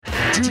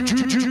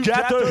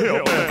got the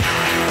help.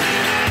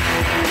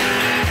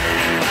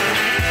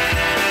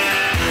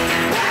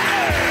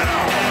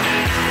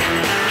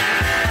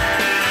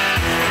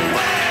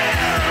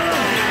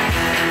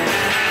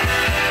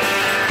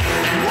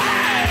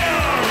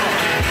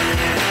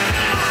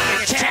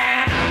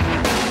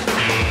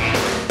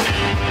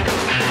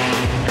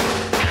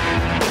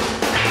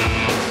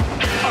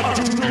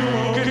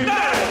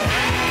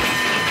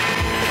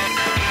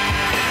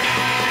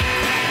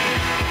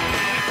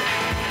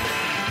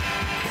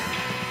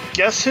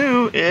 Guess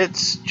who?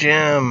 It's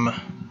Jim.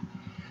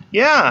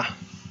 Yeah,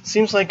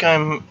 seems like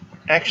I'm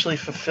actually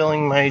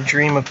fulfilling my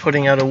dream of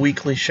putting out a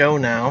weekly show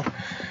now.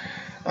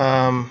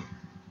 I'm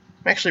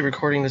actually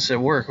recording this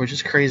at work, which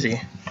is crazy.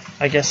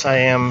 I guess I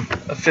am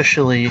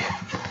officially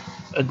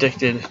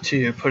addicted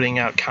to putting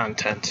out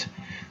content.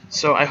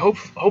 So I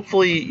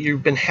hopefully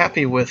you've been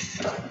happy with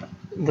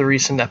the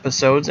recent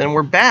episodes, and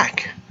we're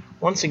back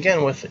once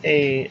again with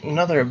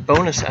another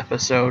bonus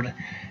episode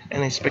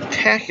and a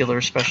spectacular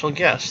special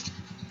guest.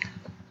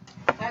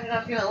 I don't know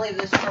if you want to leave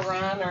this for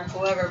Ron or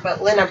whoever,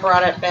 but Lena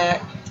brought it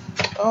back.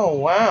 Oh,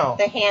 wow.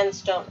 The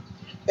hands don't...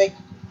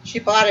 She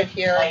bought it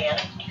here.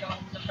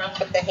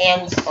 But the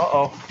hands...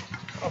 Uh-oh.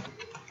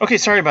 Okay,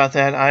 sorry about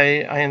that.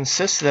 I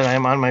insist that I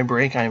am on my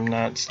break. I'm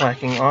not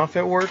slacking off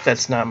at work.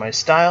 That's not my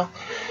style.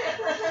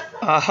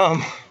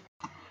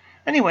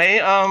 Anyway,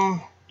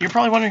 you're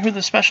probably wondering who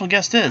the special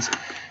guest is.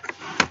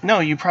 No,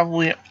 you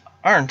probably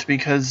aren't,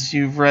 because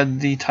you've read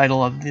the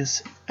title of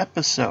this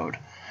episode.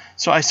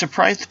 So I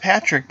surprised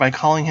Patrick by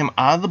calling him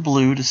out of the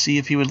blue to see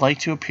if he would like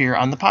to appear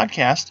on the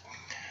podcast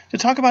to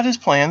talk about his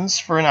plans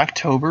for an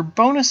October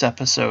bonus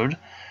episode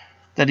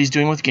that he's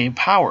doing with Gabe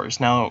Powers.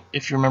 Now,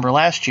 if you remember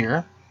last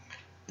year,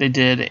 they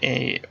did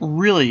a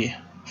really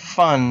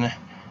fun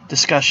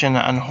discussion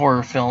on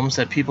horror films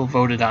that people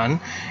voted on,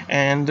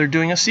 and they're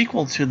doing a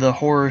sequel to the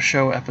horror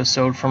show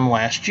episode from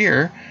last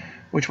year,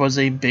 which was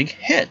a big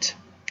hit.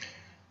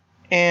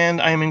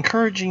 And I'm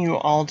encouraging you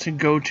all to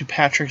go to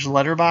Patrick's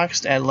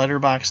Letterboxd at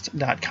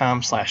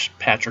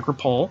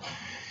letterboxd.com/PatrickRapole.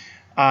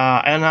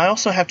 And I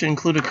also have to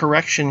include a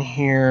correction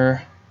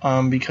here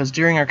because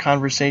during our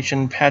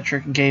conversation,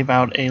 Patrick gave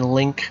out a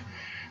link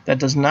that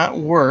does not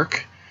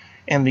work.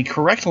 And the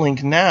correct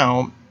link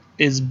now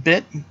is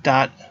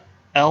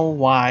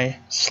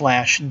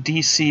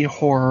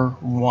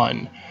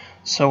bit.ly/DCHorror1.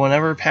 So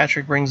whenever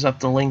Patrick brings up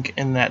the link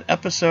in that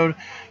episode,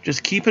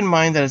 just keep in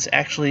mind that it's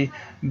actually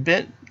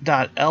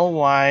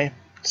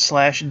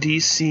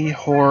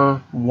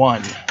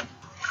bit.ly/DCHorror1.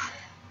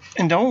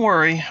 And don't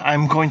worry,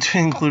 I'm going to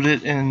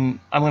include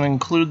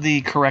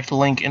the correct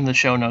link in the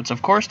show notes,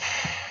 of course.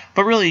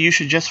 But really, you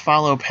should just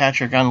follow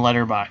Patrick on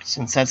Letterboxd,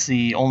 since that's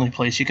the only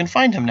place you can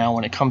find him now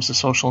when it comes to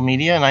social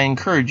media, and I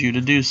encourage you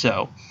to do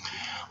so.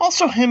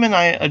 Also, him and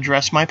I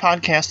address my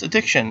podcast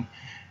addiction,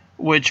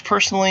 which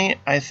personally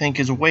I think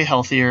is way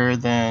healthier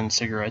than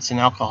cigarettes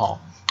and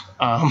alcohol.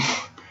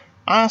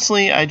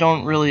 Honestly, I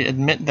don't really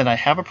admit that I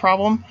have a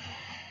problem,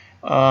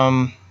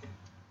 and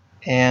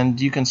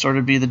you can sort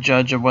of be the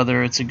judge of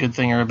whether it's a good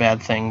thing or a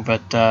bad thing,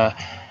 but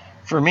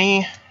for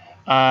me,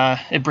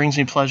 it brings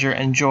me pleasure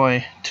and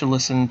joy to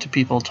listen to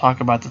people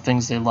talk about the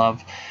things they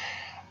love,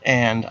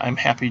 and I'm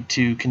happy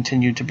to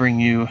continue to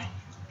bring you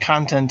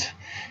content,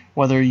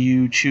 whether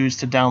you choose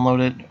to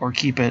download it or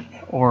keep it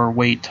or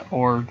wait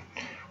or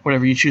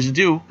whatever you choose to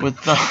do with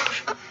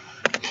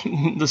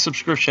the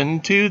subscription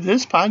to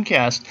this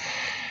podcast.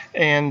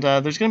 And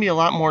there's going to be a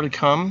lot more to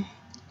come.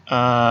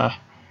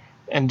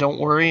 And don't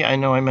worry, I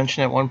know I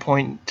mentioned at one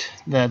point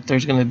that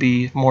there's going to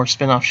be more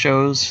spin-off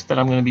shows that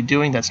I'm going to be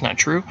doing. That's not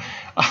true.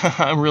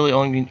 I'm really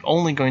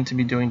only going to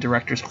be doing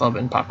Directors Club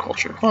and Pop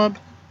Culture Club.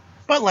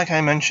 But like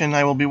I mentioned,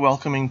 I will be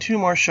welcoming 2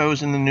 more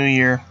shows in the new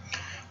year,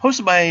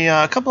 hosted by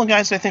a couple of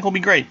guys that I think will be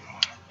great.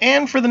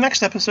 And for the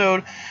next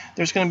episode,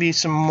 there's going to be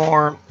some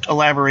more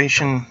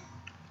elaboration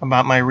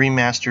about my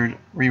remastered,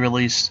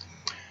 re-released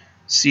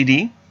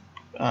CD.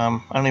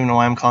 I don't even know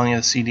why I'm calling it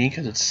a CD,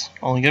 because it's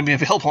only going to be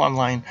available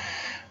online.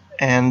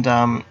 And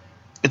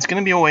it's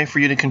going to be a way for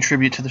you to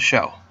contribute to the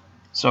show.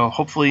 So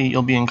hopefully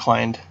you'll be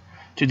inclined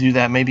to do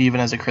that, maybe even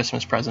as a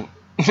Christmas present,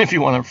 if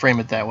you want to frame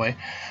it that way.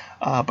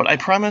 But I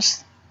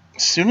promise,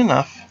 soon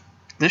enough,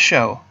 this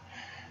show,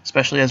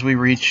 especially as we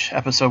reach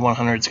episode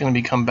 100, it's going to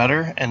become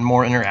better and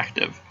more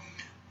interactive,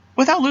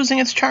 without losing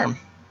its charm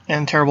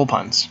and terrible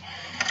puns.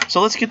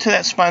 So let's get to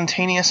that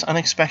spontaneous,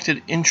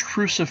 unexpected,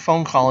 intrusive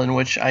phone call in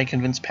which I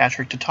convinced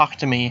Patrick to talk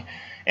to me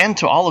and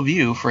to all of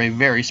you for a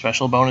very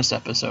special bonus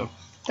episode.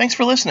 Thanks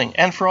for listening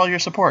and for all your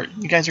support.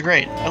 You guys are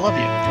great. I love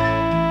you.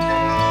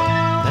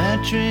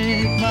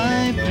 Patrick,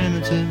 my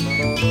primitive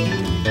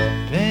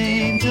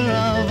painter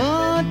of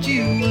art,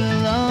 you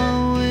will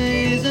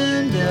always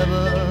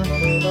endeavor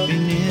be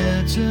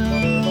near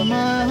to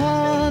my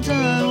heart.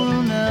 I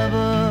will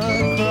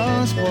never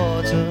cross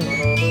water,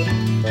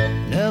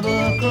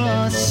 never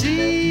cross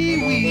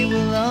sea. We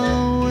will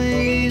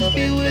always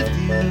be with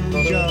you,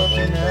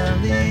 Joaquin,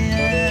 Ali,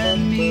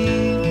 and me.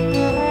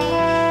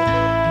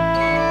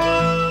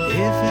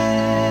 If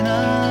in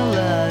our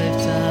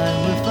lifetime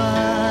we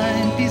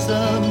find peace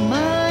of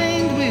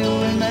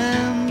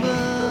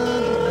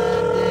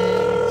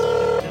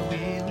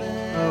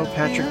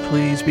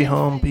Please be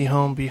home, be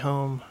home, be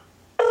home.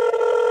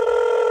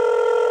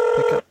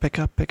 Pick up, pick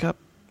up, pick up.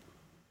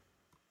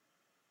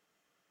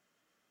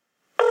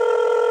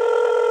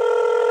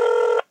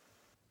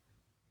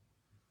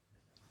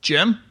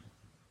 Jim?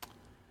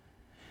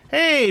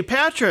 Hey,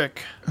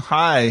 Patrick.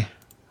 Hi.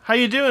 How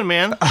you doing,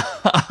 man?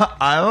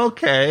 I'm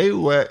okay.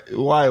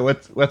 Why?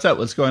 What's up?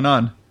 What's going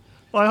on?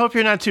 Well, I hope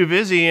you're not too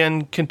busy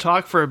and can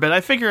talk for a bit.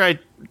 I figure I'd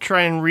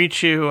try and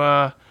reach you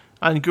on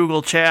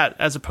Google Chat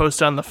as opposed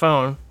to on the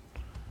phone.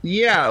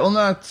 Yeah, well,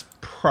 that's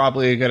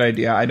probably a good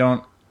idea. I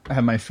don't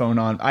have my phone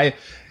on.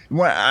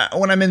 When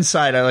I'm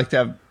inside, I like to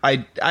have.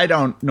 I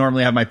don't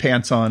normally have my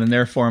pants on, and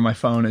therefore my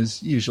phone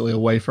is usually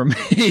away from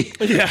me.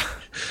 Yeah,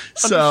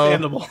 so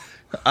understandable.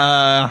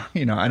 I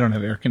don't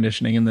have air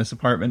conditioning in this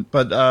apartment,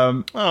 but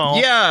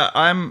yeah,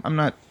 I'm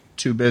not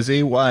too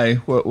busy. Why?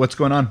 What's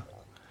going on?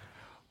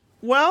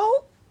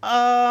 Well,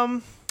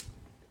 I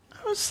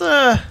was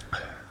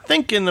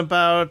thinking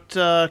about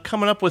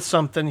coming up with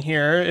something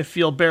here, if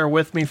you'll bear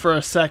with me for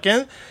a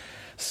second.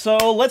 So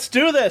let's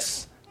do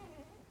this.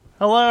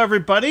 Hello,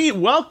 everybody.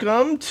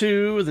 Welcome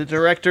to the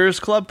Directors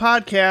Club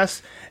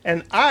podcast,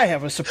 and I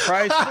have a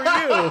surprise for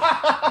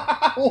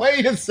you.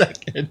 Wait a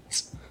second.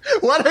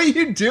 What are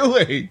you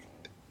doing?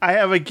 I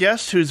have a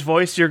guest whose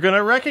voice you're going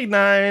to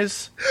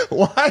recognize.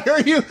 Why are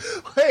you...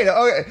 Wait,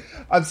 okay.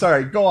 I'm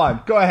sorry. Go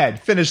on. Go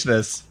ahead. Finish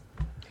this.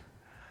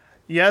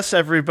 Yes,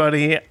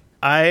 everybody.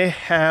 I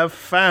have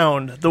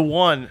found the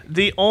one,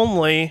 the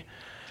only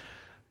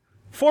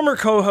former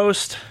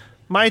co-host,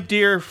 my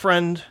dear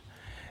friend,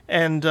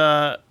 and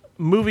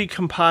movie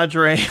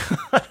compadre.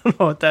 I don't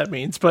know what that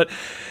means, but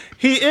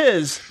he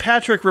is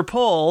Patrick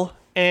Rapole,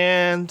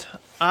 and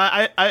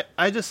I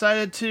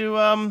decided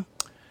to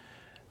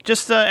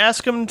just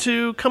ask him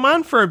to come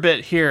on for a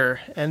bit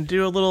here and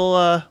do a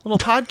little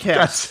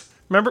podcast.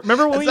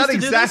 Remember when we used to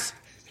do this?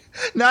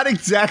 Not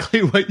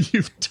exactly what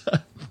you've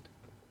done.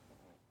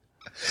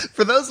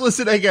 For those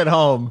listening at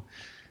home,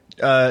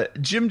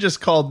 Jim just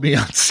called me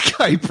on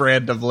Skype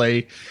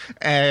randomly,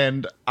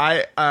 and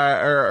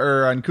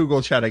or on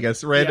Google Chat, I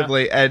guess,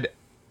 randomly, yeah.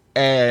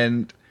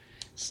 and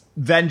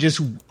then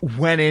just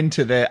went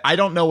into the, I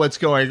don't know what's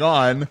going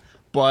on,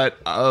 but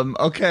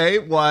okay,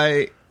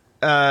 why?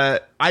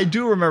 I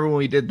do remember when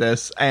we did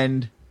this,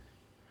 and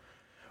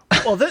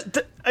well,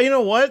 you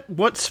know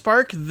what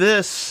sparked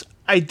this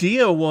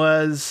idea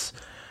was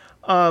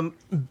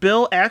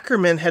Bill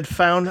Ackerman had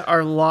found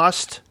our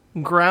lost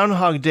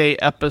Groundhog Day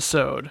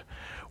episode,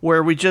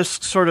 where we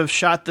just sort of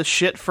shot the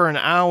shit for an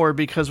hour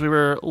because we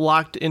were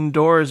locked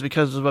indoors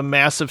because of a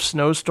massive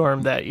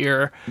snowstorm that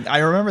year. I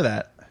remember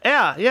that.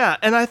 Yeah,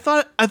 and I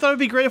thought it'd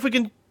be great if we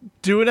can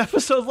do an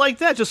episode like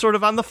that, just sort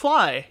of on the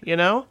fly, you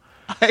know?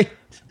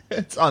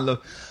 It's on the.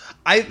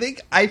 I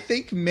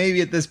think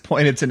maybe at this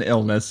point it's an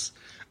illness.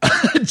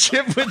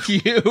 Jim, with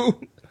you,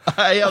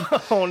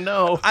 oh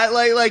no!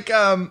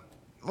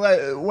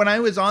 When I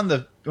was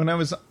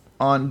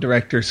on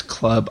Directors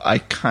Club, I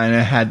kind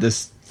of had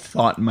this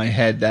thought in my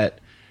head that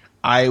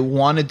I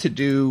wanted to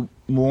do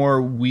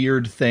more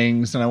weird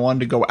things, and I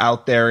wanted to go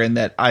out there, and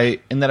that I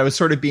was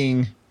sort of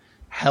being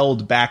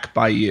held back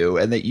by you,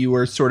 and that you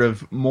were sort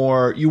of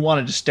more, you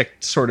wanted to stick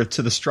sort of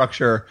to the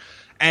structure.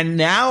 And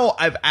now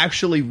I've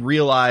actually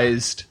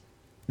realized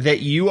that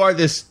you are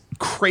this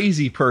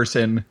crazy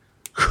person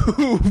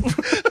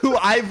who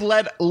I've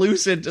let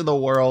loose into the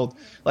world.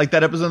 Like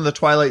that episode of The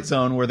Twilight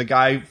Zone where the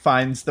guy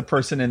finds the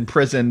person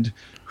imprisoned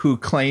who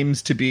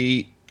claims to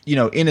be,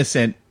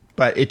 innocent,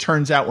 but it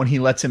turns out when he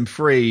lets him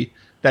free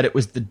that it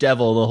was the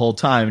devil the whole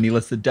time, and he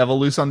lets the devil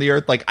loose on the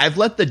earth. Like, I've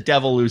let the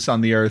devil loose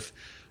on the earth,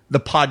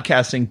 the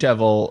podcasting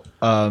devil,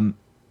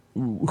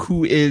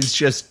 who is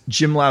just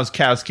Jim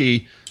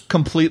Lauskowski,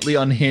 completely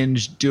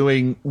unhinged,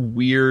 doing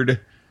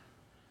weird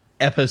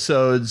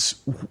episodes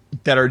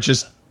that are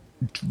just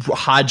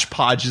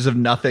hodgepodges of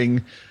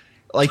nothing.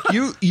 Like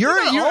you're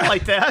all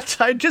like that.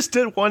 I just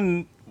did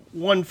one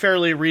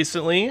fairly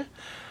recently. It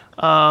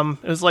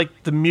was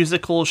like the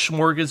musical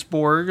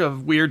smorgasbord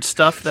of weird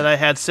stuff that I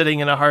had sitting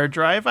in a hard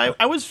drive.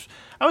 I was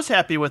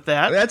happy with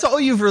that. That's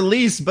all you've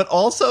released, but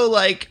also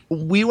like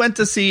we went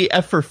to see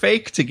F for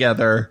Fake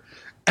together.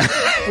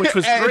 Which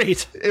was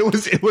great. It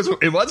was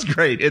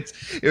great. It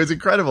was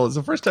incredible. It's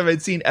the first time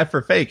I'd seen F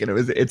for Fake, and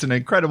it's an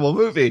incredible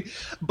movie.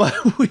 But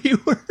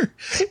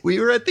we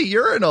were at the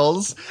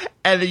urinals,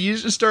 and you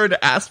just started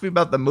to ask me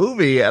about the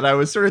movie, and I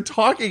was sort of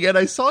talking, and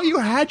I saw you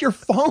had your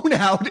phone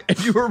out and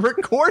you were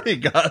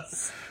recording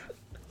us.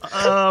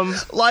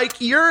 Like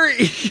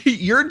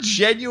you're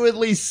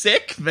genuinely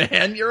sick,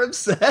 man. You're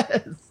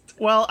obsessed.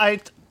 Well,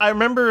 I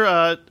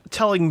remember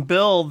telling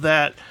Bill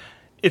that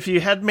if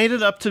you had made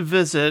it up to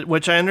visit,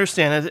 which I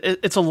understand,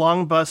 it's a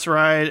long bus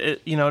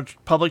ride.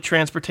 Public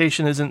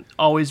transportation isn't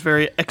always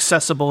very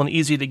accessible and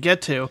easy to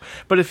get to.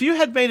 But if you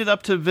had made it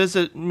up to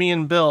visit me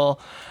and Bill,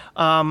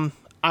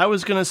 I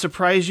was going to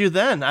surprise you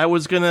then. I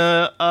was going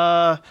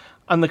to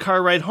on the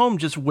car ride home,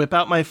 just whip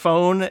out my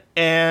phone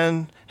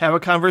and have a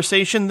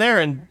conversation there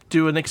and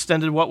do an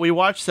extended What We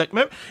Watch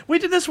segment. We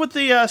did this with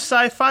the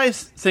sci-fi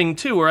thing,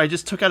 too, where I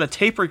just took out a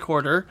tape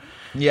recorder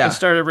and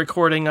started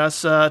recording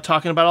us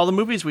talking about all the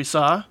movies we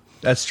saw.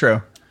 That's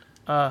true.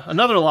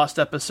 Another lost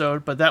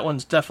episode, but that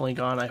one's definitely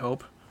gone, I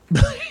hope.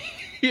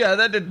 Yeah,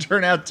 that didn't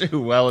turn out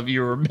too well, if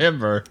you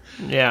remember.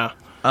 Yeah.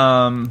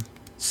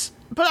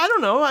 But I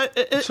don't know.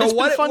 So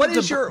what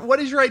is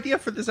your idea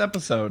for this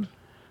episode?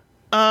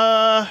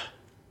 I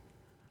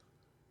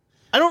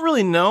don't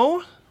really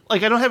know.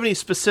 Like, I don't have any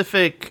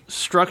specific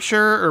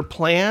structure or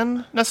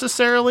plan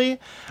necessarily.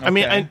 Okay. I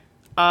mean,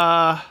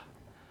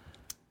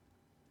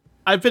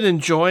 I've been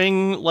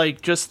enjoying,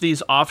 like, just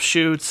these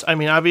offshoots. I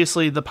mean,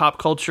 obviously, the Pop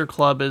Culture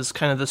Club is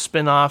kind of the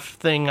spin-off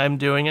thing I'm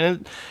doing.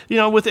 And, you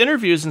know, with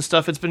interviews and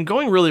stuff, it's been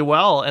going really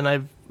well, and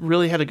I've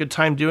really had a good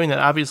time doing that.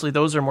 Obviously,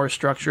 those are more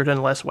structured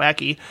and less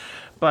wacky.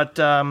 But,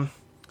 I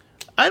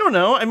don't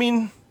know. I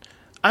mean,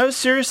 I was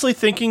seriously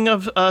thinking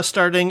of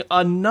starting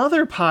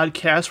another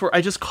podcast where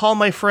I just call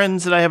my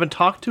friends that I haven't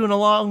talked to in a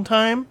long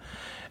time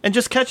and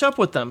just catch up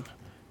with them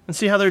and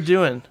see how they're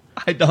doing.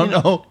 I don't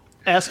know.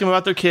 Ask them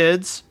about their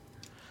kids.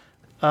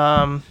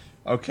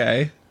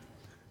 Okay.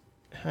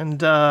 And,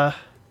 their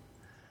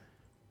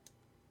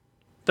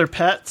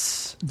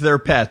pets. Their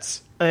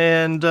pets.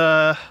 And,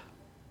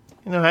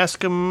 ask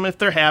them if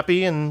they're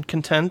happy and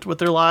content with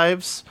their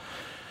lives.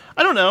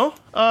 I don't know.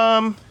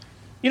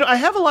 I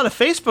have a lot of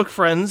Facebook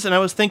friends, and I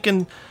was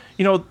thinking,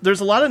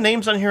 there's a lot of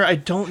names on here I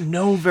don't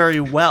know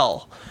very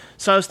well.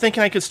 So I was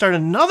thinking I could start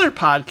another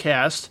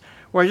podcast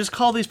where I just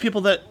call these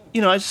people that,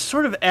 I just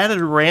sort of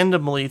added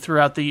randomly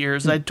throughout the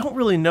years. I don't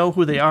really know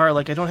who they are.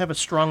 Like, I don't have a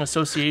strong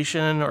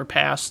association or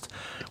past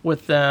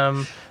with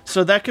them.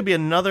 So that could be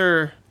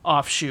another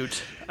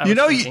offshoot.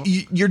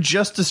 You're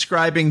just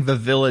describing the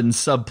villain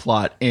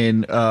subplot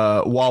in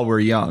While We're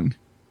Young.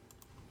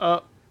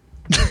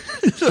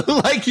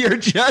 Like you're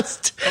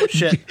just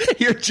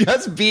you're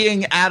just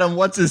being Adam,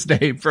 what's his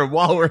name from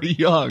While We're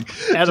Young?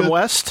 Adam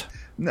West?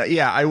 No,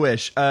 yeah, I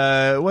wish.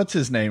 What's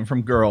his name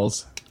from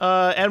Girls?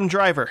 Adam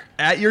Driver.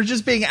 You're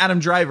just being Adam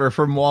Driver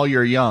from While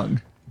You're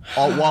Young.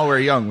 While We're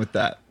Young with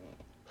that.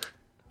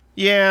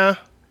 Yeah.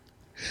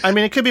 I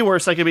mean, it could be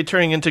worse. I could be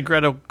turning into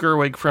Greta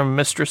Gerwig from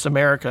Mistress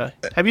America.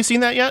 Have you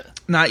seen that yet?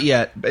 Not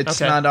yet. It's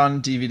not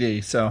on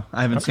DVD, so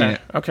I haven't seen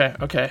it.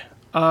 Okay.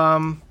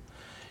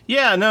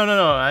 Yeah,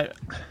 no.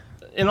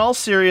 In all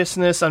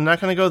seriousness, I'm not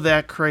going to go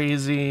that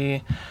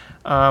crazy.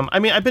 I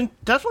mean, I've been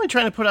definitely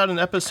trying to put out an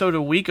episode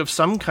a week of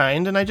some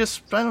kind, and I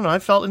don't know, I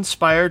felt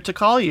inspired to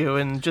call you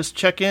and just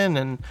check in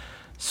and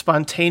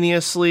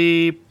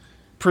spontaneously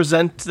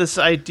present this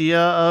idea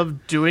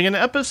of doing an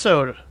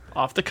episode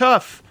off the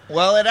cuff.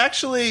 Well,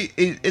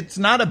 it's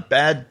not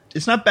bad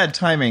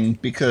timing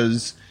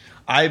because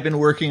I've been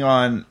working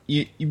on,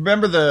 you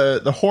remember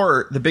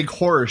the big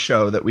horror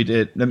show that we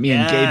did, that me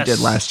and Gabe did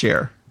last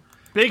year?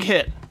 Big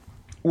hit.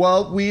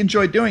 Well, we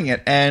enjoyed doing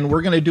it, and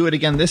we're going to do it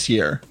again this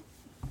year.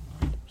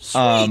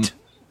 Sweet.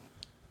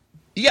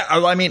 Yeah,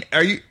 I mean,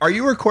 are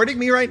you recording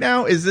me right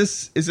now? Is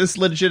this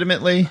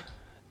legitimately?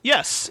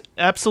 Yes,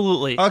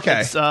 absolutely.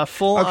 Okay. It's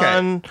full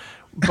on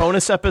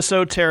bonus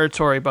episode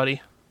territory,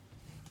 buddy.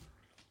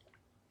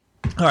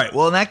 All right.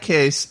 Well, in that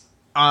case,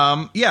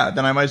 then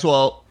I might as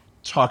well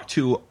talk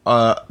to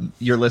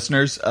your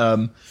listeners.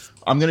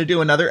 I'm going to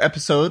do another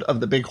episode of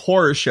the big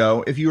horror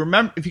show. If you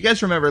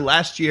guys remember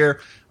last year,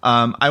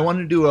 I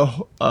wanted to do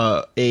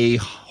a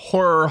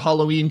horror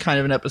Halloween kind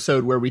of an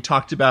episode where we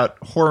talked about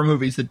horror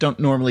movies that don't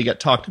normally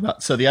get talked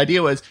about. So the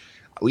idea was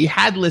we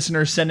had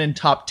listeners send in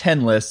top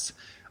 10 lists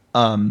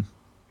of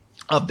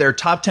their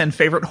top 10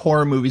 favorite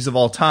horror movies of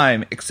all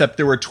time, except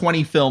there were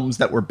 20 films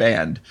that were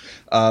banned.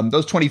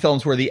 Those 20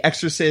 films were The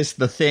Exorcist,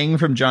 The Thing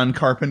from John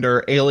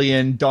Carpenter,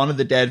 Alien, Dawn of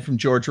the Dead from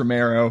George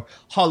Romero,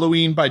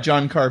 Halloween by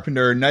John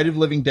Carpenter, Night of the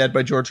Living Dead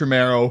by George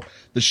Romero,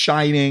 The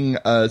Shining,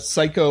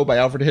 Psycho by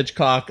Alfred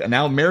Hitchcock, An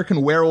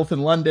American Werewolf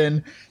in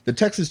London, The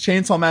Texas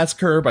Chainsaw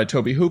Massacre by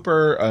Tobe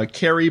Hooper,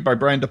 Carrie by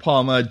Brian De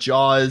Palma,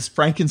 Jaws,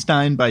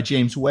 Frankenstein by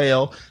James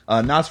Whale,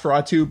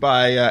 Nosferatu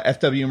by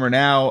F.W.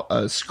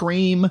 Murnau,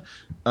 Scream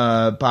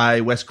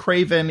by Wes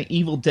Craven,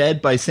 Evil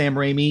Dead by Sam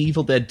Raimi,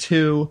 Evil Dead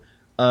 2,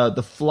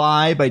 The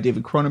Fly by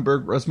David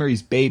Cronenberg,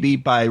 Rosemary's Baby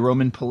by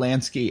Roman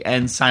Polanski,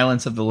 and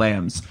Silence of the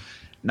Lambs.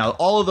 Now,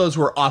 all of those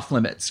were off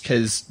limits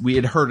because we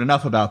had heard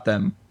enough about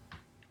them.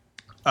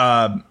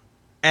 And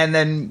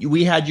then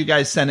we had you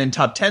guys send in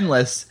top 10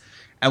 lists,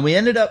 and we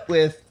ended up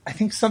with, I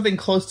think, something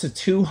close to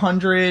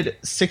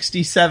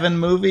 267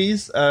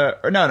 movies.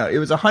 It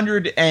was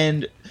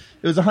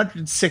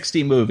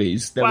 160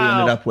 movies that we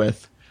ended up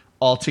with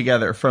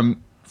altogether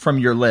from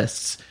your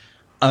lists.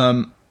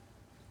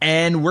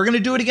 And we're going to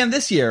do it again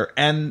this year.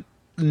 And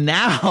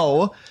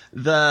now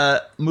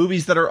the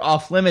movies that are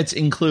off limits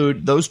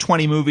include those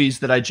 20 movies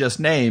that I just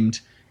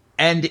named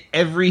and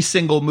every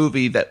single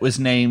movie that was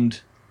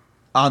named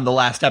on the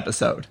last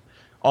episode.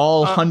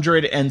 All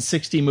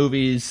 160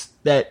 movies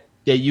that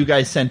you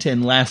guys sent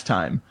in last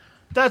time.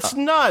 That's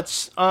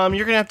nuts. You're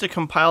going to have to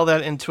compile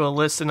that into a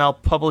list, and I'll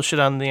publish it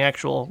on the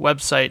actual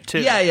website,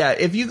 too. Yeah.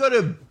 If you go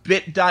to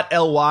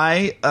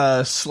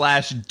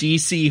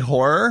bit.ly/DC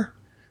horror,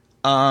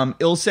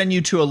 it'll send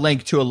you to a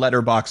link to a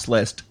letterbox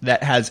list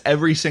that has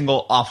every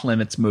single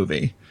off-limits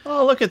movie.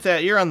 Oh, look at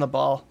that. You're on the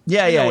ball.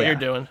 Yeah, you know what you're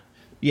doing.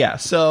 Yeah,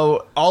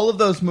 so all of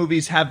those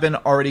movies have been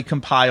already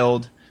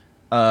compiled.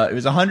 It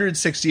was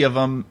 160 of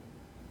them.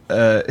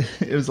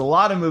 It was a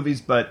lot of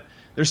movies, but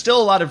there's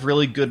still a lot of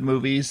really good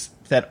movies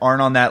that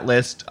aren't on that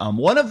list.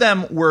 One of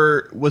them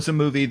was a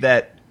movie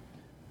that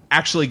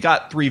actually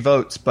got 3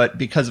 votes, but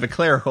because of a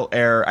clerical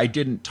error, I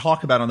didn't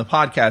talk about on the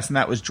podcast, and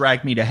that was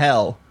Drag Me to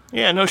Hell.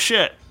 Yeah, no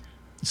shit.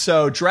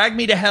 So Drag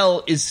Me to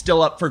Hell is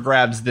still up for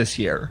grabs this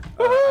year,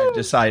 I've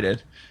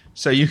decided.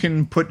 So you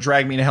can put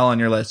Drag Me to Hell on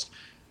your list.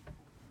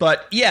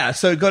 But yeah,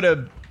 so go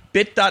to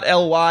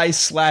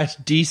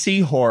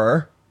bit.ly/DC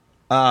horror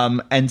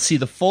and see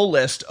the full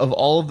list of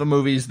all of the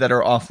movies that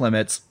are off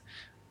limits.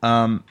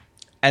 And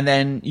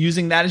then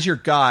using that as your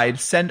guide,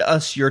 send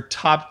us your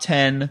top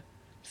 10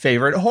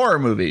 favorite horror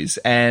movies.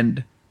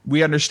 And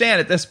we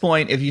understand at this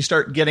point, if you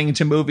start getting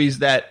into movies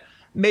that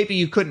maybe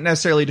you couldn't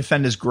necessarily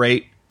defend as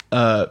great,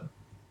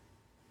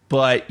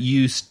 but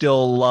you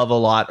still love a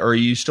lot, or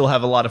you still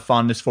have a lot of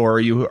fondness for, or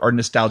you are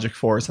nostalgic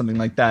for, or something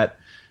like that.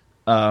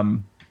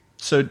 So,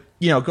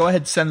 go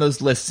ahead and send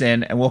those lists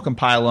in, and we'll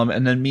compile them,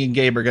 and then me and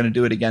Gabe are going to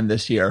do it again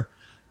this year.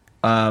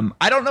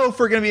 I don't know if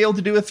we're going to be able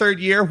to do a third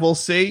year. We'll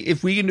see.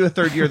 If we can do a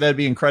third year, that'd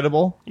be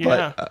incredible.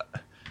 Yeah.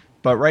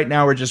 But right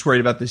now, we're just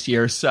worried about this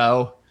year.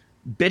 So,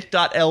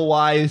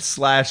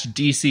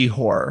 bit.ly/DC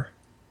horror.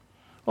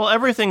 Well,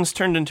 everything's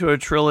turned into a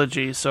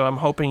trilogy, so I'm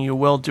hoping you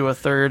will do a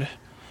third.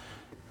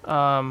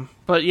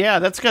 But yeah,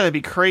 that's got to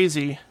be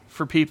crazy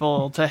for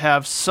people to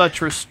have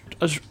such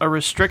a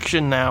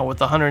restriction now with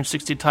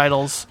 160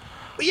 titles.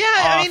 Yeah,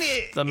 I mean,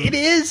 it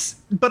is.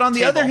 But on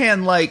the other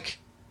hand, like,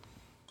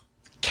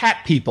 Cat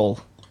People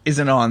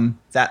isn't on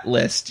that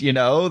list,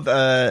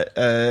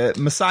 The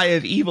Messiah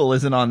of Evil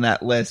isn't on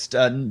that list.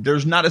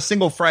 There's not a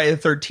single Friday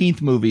the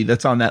 13th movie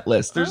that's on that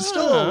list. There's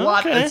still a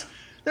lot. Okay.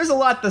 There's a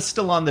lot that's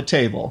still on the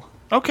table.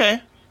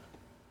 Okay.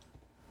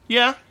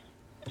 Yeah.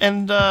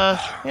 And, a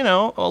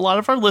lot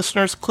of our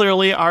listeners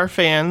clearly are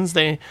fans.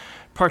 They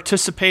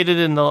participated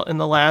in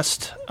the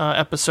last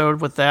episode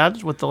with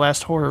the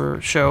last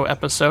horror show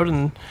episode,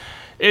 and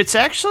it's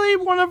actually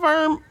one of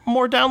our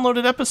more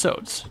downloaded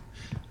episodes.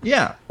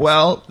 Yeah,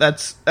 well,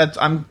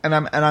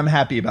 I'm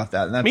happy about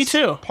that. And that's me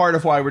too. Part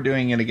of why we're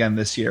doing it again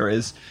this year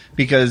is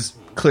because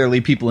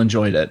clearly people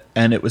enjoyed it,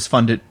 and it was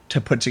fun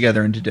to put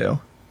together and to do.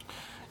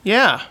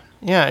 Yeah,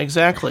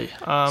 exactly.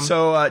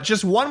 So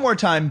just one more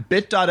time,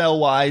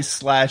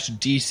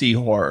 bit.ly/DC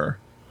horror,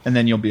 and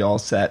then you'll be all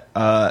set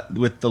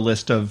with the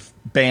list of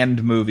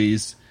banned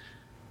movies.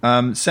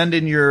 Send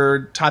in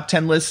your top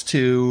 10 list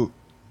to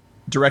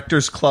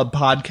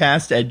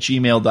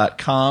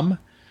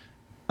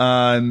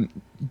directorsclubpodcast@gmail.com.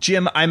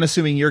 Jim, I'm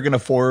assuming you're going to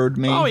forward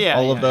me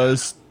all of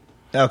those.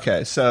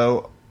 Okay,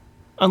 so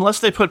unless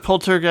they put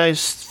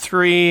Poltergeist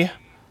 3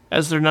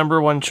 as their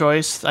number one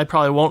choice, I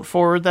probably won't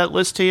forward that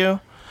list to you.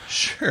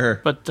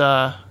 Sure. But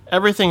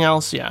everything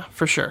else, yeah,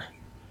 for sure.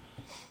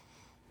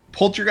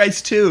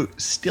 Poltergeist 2,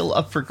 still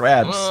up for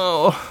grabs.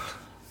 Oh,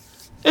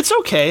 it's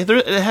okay.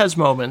 It has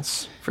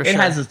moments, for sure. It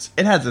has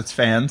its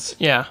fans.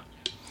 Yeah.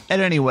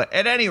 At any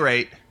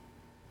rate,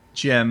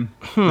 Jim,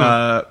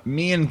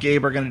 me and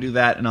Gabe are going to do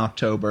that in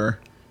October.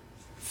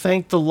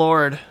 Thank the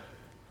Lord.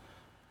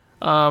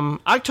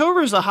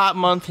 October is a hot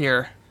month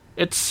here.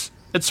 It's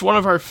one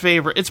of our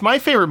favorite. It's my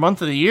favorite month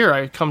of the year,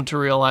 I come to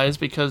realize,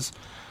 because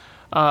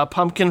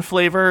pumpkin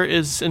flavor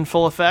is in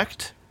full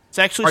effect. It's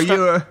actually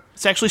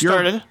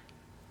started.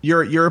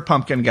 You're a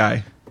pumpkin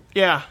guy.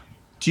 Yeah.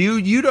 Do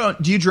you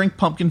drink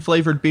pumpkin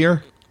flavored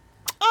beer?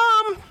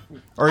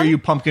 Or are you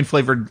pumpkin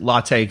flavored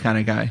latte kind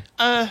of guy?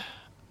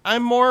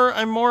 I'm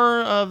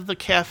more of the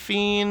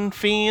caffeine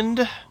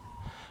fiend,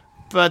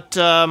 but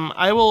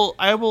I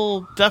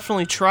will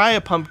definitely try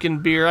a pumpkin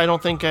beer. I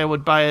don't think I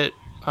would buy it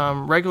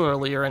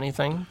regularly or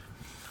anything.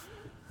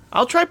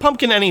 I'll try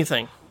pumpkin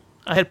anything.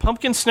 I had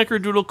pumpkin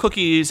snickerdoodle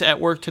cookies at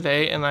work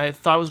today, and I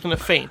thought I was going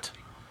to faint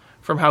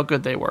from how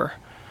good they were.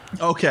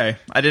 Okay,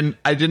 I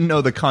didn't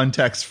know the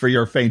context for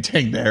your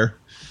fainting there.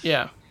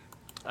 Yeah,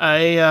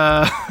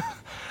 I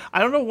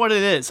don't know what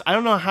it is. I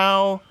don't know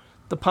how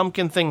the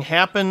pumpkin thing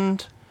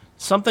happened.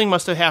 Something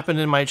must have happened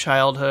in my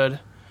childhood.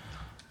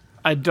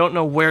 I don't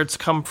know where it's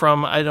come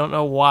from. I don't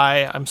know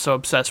why I'm so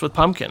obsessed with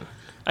pumpkin.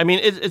 I mean,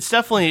 it's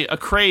definitely a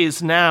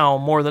craze now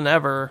more than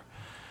ever,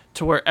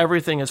 to where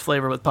everything is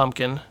flavored with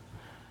pumpkin.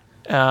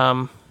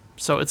 So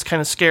it's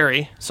kind of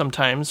scary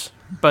sometimes.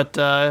 But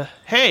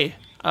hey,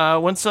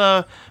 once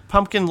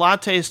pumpkin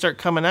lattes start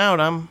coming out,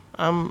 I'm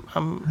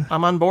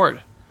on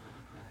board.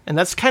 And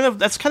that's kind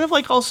of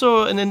like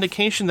also an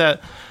indication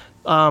that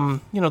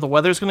the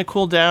weather's going to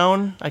cool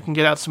down. I can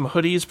get out some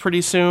hoodies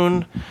pretty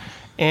soon,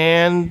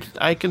 and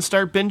I can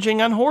start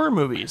binging on horror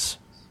movies,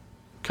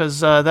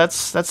 because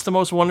that's the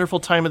most wonderful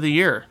time of the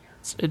year.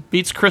 It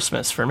beats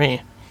Christmas for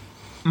me.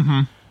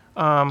 Mm-hmm.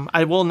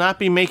 I will not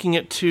be making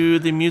it to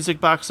the Music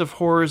Box of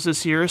Horrors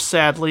this year,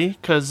 sadly,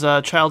 because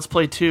Child's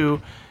Play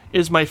 2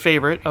 is my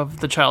favorite of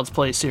the Child's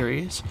Play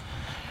series.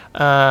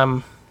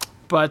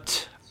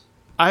 But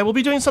I will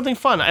be doing something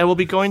fun. I will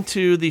be going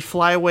to the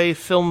Flyway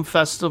Film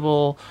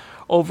Festival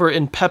over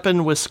in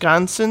Pepin,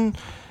 Wisconsin.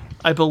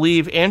 I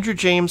believe Andrew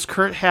James,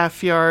 Kurt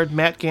Halfyard,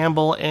 Matt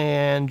Gamble,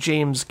 and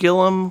James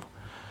Gillum,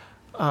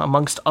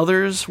 amongst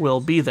others,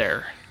 will be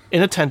there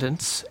in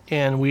attendance.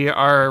 And we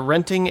are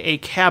renting a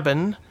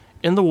cabin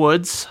in the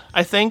woods,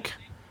 I think.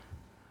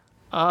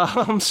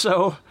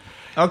 So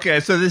okay,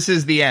 so this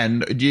is the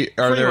end.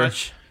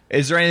 much.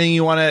 Is there anything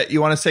you want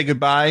to say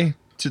goodbye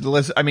to the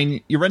list? I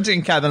mean, you're renting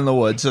a cabin in the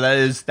woods, so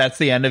that's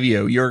the end of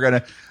you. You're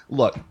gonna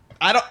look.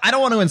 I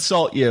don't want to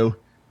insult you,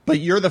 but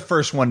you're the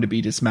first one to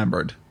be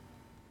dismembered.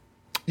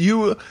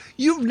 You've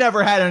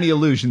never had any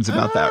illusions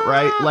about that,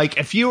 right? Like,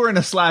 if you were in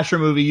a slasher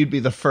movie, you'd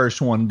be the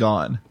first one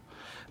gone.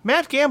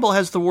 Matt Gamble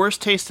has the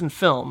worst taste in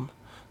film,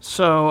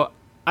 so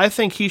I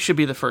think he should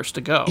be the first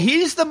to go.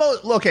 He's the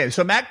most... Okay,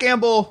 so Matt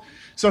Gamble...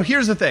 So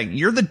here's the thing.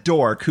 You're the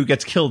dork who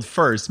gets killed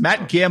first.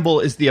 Matt Gamble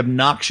is the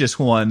obnoxious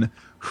one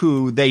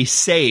who they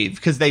save,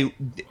 because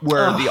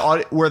where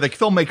the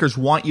filmmakers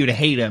want you to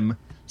hate him,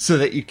 so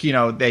that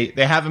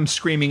they have him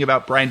screaming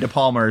about Brian De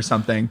Palma or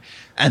something,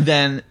 and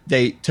then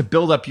to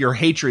build up your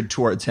hatred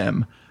towards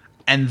him,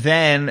 and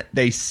then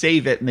they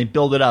save it and they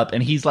build it up,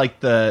 and he's like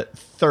the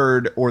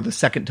third or the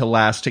second to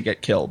last to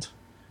get killed.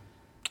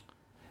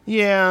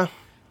 Yeah,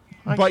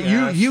 but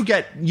you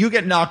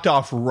get knocked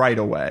off right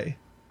away.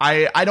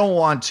 I don't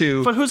want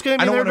to. But who's going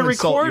to be there to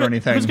record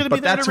anything? Who's going to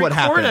be there to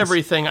record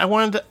everything? I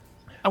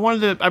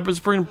was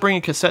bring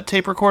a cassette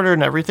tape recorder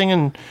and everything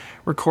and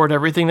record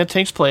everything that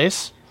takes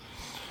place.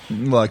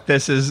 Look,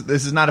 this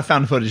is not a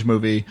found footage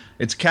movie.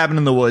 It's Cabin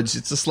in the Woods.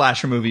 It's a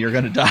slasher movie. You're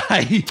going to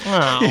die.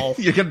 Oh.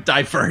 You're going to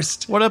die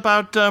first. What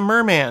about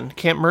Merman?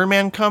 Can't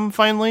Merman come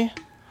finally?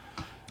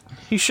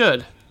 He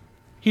should.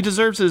 He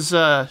deserves his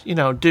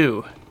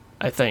due,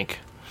 I think.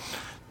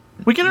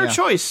 We get our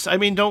choice. I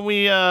mean, don't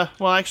we?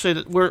 Well,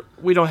 actually,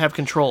 we don't have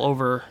control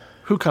over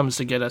who comes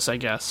to get us, I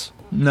guess.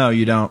 No,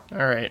 you don't.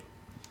 All right.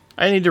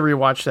 I need to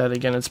rewatch that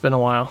again. It's been a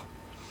while.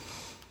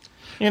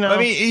 I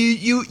mean,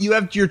 you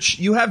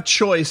have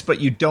choice,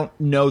 but you don't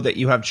know that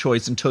you have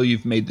choice until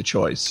you've made the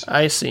choice.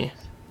 I see.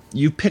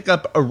 You pick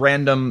up a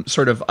random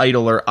sort of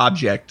idol or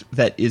object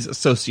that is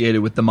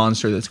associated with the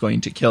monster that's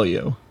going to kill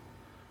you.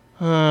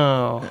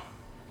 Oh,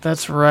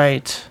 that's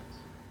right.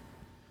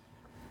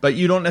 But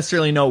you don't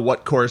necessarily know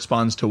what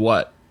corresponds to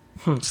what.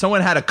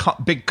 Someone had a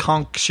big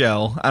conch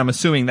shell. I'm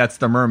assuming that's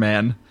the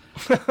merman.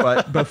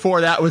 But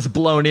before that was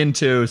blown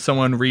into,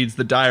 someone reads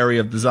the diary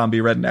of the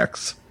zombie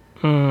rednecks.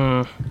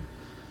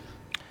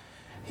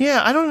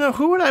 Yeah, I don't know.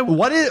 Who would I...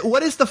 What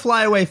is the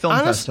Flyaway Film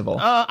Festival?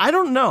 I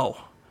don't know.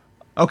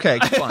 Okay,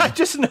 fine.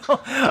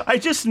 I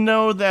just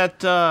know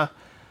that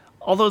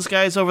all those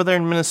guys over there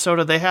in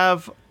Minnesota, they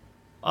have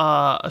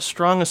a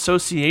strong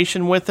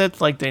association with it.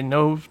 Like, they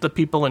know the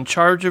people in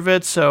charge of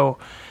it, so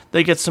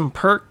they get some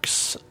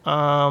perks.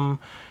 I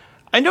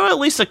know at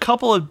least a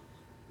couple of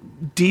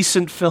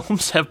decent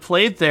films have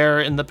played there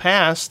in the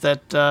past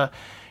that...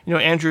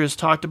 Andrew has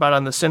talked about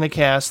on the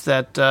Cinecast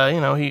that,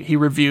 he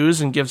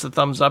reviews and gives a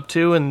thumbs up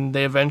to, and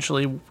they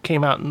eventually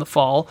came out in the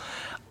fall.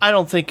 I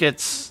don't think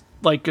it's,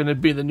 like, going to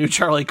be the new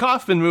Charlie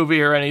Kaufman movie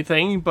or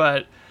anything,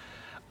 but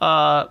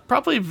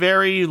probably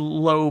very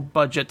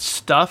low-budget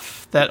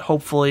stuff that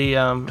hopefully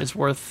is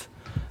worth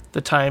the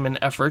time and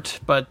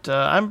effort. But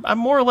I'm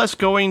more or less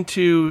going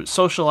to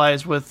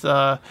socialize with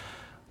some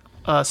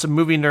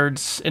movie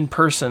nerds in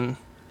person,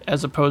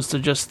 as opposed to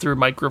just through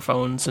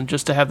microphones, and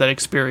just to have that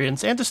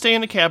experience and to stay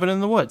in a cabin in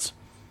the woods.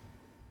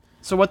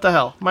 So what the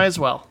hell? Might as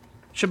well.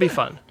 Should be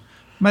fun.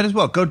 Might as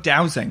well. Go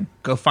dowsing.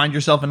 Go find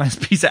yourself a nice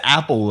piece of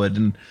applewood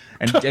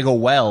and dig a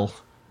well.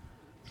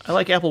 I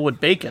like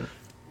applewood bacon.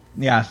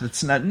 Yeah,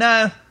 it's not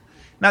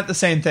the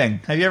same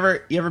thing. Have you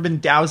ever been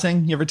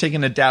dowsing? You ever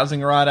taken a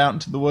dowsing rod out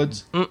into the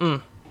woods?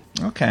 Mm-mm.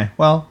 Okay.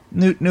 Well,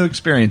 new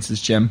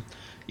experiences, Jim.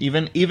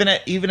 Even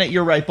at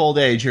your ripe old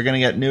age, you're going to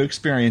get new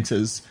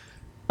experiences.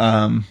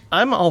 I'm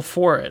all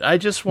for it. I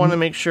just want to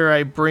make sure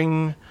I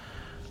bring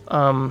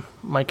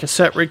my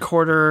cassette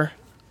recorder,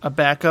 a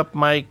backup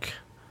mic,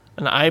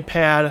 an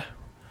iPad,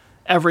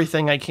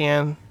 everything I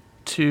can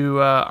to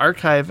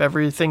archive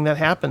everything that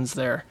happens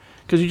there.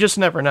 Because you just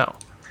never know.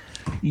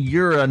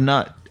 You're a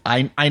nut.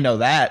 I know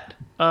that.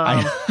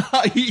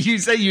 You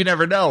say you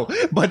never know,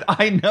 but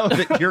I know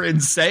that you're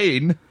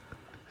insane.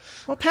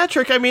 Well,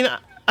 Patrick, I mean,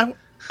 I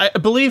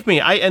believe me,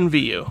 I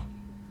envy you.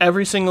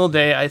 Every single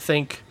day I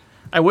think...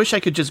 I wish I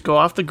could just go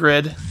off the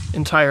grid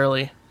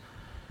entirely.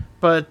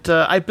 But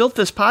I built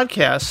this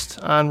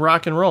podcast on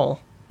rock and roll.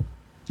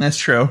 That's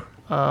true.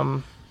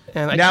 And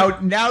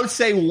now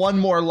say one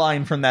more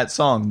line from that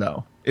song,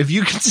 though. If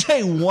you can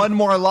say one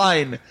more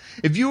line,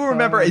 if you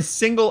remember a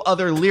single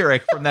other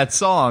lyric from that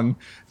song,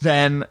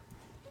 then...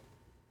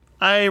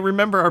 I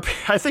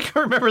think I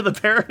remember the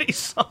parody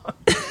song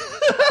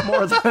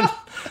more than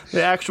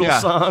the actual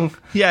song.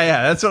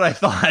 Yeah, that's what I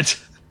thought.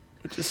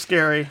 Which is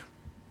scary.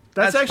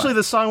 That's actually fine.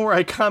 the song where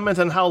I comment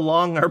on how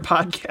long our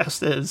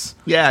podcast is.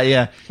 Yeah.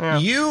 Yeah.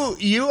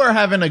 You are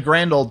having a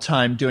grand old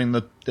time doing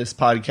this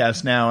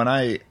podcast now, and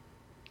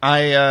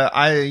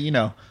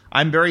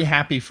I'm very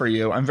happy for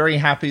you. I'm very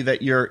happy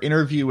that your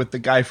interview with the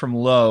guy from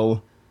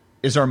Low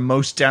is our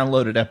most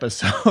downloaded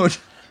episode.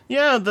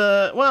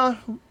 Yeah,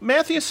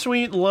 Matthew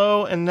Sweet,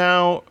 Low, and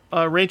now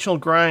Rachel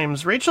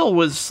Grimes. Rachel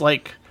was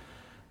like,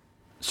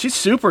 she's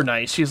super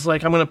nice. She's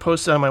like, I'm going to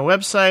post it on my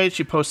website.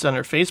 She posted on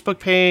her Facebook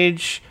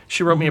page.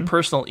 She wrote me a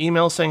personal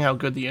email saying how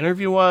good the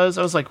interview was.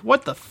 I was like,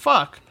 what the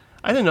fuck?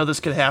 I didn't know this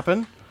could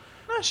happen.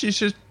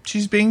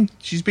 She's being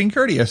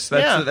courteous.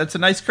 That's a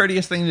nice,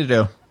 courteous thing to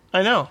do.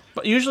 I know,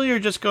 but usually you're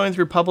just going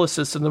through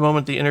publicists, and the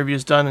moment the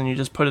interview's done, and you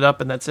just put it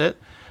up, and that's it.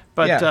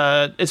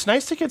 But it's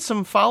nice to get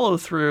some follow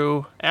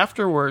through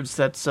afterwards.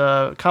 That's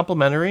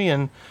complimentary,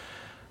 and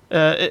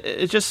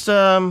it just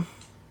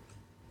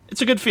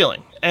it's a good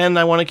feeling. And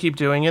I want to keep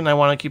doing it, and I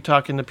want to keep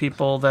talking to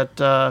people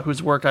that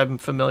whose work I'm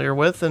familiar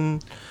with.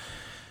 And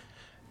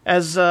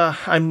as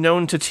I'm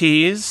known to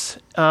tease,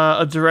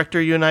 a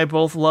director you and I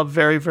both love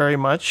very, very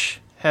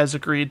much has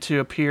agreed to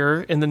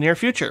appear in the near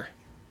future.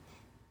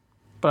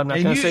 But I'm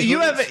not going to say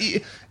who it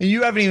is.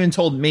 You haven't even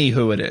told me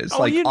who it is.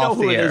 Oh, you know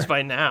who it air. is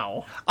by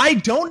now. I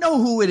don't know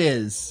who it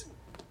is.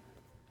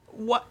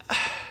 What?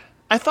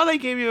 I thought I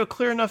gave you a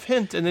clear enough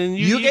hint, and then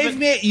you gave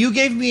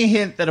me a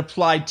hint that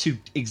applied to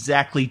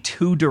exactly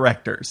 2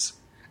 directors,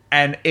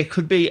 and it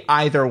could be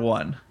either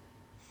one.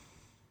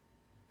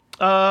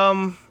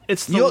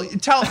 It's the go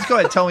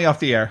ahead. Tell me off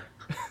the air.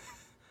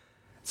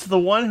 It's the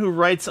one who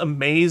writes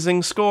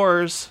amazing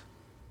scores.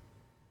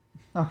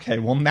 Okay,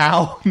 well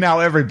now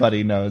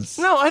everybody knows.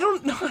 No, I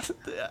don't know.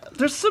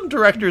 There's some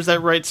directors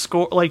that write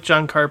score like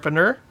John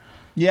Carpenter.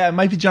 Yeah, it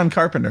might be John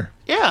Carpenter.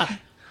 Yeah.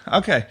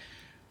 Okay.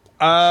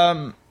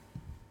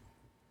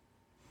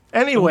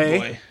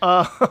 Anyway,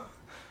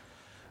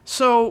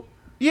 so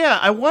yeah,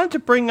 I wanted to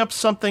bring up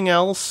something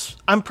else.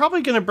 I'm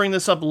probably going to bring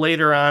this up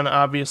later on,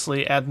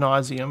 obviously ad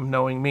nauseum,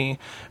 knowing me.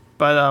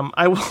 But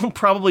I will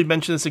probably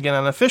mention this again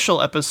on an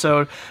official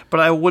episode. But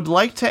I would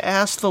like to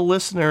ask the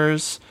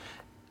listeners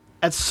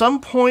at some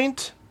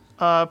point,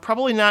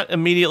 probably not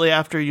immediately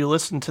after you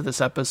listen to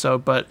this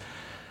episode, but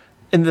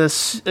in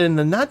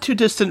the not too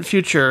distant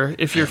future,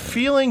 if you're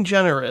feeling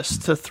generous,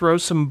 to throw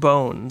some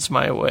bones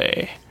my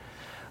way,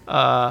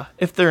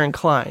 if they're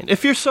inclined,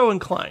 if you're so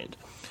inclined.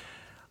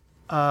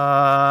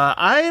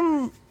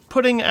 I'm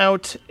putting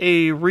out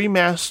a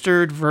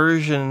remastered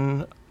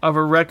version of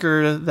a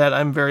record that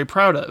I'm very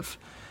proud of.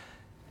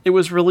 It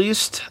was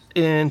released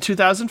in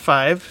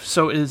 2005,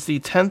 so it is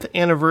the 10th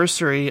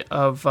anniversary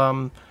of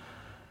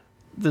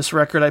this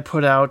record I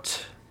put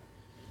out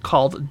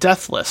called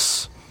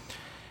Deathless.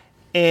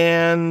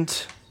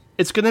 And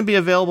it's going to be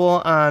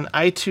available on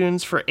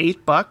iTunes for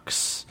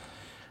 $8.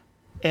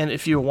 And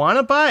if you want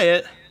to buy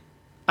it,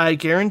 I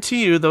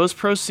guarantee you those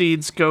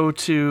proceeds go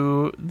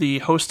to the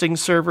hosting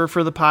server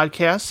for the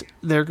podcast.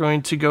 They're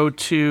going to go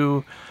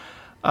to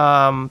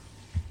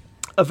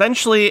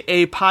eventually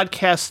a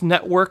podcast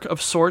network of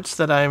sorts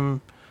that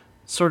I'm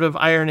sort of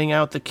ironing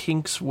out the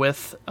kinks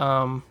with.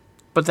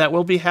 But that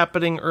will be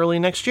happening early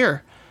next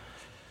year.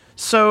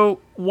 So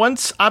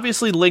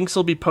obviously links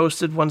will be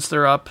posted once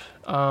they're up,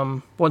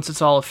 once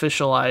it's all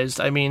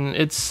officialized. I mean,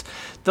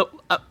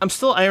 I'm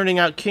still ironing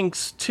out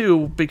kinks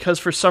too, because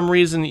for some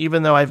reason,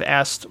 even though I've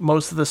asked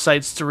most of the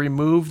sites to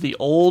remove the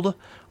old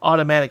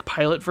automatic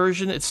pilot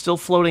version, it's still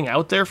floating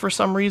out there for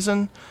some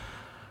reason.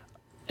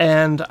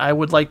 And I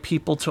would like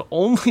people to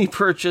only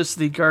purchase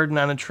the Garden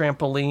on a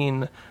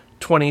Trampoline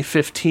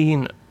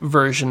 2015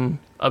 version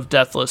of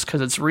Deathless,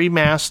 because it's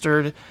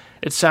remastered.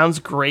 It sounds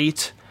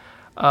great.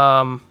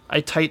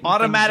 I tightened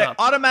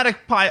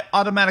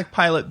automatic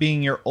pilot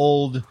being your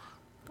old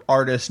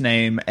artist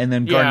name, and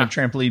then Garden of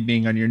Trampoline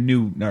being on your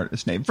new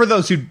artist name. For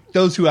those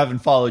who haven't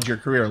followed your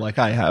career like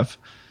I have.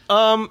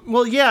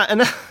 Well, yeah,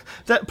 and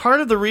that part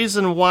of the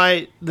reason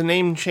why the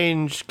name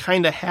change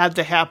kind of had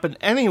to happen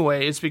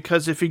anyway is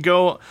because if you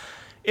go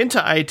into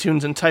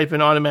iTunes and type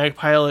in Automatic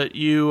Pilot,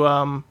 you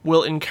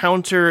will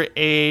encounter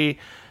a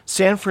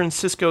San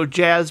Francisco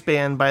jazz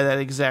band by that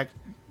exact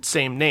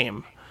same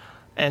name.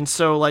 And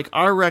so, like,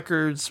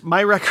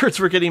 my records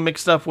were getting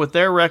mixed up with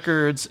their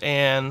records,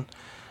 and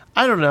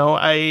I don't know.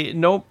 I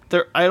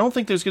don't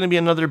think there's going to be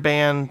another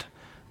band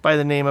by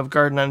the name of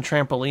Garden on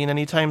Trampoline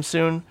anytime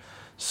soon.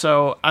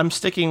 So I'm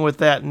sticking with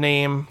that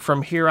name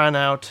from here on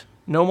out.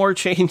 No more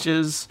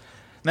changes.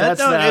 That's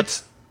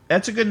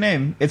a good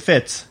name. It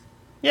fits.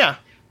 Yeah.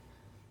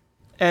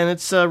 And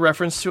it's a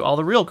reference to All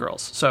the Real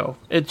Girls. So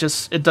it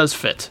does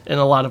fit in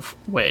a lot of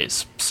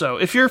ways. So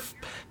if you're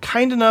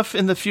kind enough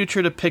in the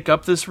future to pick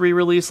up this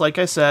re-release, like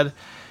I said,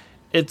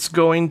 it's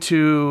going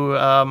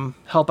to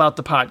help out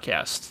the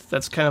podcast.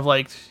 That's kind of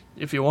like,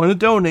 if you want to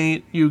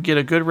donate, you get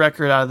a good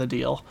record out of the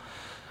deal.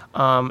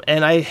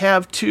 And I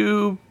have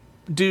 2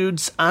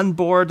 dudes on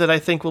board that I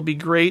think will be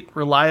great,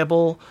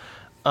 reliable,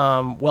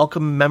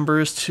 welcome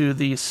members to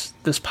this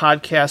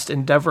podcast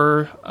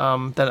endeavor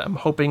that I'm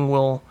hoping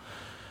will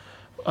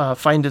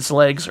find its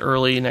legs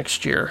early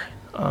next year.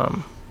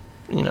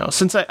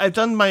 since I've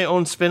done my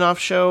own spin-off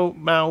show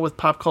now with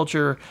Pop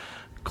Culture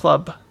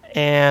Club,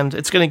 and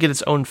it's going to get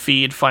its own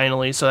feed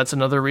finally, so that's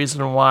another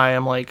reason why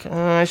I'm like,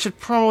 I should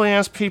probably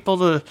ask people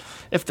to,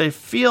 if they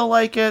feel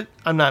like it.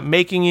 I'm not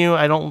making you.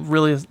 I don't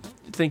really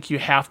think you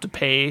have to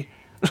pay,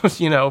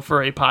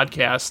 for a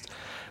podcast.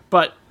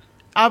 But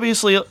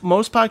obviously,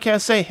 most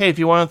podcasts say, hey, if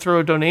you want to throw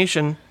a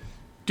donation,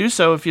 do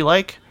so if you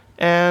like,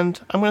 and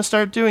I'm going to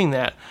start doing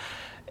that.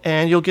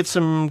 And you'll get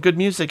some good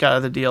music out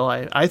of the deal,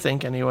 I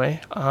think,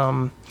 anyway.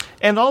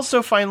 And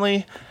also,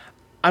 finally,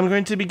 I'm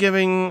going to be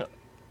giving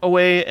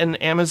away an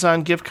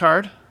Amazon gift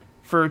card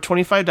for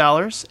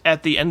 $25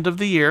 at the end of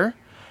the year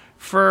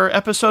for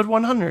episode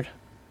 100.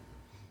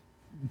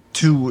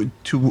 To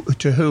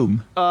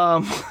whom?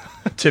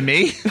 To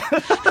me?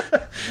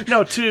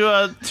 No,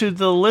 to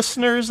the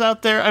listeners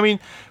out there. I mean,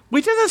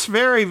 we did this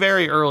very,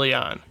 very early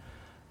on.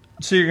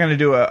 So you're going to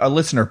do a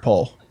listener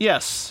poll?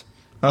 Yes.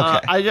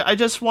 Okay. I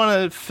just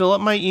want to fill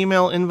up my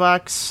email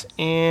inbox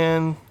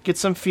and get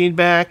some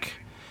feedback.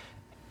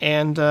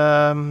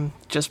 And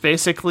just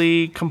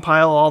basically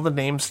compile all the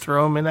names,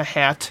 throw them in a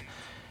hat,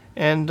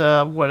 and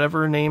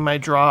whatever name I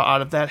draw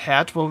out of that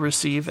hat will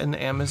receive an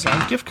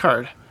Amazon gift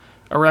card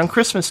around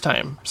Christmas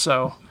time.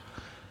 So,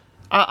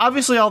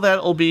 obviously all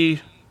that will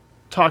be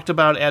talked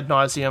about ad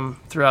nauseum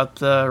throughout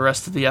the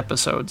rest of the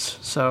episodes.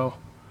 So,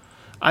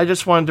 I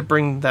just wanted to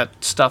bring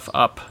that stuff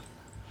up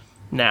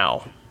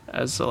now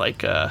as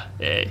like,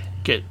 hey,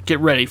 get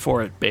ready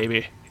for it,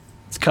 baby.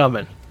 It's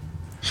coming.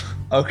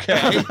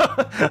 Okay.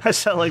 I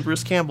sound like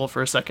Bruce Campbell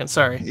for a second.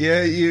 Sorry.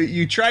 Yeah,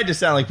 you tried to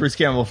sound like Bruce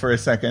Campbell for a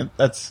second.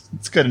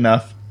 It's good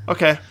enough.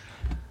 Okay.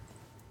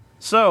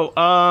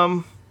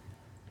 So,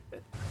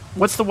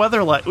 what's the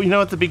weather like?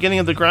 At the beginning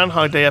of the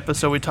Groundhog Day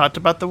episode, we talked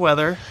about the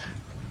weather.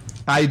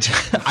 I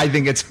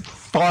think it's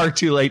far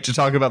too late to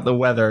talk about the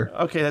weather.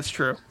 Okay, that's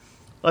true.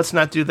 Let's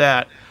not do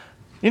that.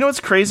 You know what's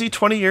crazy?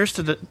 20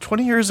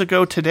 years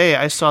ago today,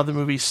 I saw the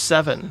movie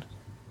Seven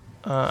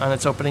on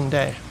its opening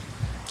day.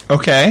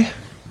 Okay.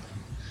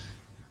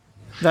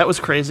 That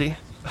was crazy.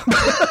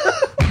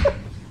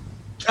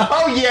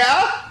 Oh,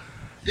 yeah?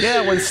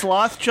 Yeah, when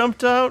Sloth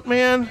jumped out,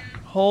 man,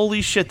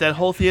 holy shit, that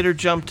whole theater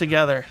jumped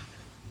together.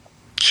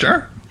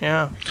 Sure.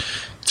 Yeah.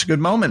 It's a good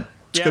moment.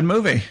 It's a good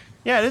movie.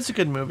 Yeah, it is a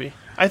good movie.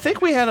 I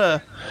think we had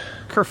a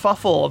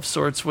kerfuffle of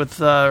sorts with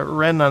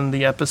Ren on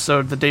the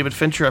episode, the David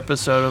Fincher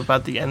episode,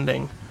 about the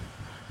ending.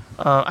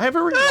 I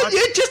haven't rewatched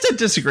Yeah, just a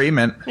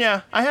disagreement.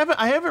 Yeah, I haven't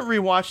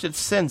rewatched it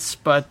since,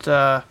 but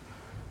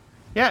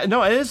yeah,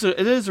 no, it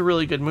is a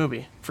really good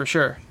movie for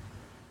sure.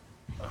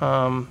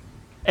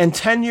 And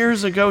 10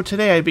 years ago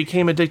today, I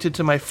became addicted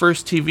to my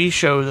first TV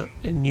show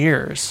in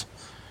years,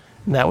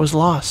 and that was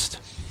Lost.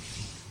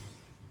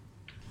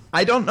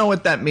 I don't know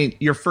what that means.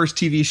 Your first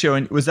TV show,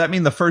 and was that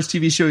mean the first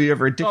TV show you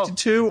ever addicted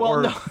to? Well,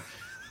 or no.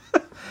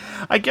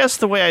 I guess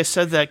the way I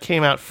said that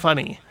came out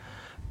funny,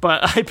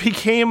 but I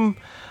became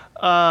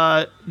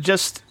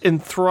just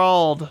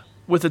enthralled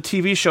with a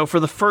TV show for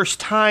the first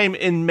time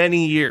in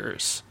many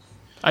years,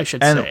 I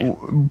should say.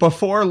 And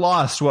before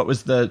Lost, what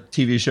was the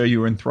TV show you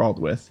were enthralled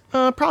with?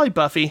 Probably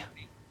Buffy.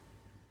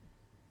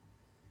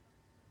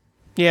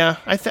 Yeah,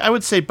 I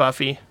would say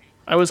Buffy.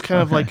 I was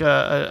kind of like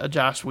a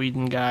Joss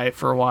Whedon guy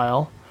for a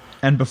while.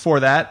 And before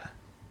that?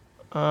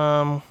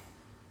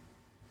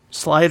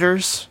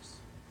 Sliders.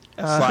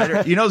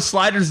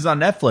 Sliders is on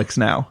Netflix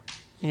now.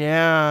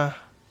 Yeah,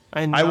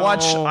 I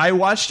know. I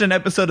watched an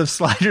episode of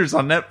Sliders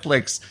on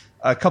Netflix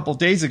a couple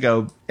days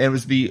ago.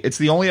 It's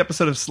the only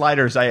episode of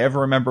Sliders I ever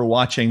remember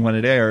watching when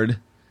it aired.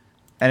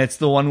 And it's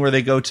the one where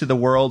they go to the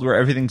world where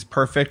everything's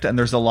perfect and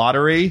there's a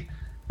lottery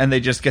and they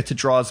just get to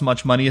draw as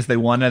much money as they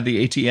want at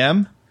the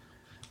ATM.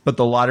 But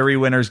the lottery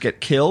winners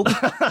get killed.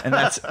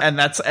 and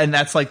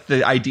that's like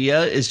the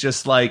idea is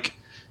just like,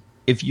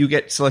 if you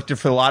get selected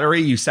for the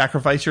lottery, you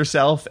sacrifice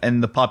yourself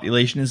and the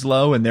population is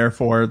low and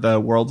therefore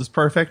the world is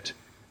perfect.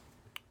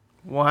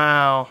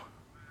 Wow.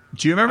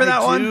 Do you remember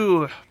that one? I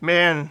do.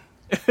 Man,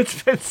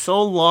 it's been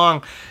so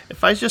long.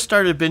 If I just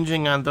started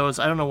binging on those,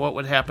 I don't know what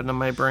would happen to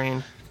my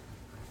brain.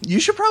 You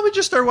should probably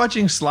just start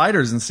watching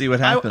Sliders and see what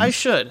happens. I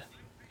should.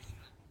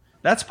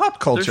 That's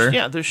pop culture.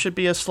 There should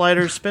be a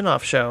Sliders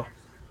spin-off show.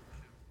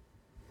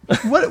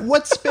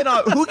 What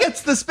spin-off? Who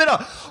gets the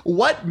spin-off?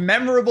 What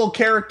memorable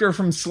character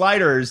from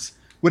Sliders?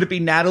 Would it be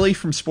Natalie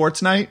from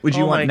Sports Night? Would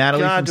you want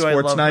Natalie from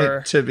Sports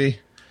Night to be?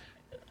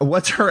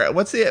 What's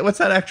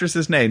that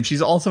actress's name?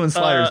 She's also in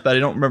Sliders, but I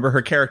don't remember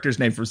her character's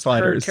name from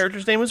Sliders. Her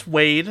character's name was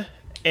Wade,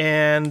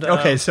 and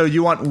okay, so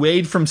you want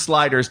Wade from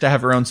Sliders to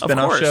have her own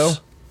spin-off show?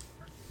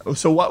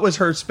 So what was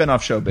her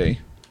spin-off show be?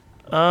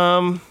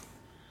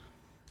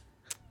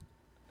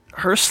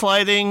 Her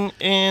sliding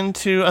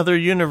into other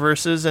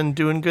universes and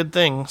doing good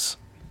things.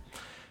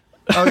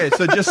 Okay,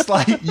 so just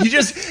like you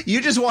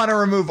just want to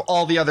remove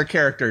all the other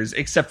characters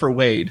except for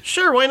Wade.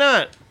 Sure, why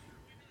not?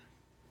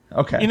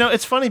 Okay.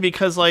 It's funny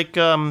because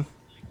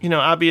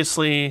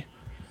obviously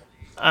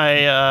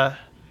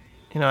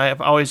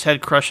I've always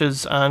had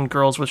crushes on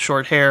girls with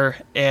short hair,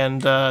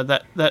 and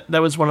that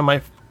was one of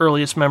my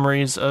earliest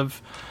memories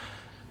of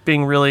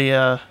being really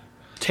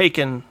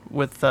taken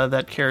with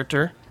that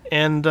character,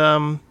 and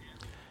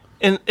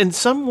in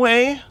some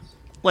way,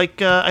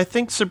 like I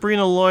think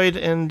Sabrina Lloyd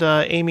and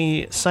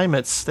Amy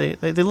Seimetz,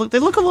 they look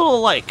a little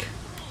alike.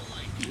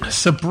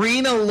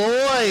 Sabrina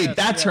Lloyd,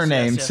 that's her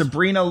name, yes.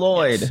 Sabrina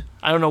Lloyd. Yes.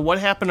 I don't know what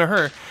happened to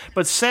her,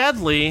 but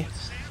sadly,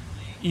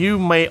 you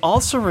may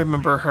also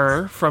remember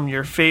her from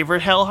your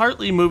favorite Hal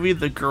Hartley movie,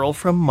 The Girl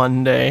from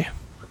Monday.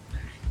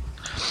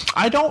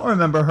 I don't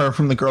remember her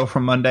from The Girl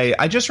from Monday.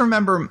 I just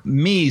remember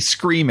me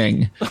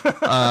screaming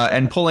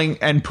and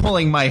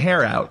pulling my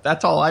hair out.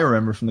 That's all I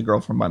remember from The Girl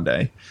from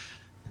Monday.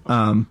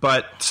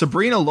 But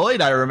Sabrina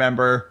Lloyd, I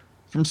remember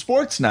from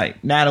Sports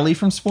Night. Natalie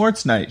from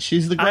Sports Night.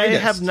 She's the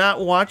greatest. I have not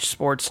watched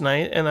Sports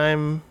Night, and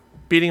I'm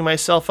beating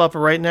myself up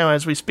right now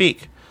as we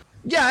speak.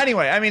 Yeah,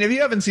 anyway, I mean, if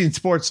you haven't seen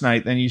Sports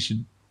Night, then you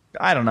should...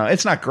 I don't know.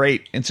 It's not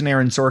great. It's an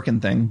Aaron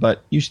Sorkin thing,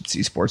 but you should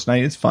see Sports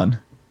Night. It's fun.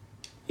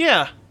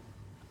 Yeah.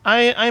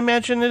 I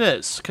imagine it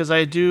is, because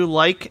I do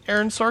like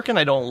Aaron Sorkin.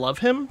 I don't love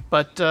him,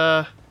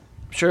 but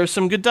sure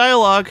some good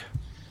dialogue.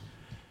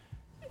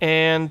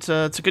 And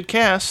it's a good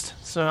cast,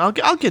 so I'll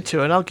get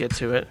to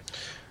it.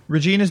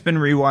 Regina's been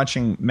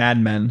rewatching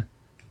Mad Men,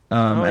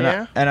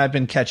 and I've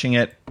been catching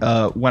it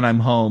when I'm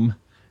home.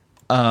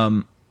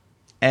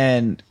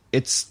 And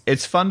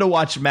it's fun to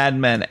watch Mad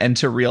Men and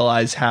to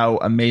realize how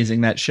amazing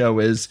that show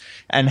is,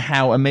 and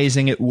how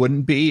amazing it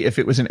wouldn't be if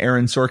it was an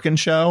Aaron Sorkin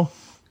show,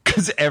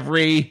 because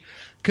every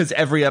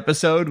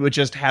episode would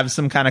just have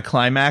some kind of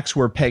climax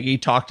where Peggy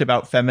talked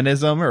about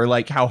feminism, or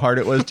like how hard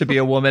it was to be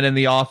a woman in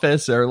the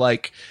office, or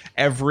like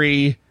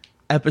every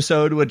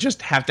episode would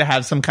just have to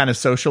have some kind of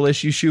social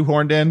issue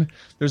shoehorned in.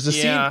 There's a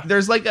scene,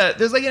 there's like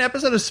an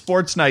episode of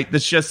Sports Night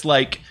that's just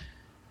like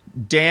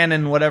Dan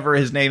and whatever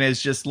his name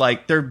is, just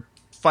like they're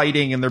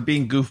fighting and they're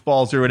being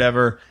goofballs or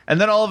whatever, and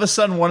then all of a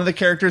sudden one of the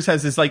characters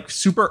has this like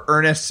super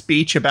earnest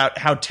speech about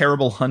how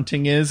terrible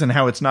hunting is, and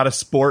how it's not a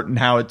sport, and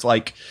how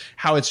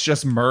it's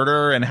just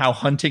murder, and how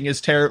hunting is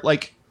terrible.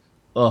 Like,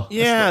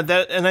 yeah,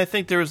 and I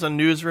think there was a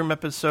newsroom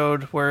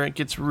episode where it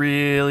gets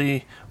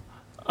really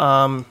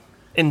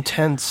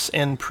intense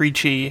and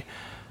preachy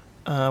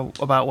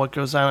about what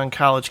goes on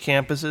college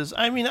campuses.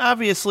 I mean,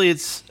 obviously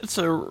it's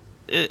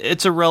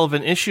a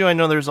relevant issue. I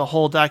know there's a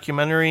whole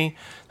documentary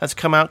that's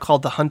come out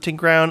called The Hunting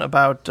Ground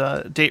about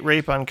date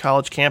rape on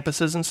college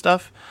campuses and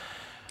stuff.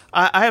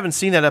 I haven't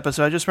seen that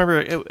episode. I just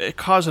remember it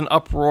caused an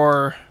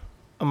uproar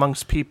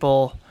amongst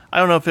people. I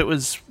don't know if it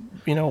was,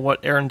 what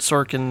Aaron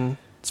Sorkin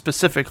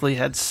specifically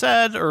had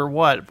said or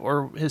what,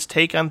 or his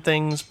take on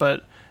things,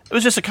 but it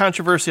was just a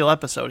controversial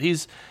episode.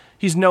 He's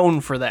known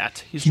for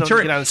that. He's known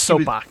to get on a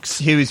soapbox.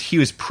 He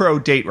was pro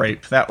date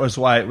rape. That was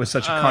why it was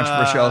such a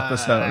controversial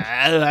episode.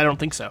 I don't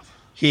think so.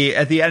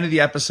 At the end of the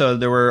episode,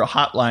 there were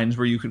hotlines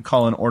where you could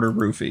call and order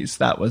roofies.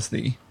 That was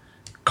the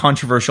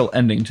controversial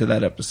ending to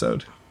that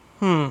episode.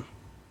 No,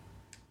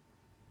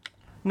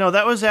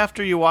 that was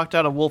after you walked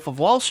out of Wolf of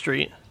Wall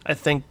Street. I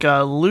think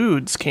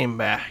Ludes came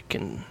back,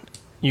 and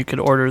you could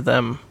order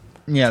them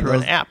through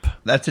an app.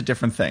 That's a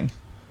different thing.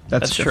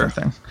 That's a different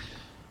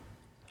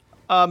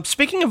thing.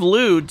 Speaking of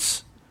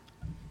Ludes,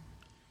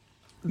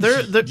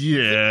 they're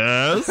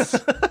yes.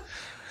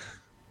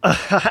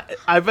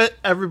 I bet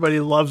everybody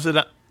loves it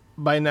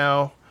by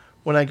now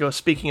when I go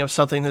speaking of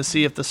something to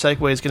see if the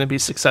segue is going to be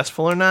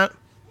successful or not.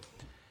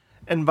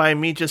 And by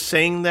me just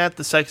saying that,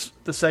 the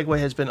segue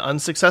has been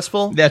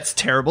unsuccessful. That's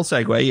terrible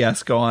segue.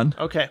 Yes, go on.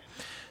 Okay.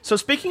 So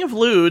speaking of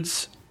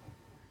Ludes,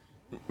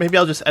 maybe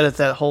I'll just edit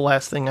that whole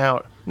last thing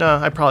out. No,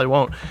 I probably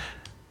won't.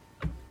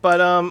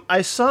 But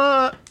I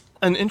saw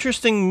an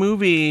interesting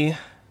movie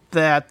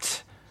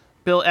that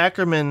Bill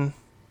Ackerman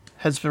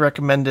has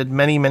recommended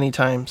many, many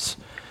times.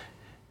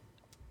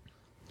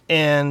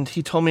 And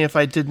he told me if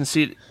I didn't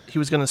see it, he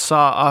was going to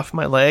saw off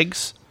my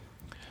legs.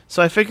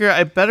 So I figure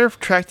I better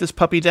track this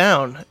puppy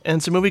down. And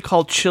it's a movie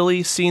called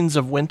Chilly Scenes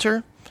of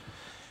Winter.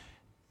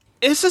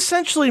 It's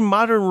essentially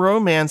modern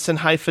romance and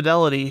high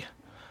fidelity,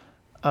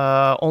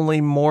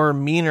 only more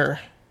meaner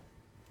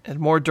and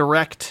more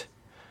direct,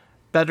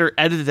 better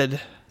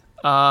edited,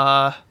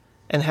 and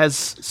has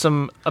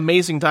some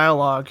amazing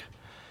dialogue.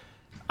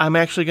 I'm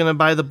actually going to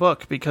buy the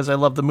book because I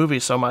love the movie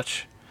so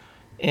much.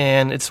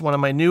 And it's one of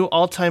my new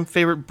all-time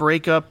favorite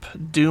breakup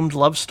doomed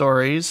love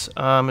stories.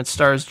 It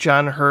stars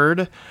John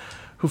Hurd,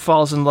 who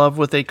falls in love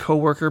with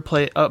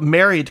a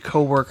married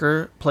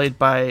coworker played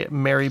by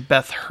Mary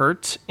Beth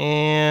Hurt.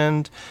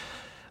 And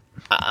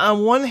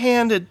on one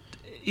hand,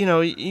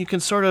 you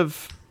can sort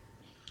of,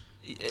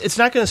 it's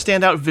not going to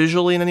stand out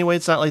visually in any way.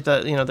 It's not like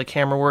the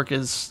camera work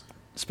is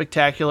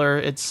spectacular.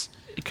 It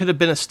could have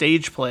been a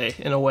stage play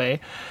in a way.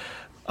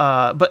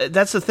 But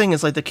that's the thing,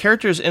 is like the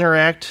characters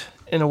interact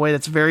in a way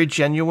that's very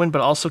genuine,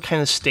 but also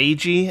kind of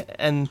stagey,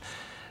 and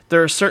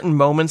there are certain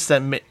moments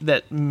that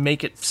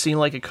make it seem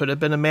like it could have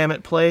been a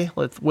Mamet play,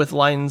 with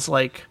lines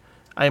like,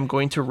 "I am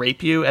going to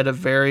rape you" at a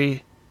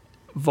very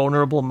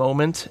vulnerable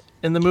moment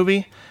in the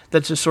movie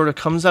that just sort of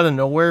comes out of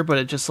nowhere, but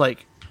it just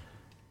like,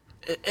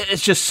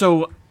 it's just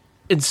so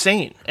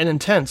insane and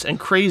intense and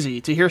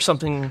crazy to hear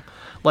something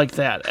like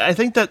that. I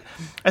think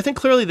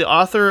clearly the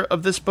author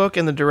of this book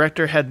and the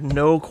director had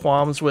no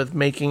qualms with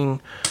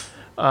making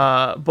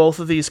both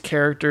of these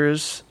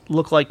characters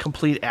look like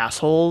complete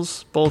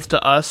assholes, both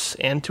to us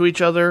and to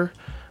each other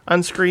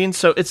on screen.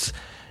 So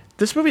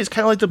this movie is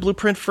kind of like the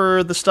blueprint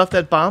for the stuff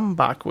that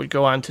Baumbach would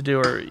go on to do,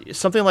 or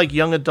something like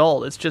Young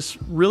Adult. It's just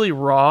really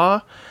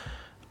raw,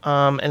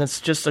 and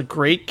it's just a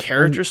great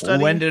character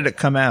study. When did it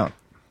come out?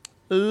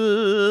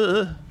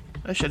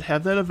 I should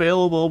have that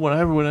available when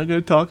I'm going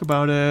to talk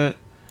about it.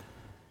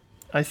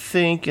 I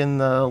think in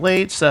the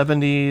late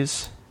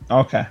 70s.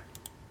 Okay.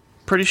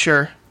 Pretty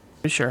sure.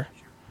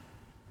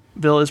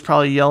 Bill is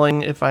probably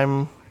yelling if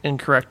I'm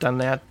incorrect on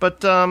that.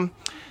 But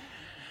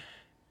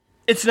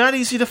it's not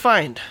easy to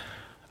find.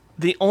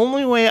 The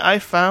only way I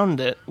found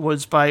it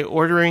was by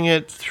ordering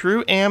it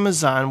through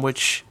Amazon,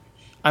 which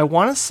I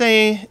want to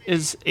say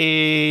is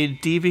a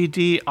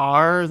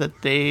DVD-R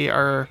that they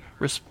are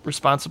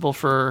responsible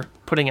for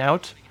putting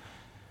out,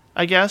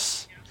 I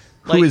guess.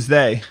 Who is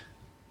they?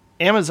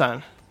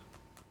 Amazon.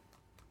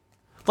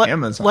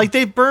 Amazon. Like,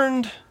 they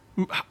burned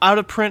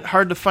out-of-print,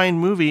 hard-to-find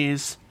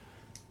movies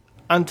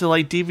onto,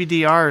 like,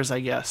 DVD-Rs,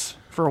 I guess,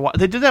 for a while.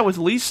 They did that with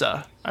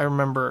Lisa, I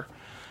remember.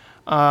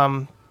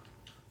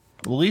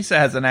 Lisa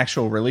has an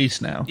actual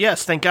release now.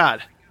 Yes, thank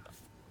God.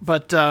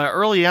 But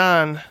early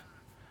on,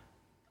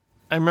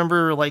 I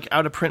remember, like,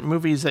 out-of-print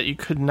movies that you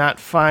could not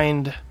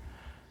find.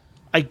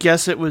 I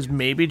guess it was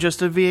maybe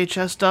just a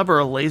VHS dub or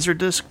a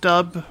Laserdisc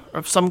dub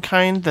of some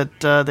kind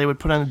that they would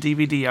put on a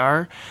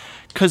DVD-R.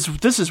 Because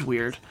this is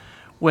weird.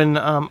 When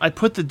I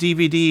put the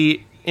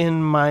DVD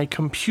in my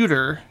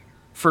computer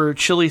for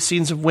Chilly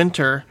Scenes of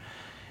Winter,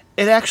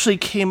 it actually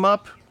came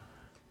up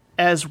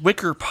as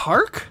Wicker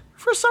Park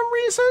for some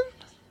reason.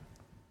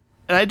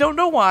 And I don't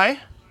know why.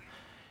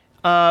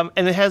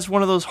 And it has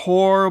one of those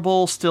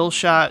horrible still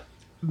shot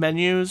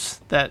menus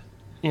that,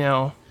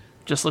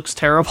 just looks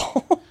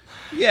terrible.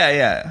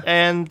 Yeah.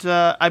 And,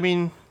 I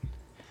mean,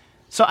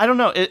 so I don't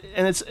know.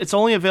 It's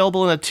only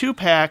available in a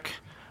 2-pack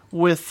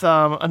with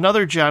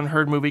another John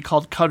Hurt movie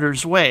called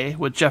Cutter's Way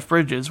with Jeff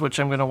Bridges, which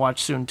I'm going to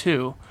watch soon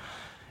too.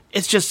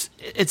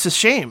 It's a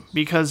shame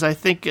because I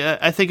think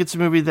it's a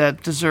movie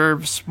that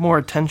deserves more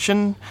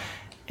attention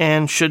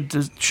and should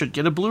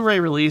get a Blu-ray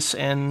release.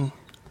 And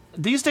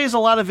these days, a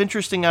lot of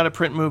interesting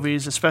out-of-print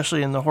movies,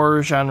 especially in the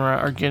horror genre,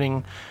 are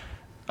getting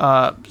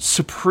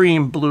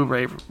supreme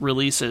Blu-ray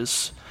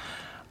releases.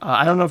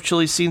 I don't know if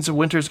Chilly Scenes of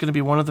Winter is going to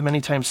be one of them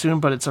anytime soon,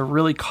 but it's a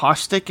really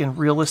caustic and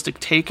realistic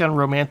take on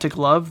romantic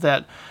love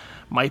that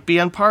might be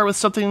on par with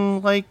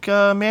something like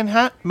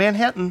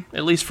Manhattan,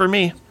 at least for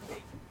me.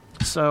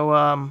 So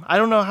I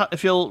don't know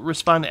if you'll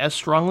respond as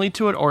strongly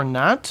to it or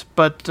not,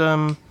 but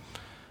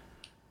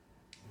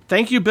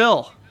thank you,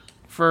 Bill,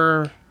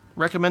 for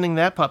recommending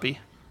that puppy.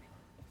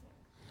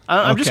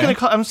 I'm just going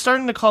to I'm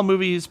starting to call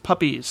movies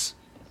puppies,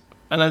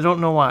 and I don't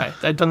know why.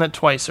 I've done that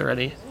twice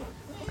already,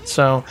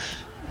 so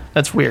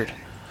that's weird.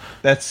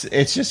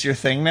 It's just your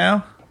thing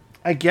now?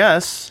 I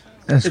guess.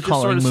 It's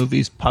calling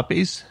movies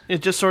puppies?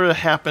 It just sort of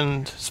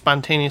happened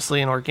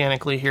spontaneously and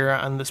organically here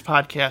on this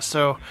podcast.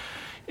 So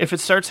if it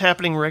starts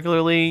happening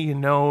regularly, you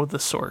know the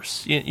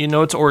source. You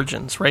know its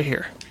origins right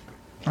here.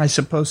 I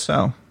suppose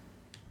so.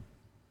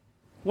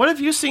 What have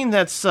you seen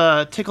that's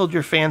tickled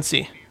your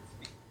fancy?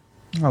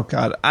 Oh,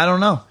 God. I don't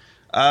know.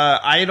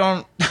 I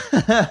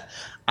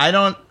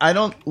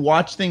don't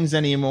watch things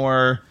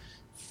anymore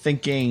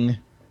thinking,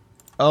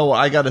 oh,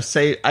 I got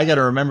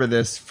to remember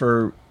this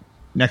for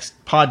next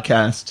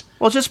podcast.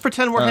 Well, just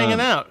pretend we're hanging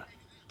out.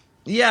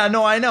 Yeah,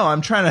 no, I know.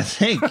 I'm trying to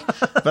think,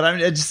 but I'm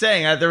just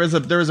saying there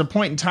was a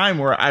point in time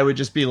where I would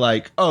just be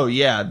like, oh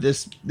yeah,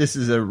 this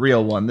is a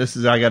real one. This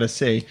is I got to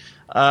see.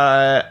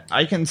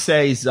 I can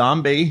say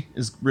Zombie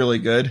is really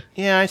good.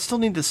 Yeah, I still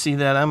need to see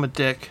that. I'm a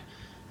dick.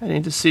 I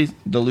need to see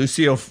the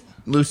Lucio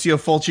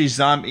Fulci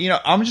Zombie.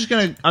 I'm just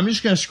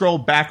gonna scroll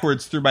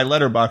backwards through my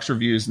Letterboxd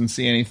reviews and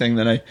see anything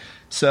that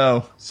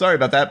So sorry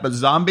about that, but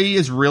Zombie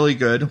is really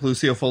good.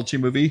 Lucio Fulci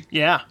movie.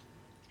 Yeah.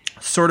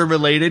 Sort of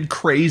related,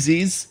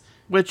 Crazies.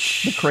 The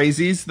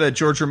Crazies, the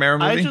George Romero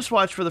movie. I just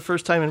watched for the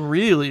first time and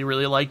really,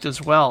 really liked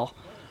as well.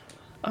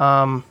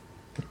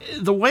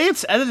 The way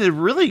it's edited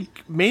really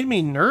made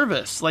me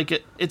nervous.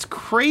 Like it's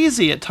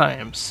crazy at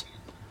times.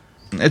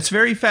 It's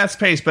very fast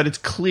paced, but it's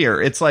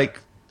clear. It's like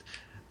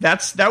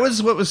that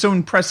was what was so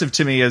impressive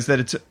to me is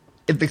that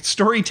the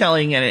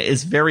storytelling in it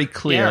is very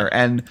clear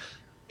and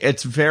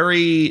it's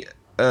very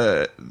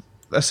a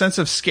sense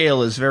of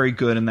scale is very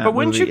good in that movie.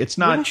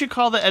 Wouldn't you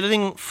call the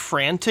editing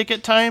frantic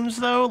at times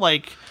though?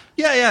 Like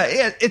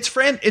yeah, it's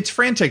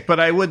frantic, but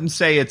I wouldn't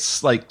say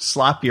it's like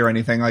sloppy or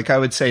anything. Like I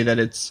would say that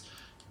it's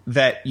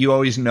that you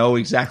always know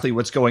exactly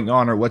what's going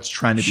on or what's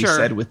trying to be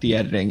said with the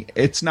editing.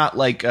 It's not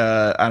like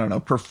I don't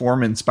know,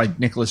 Performance by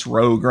Nicholas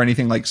Roeg or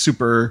anything like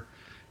super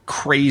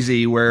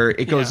crazy where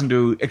it goes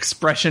into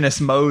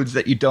expressionist modes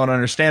that you don't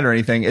understand or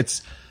anything.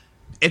 It's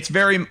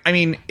very, I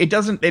mean, they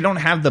don't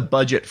have the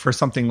budget for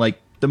something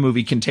like the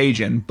movie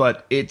Contagion,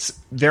 but it's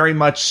very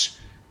much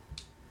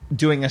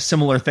doing a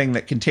similar thing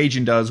that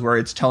Contagion does, where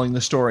it's telling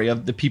the story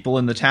of the people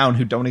in the town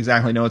who don't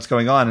exactly know what's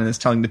going on, and it's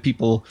telling the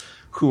people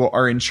who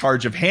are in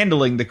charge of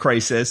handling the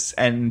crisis,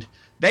 and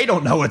they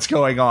don't know what's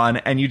going on,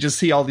 and you just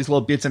see all these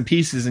little bits and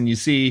pieces, and you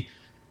see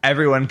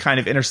everyone kind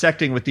of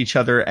intersecting with each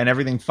other and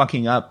everything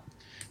fucking up.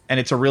 And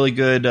it's a really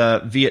good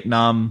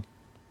Vietnam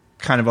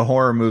kind of a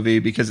horror movie,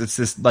 because it's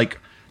this like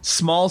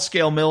small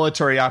scale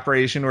military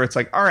operation where it's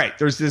like, all right,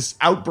 there's this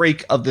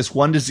outbreak of this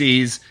one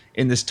disease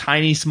in this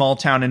tiny small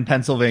town in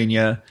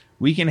Pennsylvania.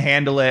 We can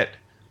handle it,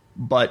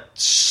 but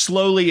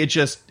slowly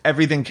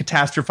everything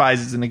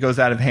catastrophizes and it goes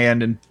out of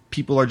hand, and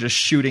people are just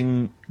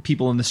shooting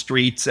people in the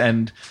streets,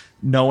 and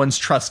no one's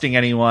trusting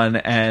anyone.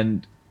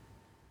 And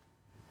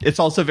it's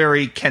also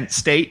very Kent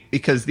State,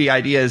 because the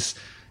idea is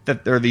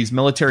that there are these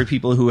military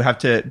people who have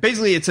to,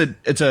 basically it's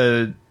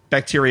a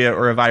bacteria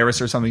or a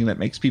virus or something that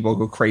makes people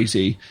go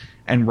crazy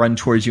and run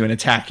towards you and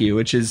attack you,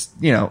 which is,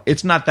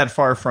 it's not that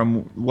far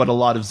from what a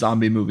lot of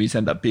zombie movies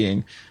end up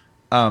being.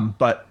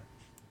 But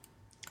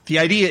the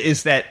idea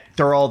is that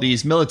there are all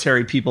these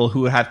military people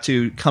who have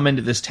to come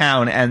into this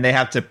town, and they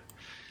have to,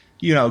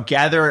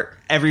 gather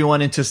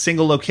everyone into a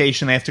single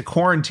location. They have to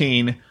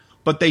quarantine,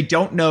 but they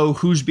don't know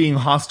who's being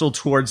hostile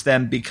towards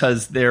them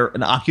because they're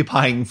an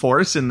occupying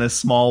force in this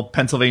small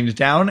Pennsylvania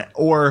town,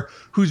 or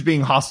who's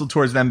being hostile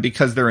towards them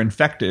because they're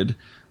infected.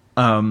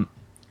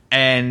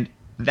 And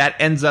that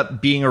ends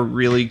up being a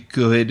really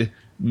good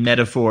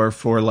metaphor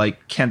for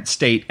like Kent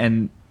State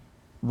and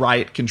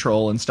riot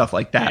control and stuff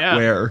like that,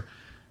 where,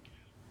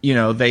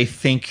 they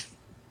think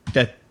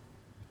that,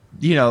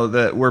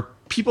 where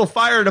people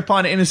fired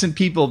upon innocent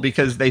people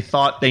because they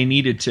thought they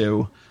needed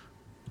to,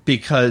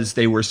 because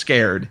they were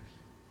scared.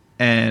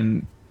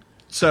 And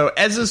so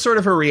as a sort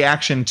of a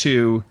reaction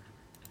to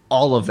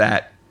all of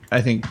that,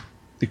 I think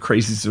The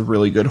Crazies is a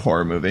really good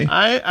horror movie.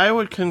 I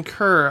would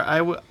concur.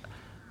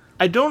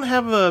 I don't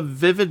have a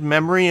vivid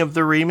memory of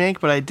the remake,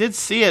 but I did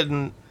see it,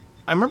 and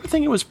I remember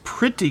thinking it was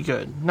pretty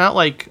good. Not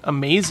like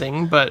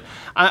amazing, but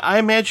I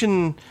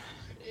imagine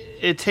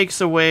it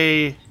takes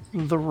away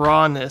the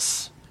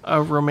rawness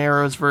of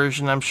Romero's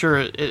version. I'm sure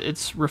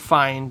it's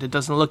refined. It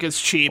doesn't look as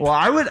cheap. Well,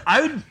 I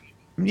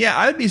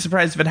would be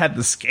surprised if it had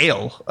the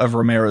scale of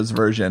Romero's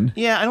version.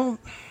 Yeah, I don't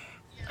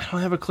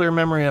have a clear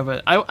memory of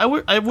it. I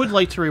would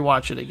like to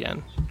rewatch it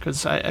again,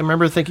 because I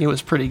remember thinking it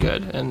was pretty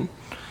good. And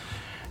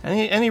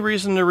any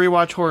reason to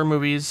rewatch horror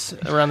movies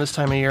around this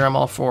time of year, I'm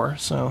all for.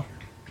 So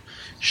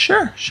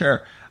sure.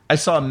 I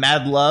saw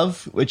Mad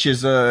Love, which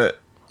is a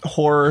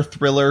horror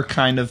thriller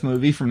kind of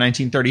movie from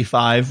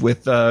 1935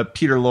 with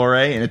Peter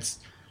Lorre, and it's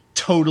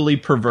totally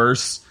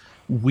perverse,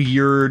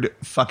 weird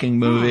fucking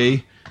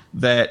movie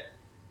that.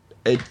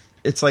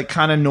 It's like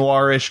kind of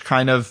noirish,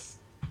 kind of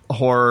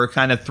horror,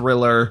 kind of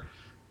thriller,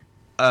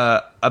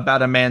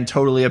 about a man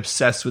totally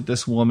obsessed with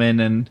this woman,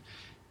 and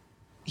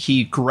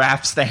he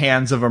grafts the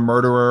hands of a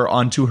murderer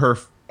onto her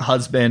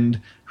husband,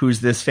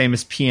 who's this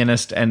famous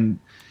pianist, and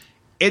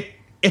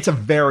it's a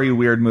very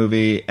weird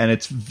movie, and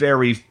it's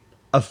very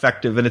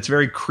effective, and it's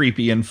very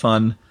creepy and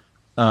fun.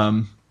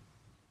 So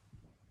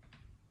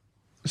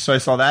I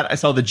saw that. I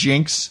saw The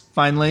Jinx,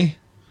 finally.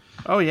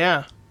 Oh,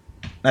 yeah.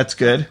 That's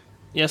good.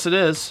 Yes, it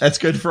is. That's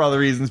good for all the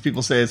reasons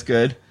people say it's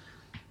good.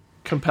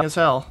 Compelling as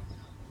hell.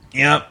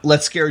 Yeah,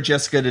 Let's Scare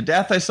Jessica to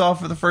Death I saw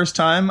for the first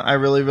time. I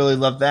really, really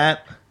loved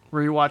that.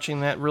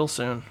 Rewatching that real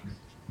soon.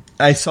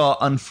 I saw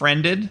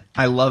Unfriended.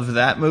 I loved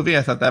that movie.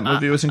 I thought that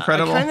movie was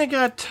incredible. I kind of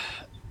got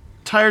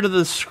tired of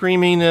the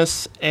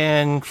screaminess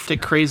and the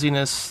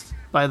craziness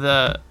by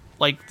the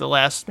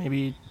last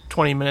maybe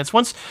 20 minutes.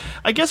 Once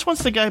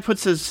the guy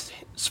puts his...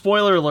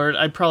 Spoiler alert,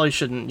 I probably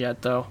shouldn't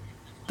yet, though.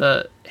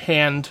 The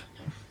hand...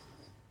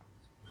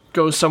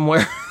 goes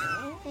somewhere.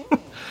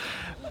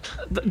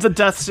 the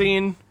death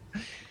scene.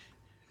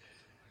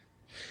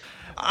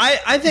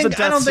 I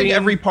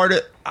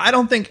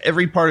don't think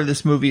every part of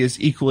this movie is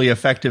equally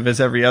effective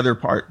as every other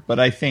part, but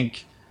I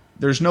think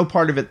there's no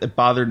part of it that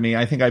bothered me.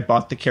 I think I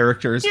bought the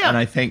characters, and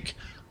I think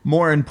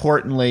more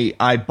importantly,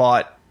 I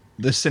bought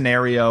the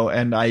scenario,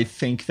 and I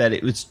think that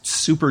it was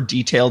super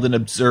detailed and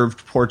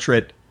observed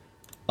portrait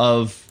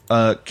of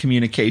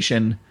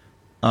communication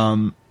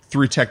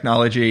through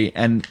technology.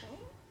 And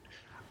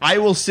I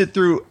will sit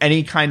through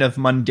any kind of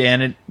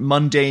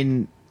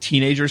mundane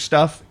teenager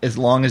stuff as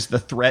long as the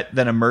threat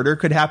that a murder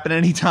could happen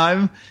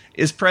anytime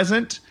is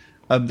present.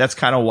 That's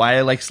kind of why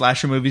I like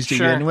slasher movies to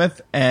begin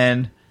with.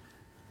 And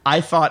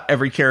I thought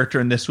every character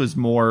in this was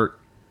more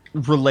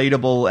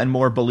relatable and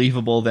more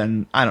believable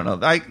than, I don't know.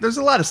 There's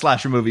a lot of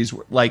slasher movies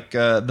like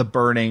The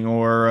Burning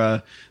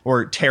or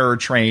Terror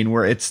Train,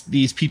 where it's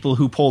these people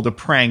who pulled a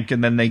prank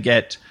and then they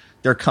get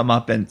their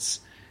comeuppance.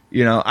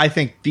 You know, I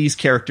think these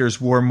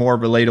characters were more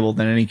relatable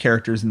than any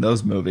characters in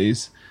those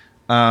movies.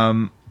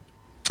 It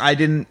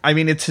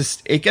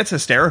gets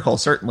hysterical,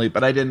 certainly,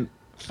 but I didn't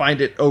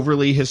find it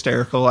overly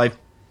hysterical.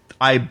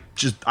 I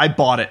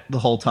bought it the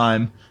whole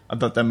time. I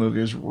thought that movie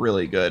was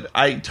really good.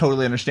 I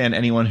totally understand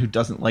anyone who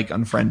doesn't like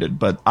Unfriended,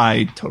 but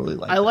I totally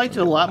liked it. I liked it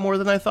a lot more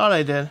than I thought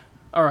I did.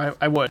 All right,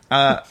 I would.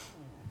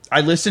 I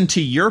listened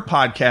to your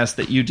podcast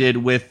that you did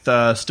with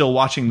Still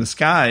Watching the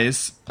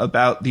Skies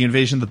about the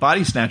Invasion of the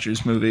Body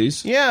Snatchers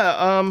movies.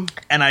 Yeah.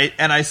 And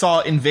I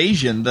saw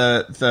Invasion,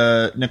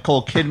 the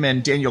Nicole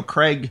Kidman, Daniel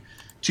Craig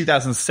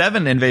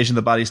 2007 Invasion of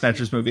the Body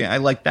Snatchers movie. I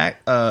like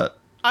that more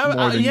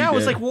than you did. I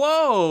was like,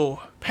 whoa,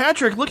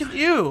 Patrick, look at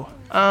you.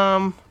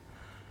 I'm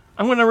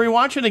going to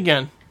rewatch it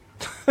again.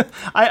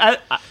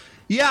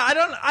 Yeah,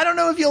 I don't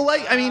know if you'll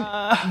like. I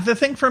mean, the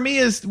thing for me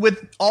is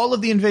with all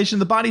of the Invasion of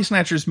the Body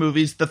Snatchers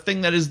movies, the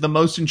thing that is the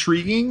most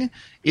intriguing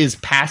is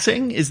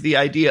passing. Is the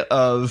idea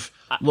of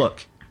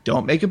look,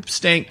 don't make a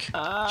stink,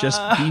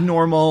 just be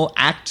normal,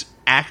 act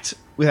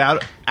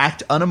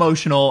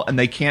unemotional, and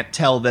they can't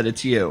tell that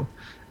it's you.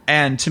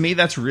 And to me,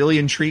 that's really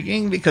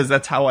intriguing because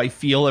that's how I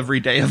feel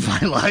every day of my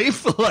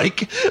life.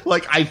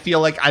 like I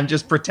feel like I'm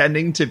just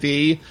pretending to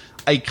be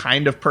a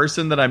kind of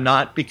person that I'm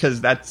not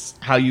because that's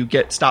how you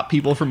stop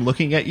people from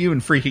looking at you and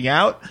freaking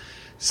out.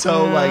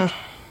 So like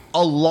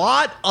a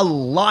lot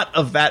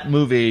of that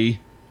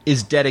movie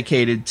is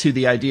dedicated to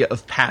the idea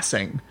of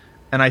passing.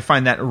 And I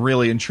find that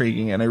really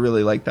intriguing and I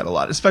really like that a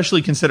lot,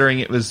 especially considering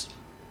it was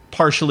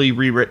partially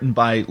rewritten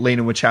by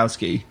Lena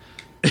Wachowski.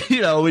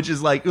 You know, which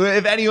is like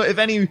if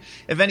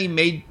any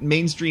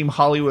mainstream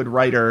Hollywood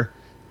writer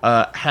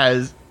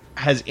has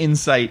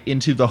insight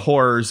into the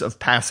horrors of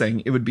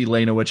passing, it would be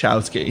Lena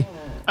Wachowski.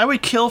 I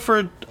would kill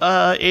for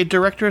a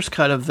director's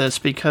cut of this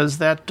because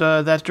that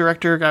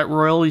director got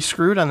royally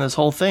screwed on this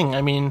whole thing.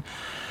 I mean,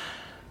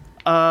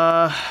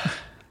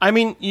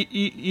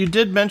 you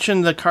did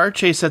mention the car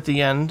chase at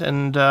the end,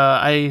 and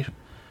I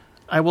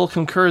will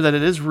concur that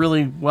it is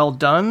really well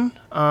done.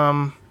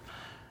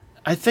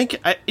 I think,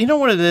 you know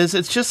what it is?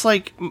 It's just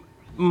like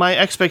my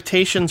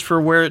expectations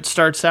for where it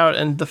starts out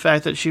and the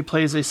fact that she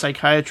plays a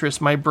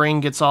psychiatrist, my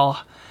brain gets all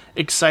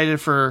excited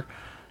for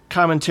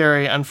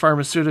commentary on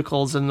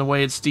pharmaceuticals and the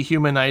way it's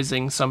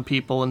dehumanizing some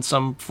people in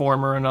some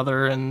form or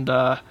another. And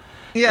yeah,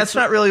 it's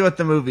not really what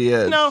the movie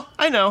is. No,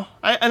 I know.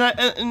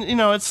 And you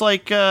know, it's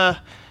like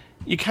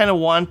you kind of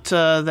want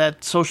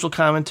that social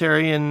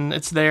commentary and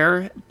it's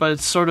there, but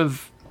it's sort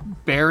of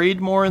buried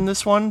more in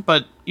this one.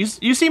 But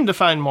you seem to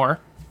find more.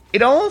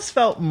 It almost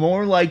felt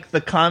more like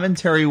the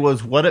commentary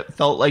was what it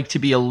felt like to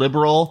be a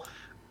liberal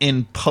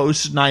in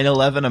post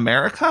 9/11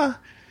 America,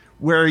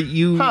 where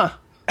you...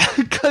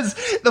 Because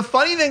the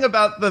funny thing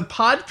about the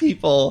pod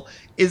people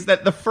is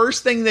that the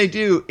first thing they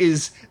do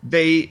is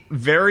they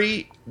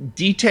very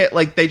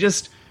they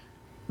just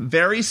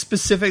very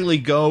specifically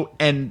go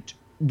and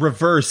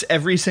reverse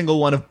every single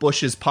one of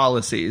Bush's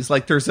policies.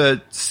 Like there's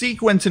a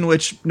sequence in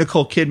which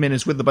Nicole Kidman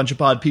is with a bunch of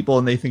pod people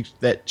and they think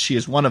that she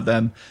is one of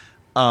them.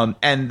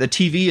 And the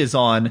TV is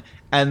on,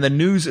 and the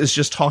news is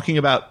just talking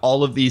about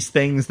all of these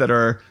things that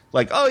are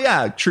like, oh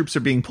yeah, troops are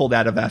being pulled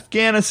out of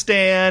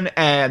Afghanistan,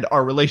 and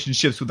our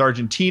relationships with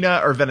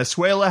Argentina or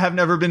Venezuela have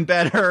never been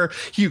better.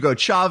 Hugo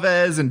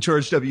Chavez and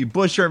George W.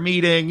 Bush are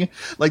meeting.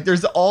 Like,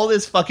 there's all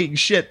this fucking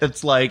shit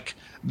that's like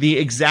the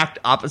exact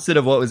opposite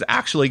of what was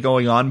actually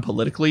going on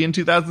politically in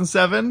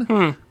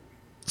 2007.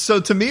 So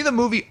to me, the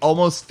movie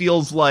almost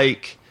feels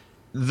like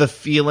the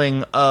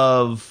feeling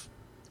of,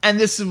 and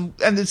this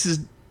is,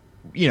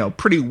 you know,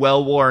 pretty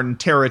well-worn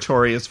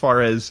territory as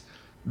far as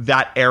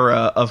that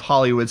era of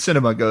Hollywood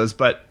cinema goes,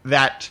 but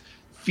that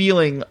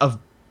feeling of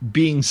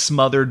being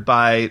smothered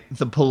by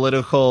the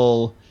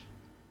political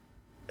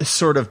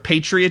sort of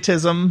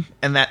patriotism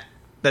and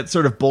that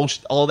sort of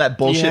bullshit, all that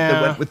bullshit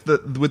that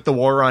went with the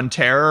war on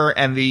terror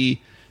and the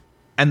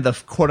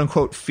quote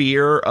unquote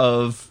fear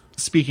of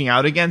speaking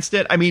out against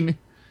it. I mean,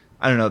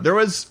 I don't know.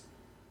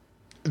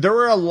 There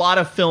were a lot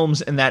of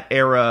films in that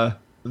era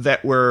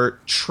that were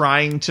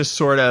trying to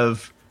sort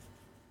of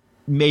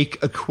make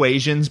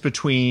equations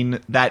between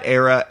that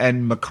era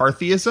and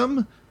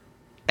McCarthyism,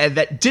 and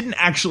that didn't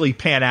actually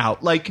pan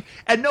out. Like,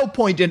 at no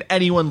point did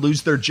anyone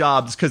lose their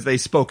jobs because they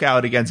spoke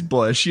out against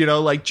Bush. You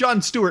know, like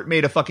Jon Stewart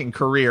made a fucking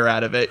career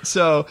out of it.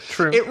 So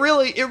True. It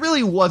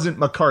really wasn't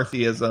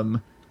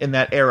McCarthyism in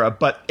that era,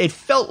 but it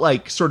felt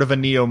like sort of a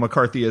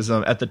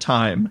neo-McCarthyism at the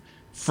time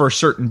for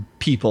certain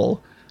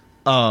people.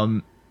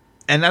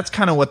 And that's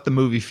kind of what the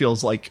movie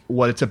feels like,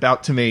 what it's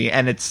about to me.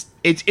 And it's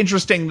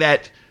interesting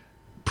that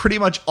pretty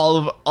much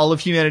all of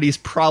humanity's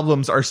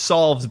problems are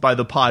solved by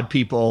the pod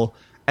people,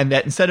 and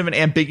that instead of an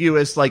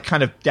ambiguous, like,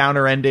 kind of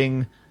downer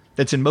ending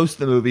that's in most of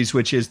the movies,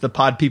 which is the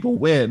pod people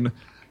win,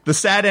 the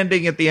sad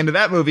ending at the end of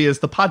that movie is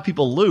the pod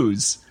people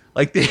lose.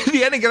 Like,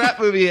 the ending of that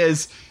movie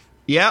is,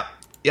 yep,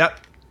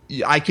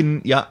 I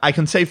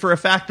can say for a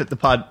fact that the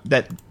pod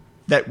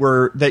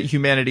that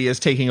humanity is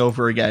taking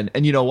over again.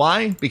 And you know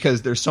why?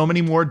 Because there's so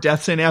many more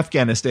deaths in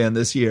Afghanistan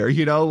this year.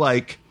 You know,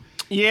 like,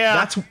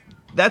 yeah,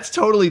 that's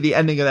totally the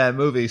ending of that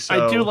movie.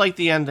 So I do like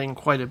the ending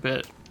quite a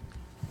bit.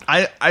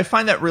 I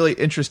find that really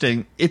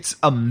interesting. It's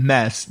a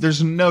mess.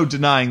 There's no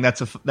denying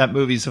that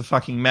movie's a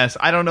fucking mess.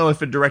 I don't know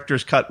if a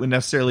director's cut would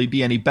necessarily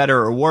be any better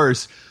or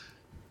worse,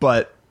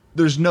 but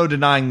there's no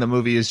denying the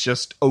movie is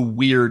just a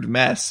weird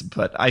mess.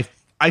 But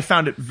I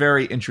found it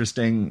very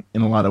interesting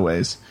in a lot of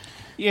ways.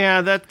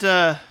 Yeah, that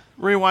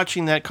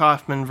rewatching that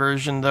Kaufman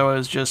version though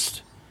is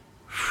just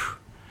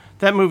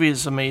that movie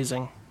is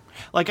amazing.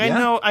 Like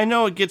I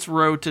know it gets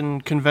rote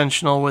and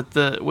conventional with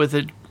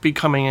it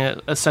becoming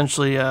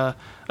essentially a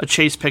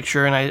chase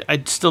picture, and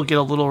I'd still get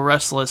a little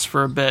restless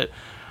for a bit.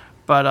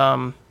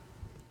 But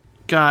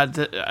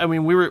God, I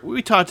mean,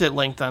 we talked at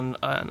length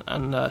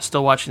on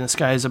Still Watching the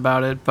Skies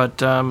about it, but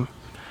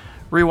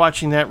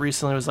rewatching that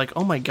recently was like,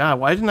 oh my God,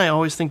 why didn't I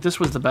always think this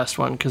was the best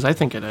one? Because I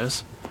think it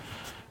is.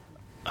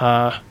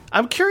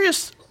 I'm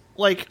curious.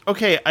 Like,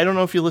 okay, I don't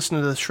know if you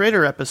listened to the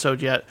Schrader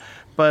episode yet,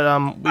 but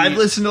I've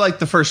listened to like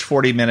the first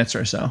 40 minutes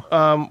or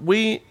so.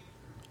 We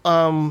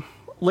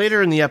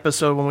later in the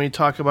episode when we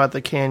talk about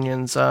the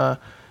Canyons,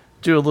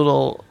 do a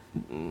little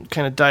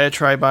kind of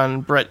diatribe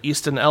on Bret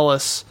Easton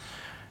Ellis,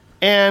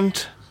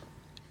 and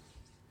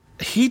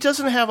he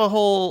doesn't have a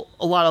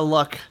lot of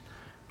luck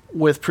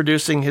with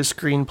producing his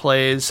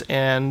screenplays,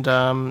 and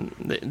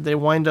they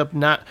wind up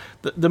not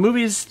the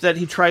movies that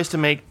he tries to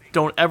make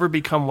don't ever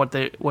become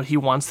what he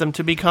wants them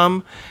to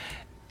become.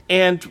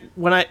 And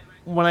when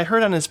I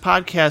heard on his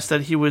podcast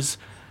that he was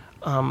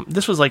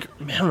this was like,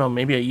 I don't know,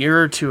 maybe a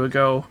year or two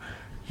ago,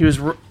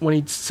 when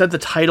he said the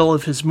title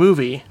of his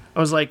movie, I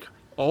was like,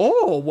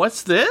 oh,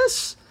 what's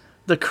this?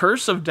 The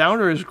Curse of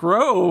Downers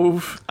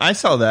Grove. I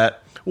saw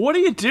that. What are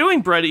you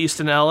doing, Bret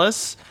Easton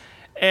Ellis?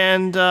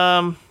 And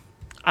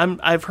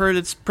I've heard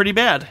it's pretty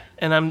bad,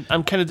 and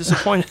I'm kind of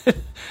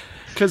disappointed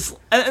because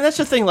and that's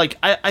the thing. Like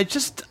I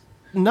just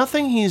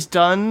nothing he's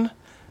done,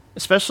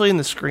 especially in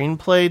the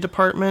screenplay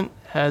department,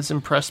 has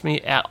impressed me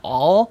at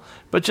all.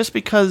 But just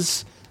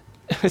because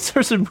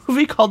there's a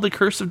movie called The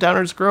Curse of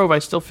Downers Grove, I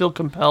still feel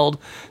compelled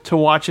to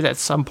watch it at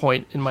some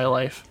point in my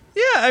life.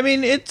 Yeah, I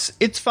mean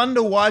it's fun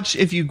to watch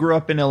if you grew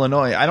up in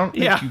Illinois. I don't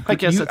think I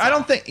guess I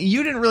don't think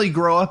you didn't really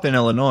grow up in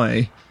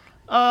Illinois.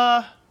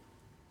 Kind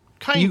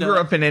of. You grew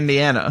up in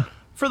Indiana.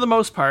 For the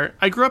most part.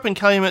 I grew up in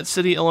Calumet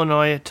City,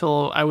 Illinois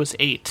until I was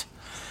 8,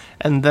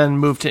 and then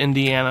moved to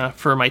Indiana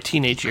for my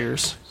teenage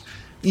years.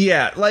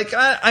 Yeah, like,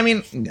 I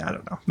mean, I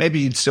don't know. Maybe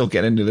you'd still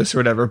get into this or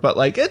whatever, but,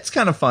 like, it's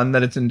kind of fun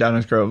that it's in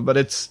Downers Grove, but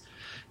it's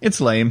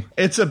lame.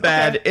 It's a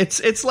bad... Okay.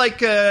 It's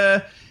like,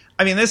 I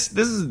mean,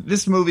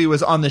 this movie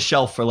was on the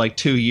shelf for, like,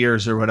 2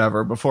 years or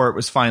whatever before it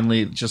was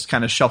finally just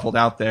kind of shuffled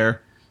out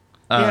there.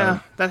 Yeah,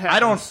 that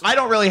happens. I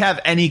don't really have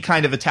any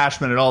kind of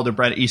attachment at all to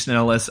Bret Easton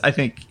Ellis. I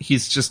think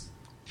he's just...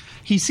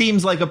 He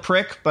seems like a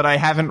prick, but I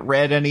haven't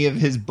read any of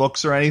his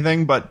books or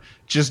anything, but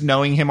just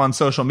knowing him on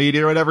social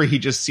media or whatever, he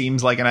just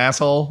seems like an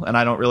asshole, and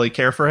I don't really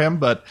care for him,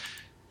 but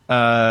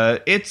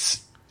I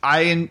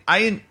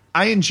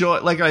enjoy,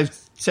 like I've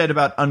said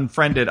about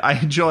Unfriended, I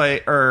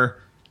enjoy,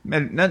 or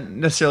not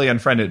necessarily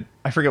Unfriended,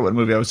 I forget what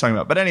movie I was talking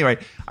about, but anyway,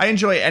 I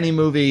enjoy any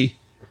movie.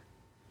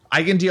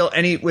 I can deal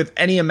with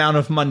any amount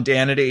of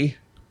mundanity,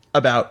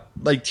 about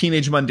like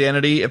teenage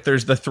mundanity, if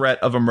there's the threat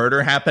of a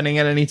murder happening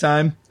at any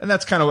time. And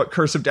that's kind of what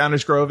Curse of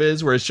Downers Grove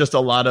is, where it's just a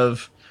lot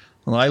of,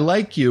 well, I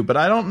like you, but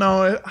I don't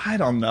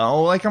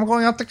know. Like, I'm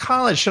going out to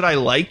college. Should I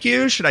like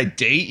you? Should I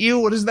date you?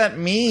 What does that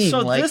mean?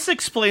 So this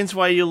explains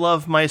why you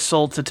love My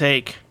Soul to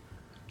Take.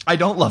 I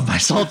don't love My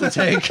Soul to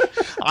Take.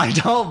 I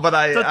don't, but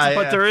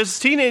But there is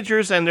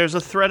teenagers and there's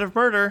a threat of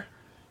murder.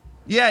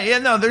 Yeah,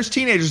 no, there's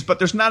teenagers, but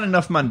there's not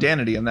enough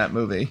mundanity in that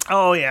movie.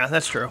 Oh, yeah,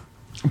 that's true.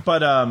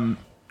 But,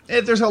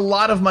 there's a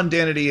lot of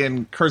mundanity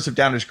in Curse of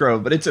Downers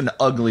Grove, but it's an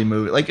ugly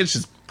movie. Like, it's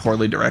just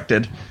poorly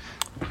directed.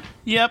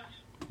 Yep.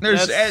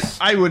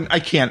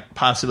 I can't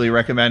possibly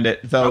recommend it,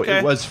 though. Okay.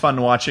 It was fun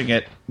watching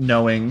it,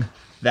 knowing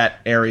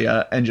that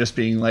area and just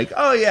being like,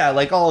 oh yeah,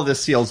 like all of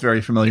this feels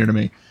very familiar to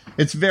me.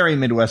 It's very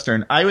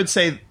Midwestern. I would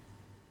say,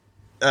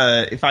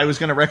 if I was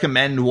going to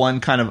recommend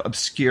one kind of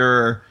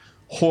obscure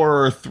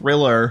horror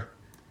thriller,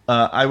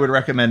 I would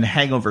recommend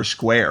Hangover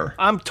Square.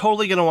 I'm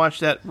totally going to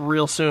watch that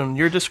real soon.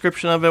 Your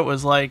description of it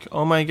was like,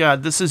 oh my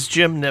God, this is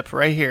Jim Nip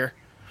right here.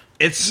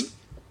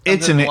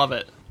 Love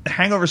it.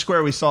 Hangover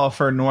Square we saw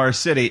for Noir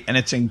City, and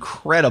it's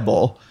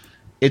incredible.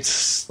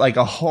 It's like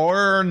a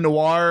horror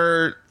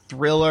noir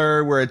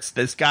thriller where it's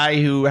this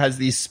guy who has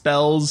these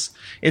spells.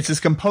 It's this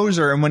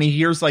composer, and when he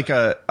hears like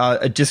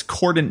a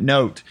discordant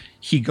note,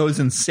 he goes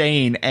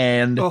insane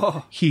and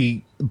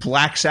he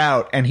blacks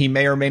out, and he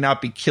may or may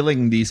not be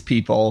killing these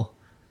people.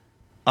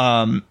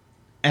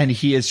 And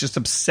he is just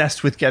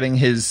obsessed with getting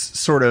his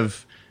sort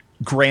of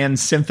grand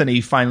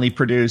symphony finally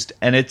produced,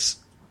 and it's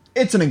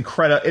an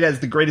incredible. It has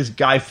the greatest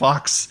Guy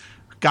Fawkes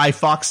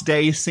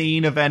Day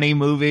scene of any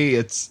movie.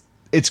 It's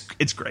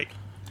great.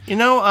 You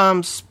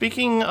know,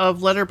 speaking of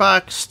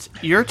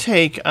Letterboxd, your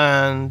take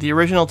on the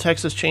original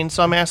Texas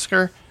Chainsaw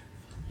Massacre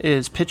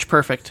is pitch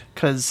perfect,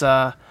 because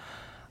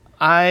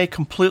I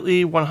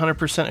completely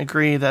 100%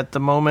 agree that the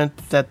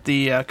moment that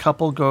the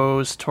couple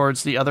goes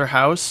towards the other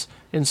house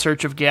in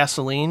search of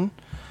gasoline,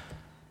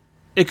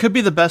 it could be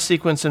the best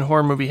sequence in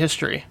horror movie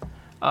history.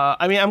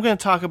 I mean, I'm going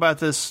to talk about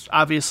this,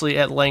 obviously,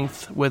 at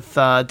length with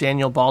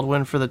Daniel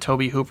Baldwin for the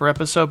Tobe Hooper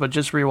episode, but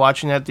just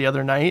rewatching that the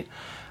other night,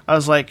 I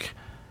was, like,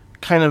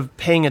 kind of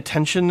paying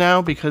attention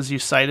now because you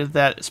cited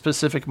that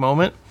specific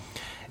moment,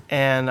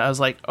 and I was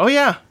like, oh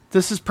yeah,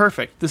 this is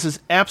perfect. This is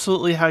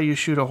absolutely how you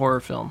shoot a horror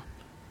film.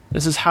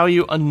 This is how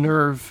you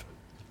unnerve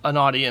an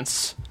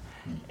audience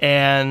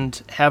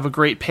and have a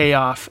great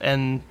payoff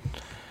and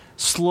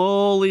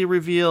slowly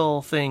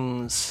reveal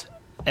things.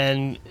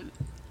 And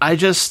I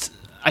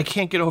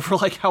can't get over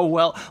like how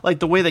well, like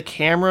the way the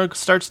camera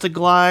starts to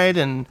glide,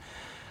 and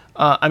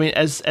I mean,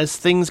 as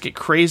things get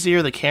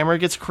crazier, the camera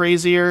gets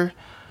crazier.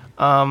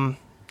 I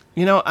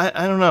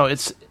don't know.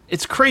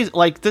 It's crazy.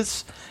 Like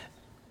this,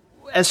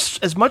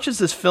 as much as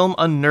this film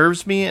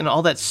unnerves me, and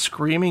all that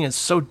screaming is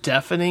so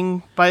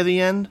deafening by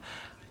the end,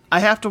 I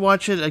have to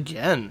watch it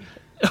again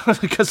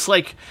because,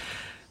 like,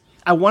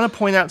 I want to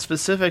point out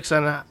specifics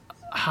on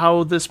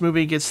how this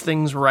movie gets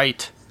things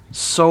right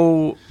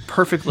so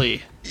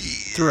perfectly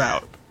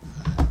throughout.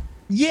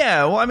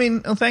 Yeah, well, I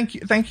mean,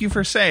 thank you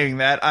for saying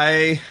that.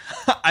 I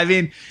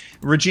mean,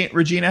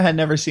 Regina had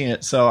never seen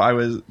it, so I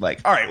was like,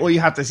 all right, well, you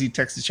have to see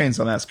Texas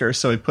Chainsaw Massacre,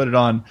 so we put it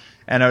on,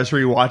 and I was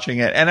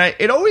rewatching it, and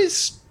it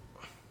always,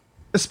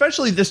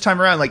 especially this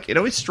time around, like, it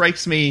always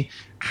strikes me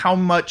how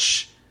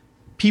much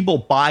people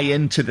buy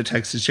into the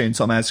Texas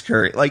Chainsaw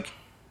Massacre. Like,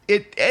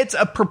 it's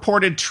a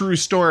purported true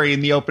story in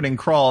the opening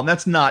crawl, and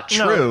that's not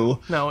true.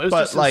 No, it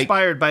was just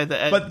inspired by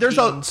the Ed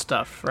Gein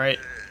stuff, right?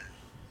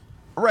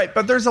 Right,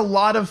 but there's a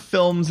lot of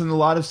films and a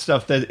lot of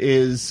stuff that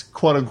is,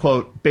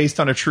 quote-unquote, based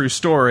on a true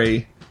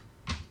story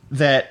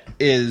that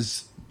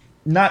is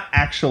not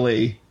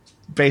actually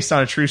based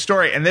on a true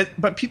story.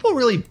 But people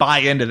really buy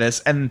into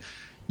this, and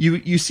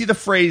you see the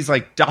phrase,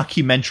 like,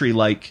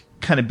 documentary-like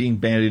kind of being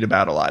bandied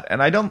about a lot.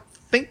 And I don't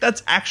think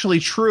that's actually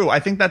true. I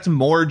think that's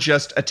more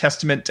just a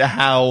testament to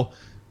how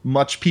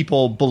much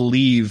people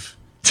believe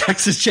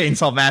Texas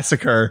Chainsaw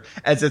Massacre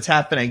as it's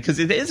happening, because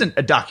it isn't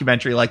a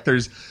documentary. Like,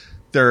 there's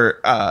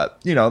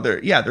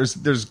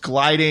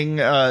gliding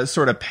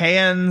sort of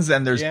pans,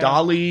 and there's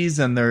dollies,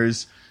 and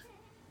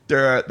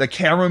the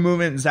camera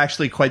movement is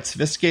actually quite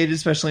sophisticated,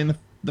 especially in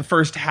the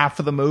first half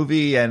of the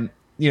movie. And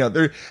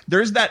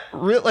there's that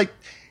real, like,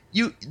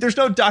 there's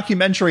no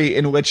documentary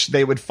in which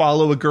they would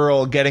follow a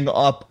girl getting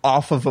up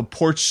off of a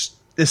porch,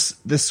 this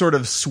sort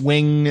of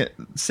swing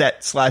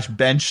set /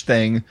 bench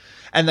thing,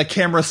 and the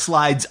camera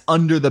slides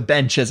under the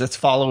bench as it's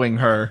following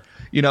her.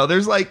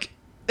 There's like,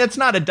 that's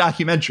not a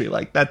documentary.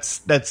 Like,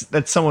 that's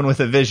someone with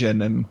a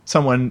vision and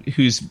someone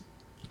who's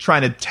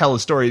trying to tell a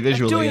story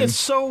visually. They're doing it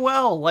so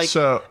well. Like,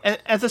 so, and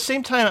at the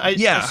same time, I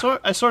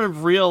sort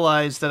of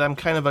realized that I'm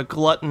kind of a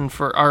glutton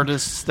for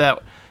artists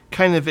that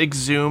kind of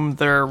exhume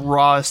their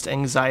rawest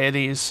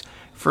anxieties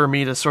for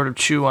me to sort of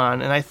chew on.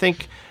 And I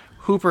think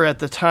Hooper at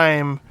the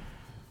time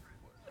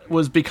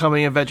was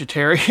becoming a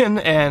vegetarian,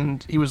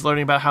 and he was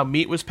learning about how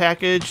meat was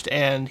packaged,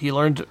 and he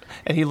learned about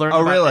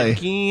Ed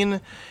Gein.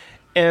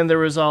 And there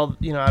was all,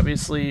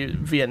 obviously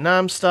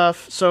Vietnam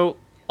stuff. So,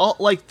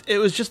 it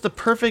was just the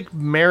perfect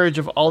marriage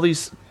of all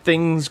these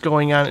things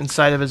going on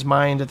inside of his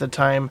mind at the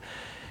time.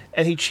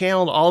 And he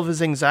channeled all of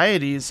his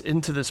anxieties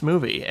into this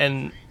movie.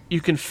 And you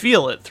can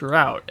feel it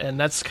throughout. And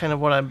that's kind of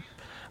what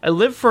I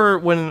live for,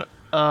 when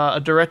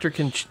a director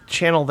can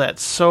channel that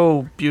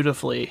so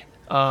beautifully.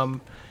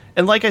 And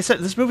like I said,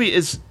 this movie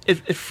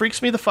it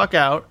freaks me the fuck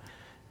out.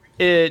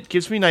 It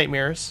gives me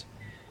nightmares.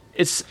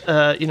 It's,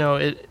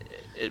 it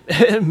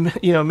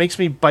makes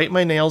me bite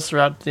my nails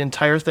throughout the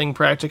entire thing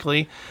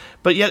practically,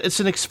 but yet it's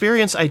an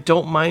experience I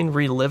don't mind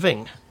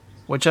reliving,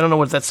 which I don't know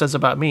what that says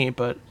about me,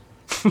 but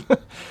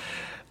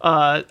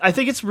I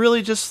think it's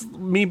really just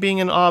me being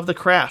in awe of the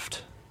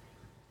craft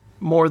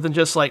more than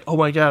just like, oh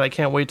my God, I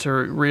can't wait to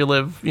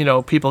relive,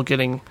 people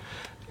getting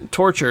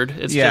tortured.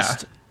 It's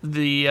just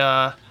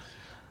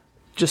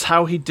just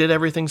how he did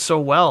everything so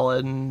well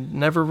and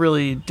never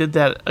really did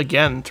that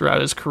again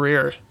throughout his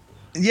career.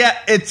 Yeah,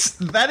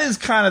 that is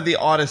kind of the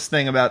oddest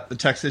thing about the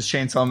Texas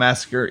Chainsaw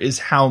Massacre, is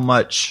how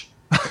much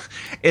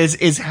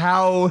is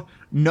how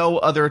no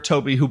other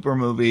Tobe Hooper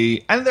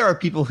movie, and there are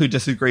people who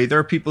disagree. There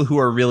are people who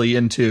are really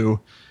into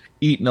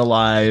Eaten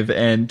Alive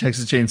and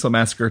Texas Chainsaw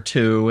Massacre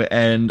 2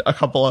 and a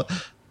couple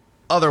of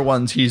other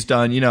ones he's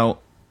done,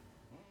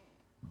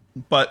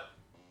 but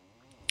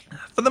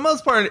for the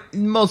most part,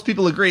 most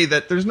people agree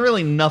that there's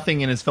really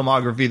nothing in his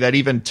filmography that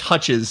even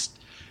touches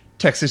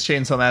Texas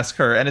Chainsaw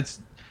Massacre, and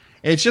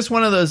it's just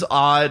one of those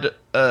odd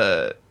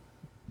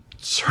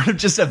sort of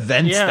just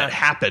events that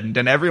happened,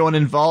 and everyone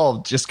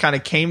involved just kind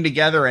of came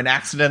together and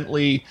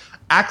accidentally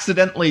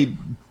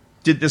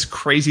did this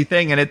crazy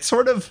thing. And it's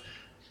sort of,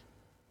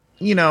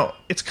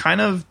 it's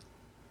kind of,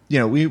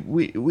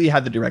 we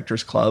had the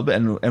Directors Club,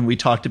 and we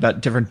talked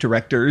about different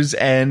directors,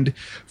 and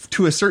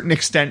to a certain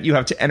extent you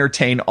have to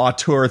entertain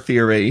auteur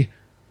theory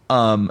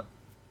when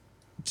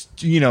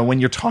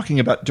you're talking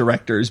about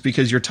directors,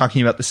 because you're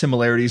talking about the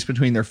similarities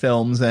between their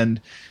films and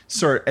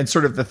sort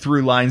of the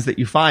through lines that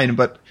you find.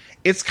 But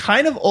it's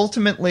kind of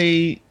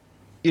ultimately,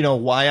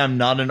 why I'm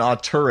not an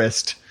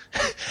auteurist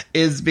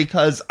is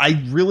because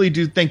I really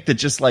do think that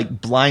just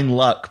like blind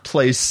luck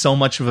plays so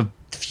much of a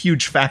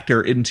huge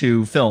factor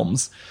into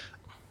films,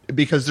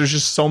 because there's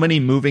just so many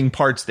moving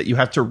parts that you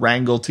have to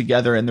wrangle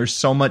together, and there's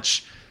so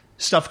much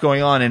stuff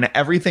going on, and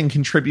everything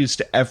contributes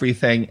to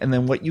everything. And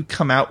then what you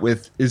come out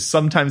with is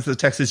sometimes the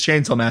Texas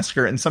Chainsaw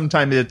Massacre, and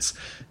sometimes it's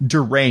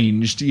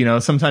deranged. You know,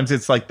 sometimes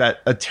it's like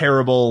a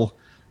terrible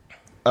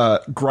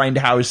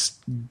grindhouse,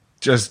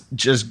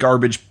 just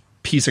garbage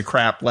piece of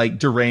crap, like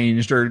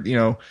Deranged, or you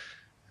know,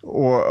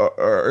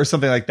 or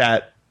something like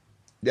that.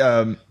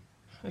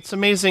 It's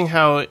amazing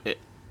how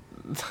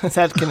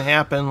that can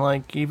happen.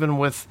 Like even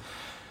with,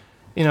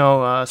 you know,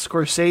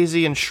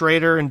 Scorsese and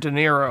Schrader and De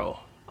Niro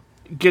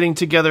getting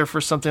together for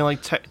something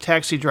like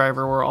Taxi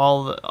Driver,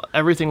 where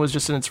everything was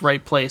just in its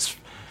right place,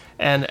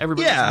 and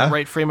everybody was in the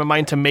right frame of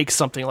mind to make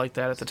something like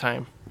that at the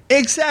time.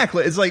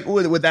 Exactly. It's like,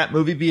 would that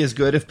movie be as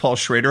good if Paul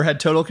Schrader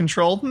had total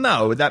control?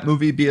 No. Would that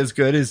movie be as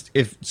good as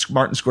if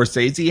Martin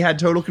Scorsese had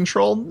total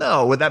control?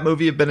 No. Would that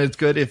movie have been as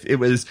good if it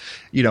was,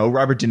 you know,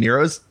 Robert De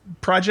Niro's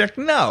project?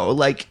 No.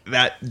 Like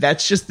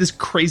that's just this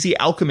crazy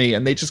alchemy,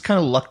 and they just kind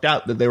of lucked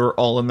out that they were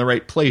all in the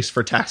right place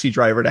for Taxi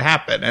Driver to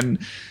happen. And,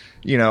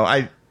 you know,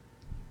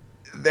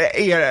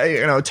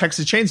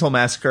 Texas Chainsaw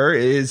Massacre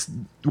is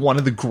one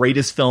of the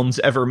greatest films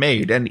ever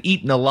made, and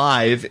Eaten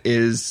Alive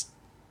is,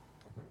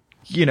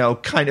 you know,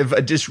 kind of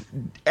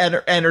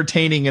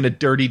entertaining in a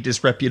dirty,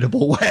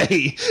 disreputable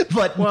way.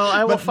 But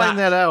I will find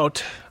that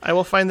out. I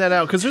will find that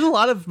out, because there's a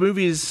lot of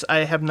movies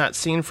I have not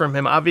seen from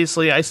him.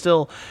 Obviously, I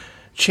still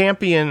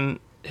champion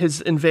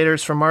his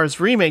Invaders from Mars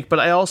remake, but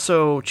I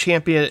also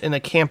champion it in a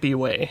campy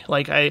way.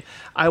 Like I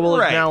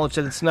will acknowledge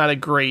that it's not a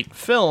great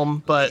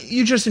film, but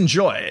you just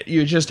enjoy it.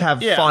 You just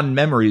have fond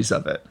memories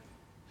of it.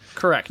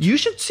 Correct. You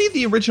should see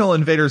the original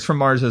Invaders from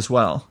Mars as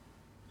well.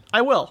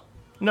 I will.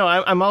 No,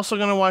 I'm also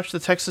going to watch the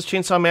Texas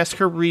Chainsaw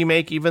Massacre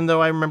remake, even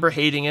though I remember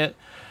hating it.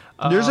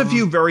 There's a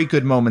few very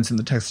good moments in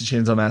the Texas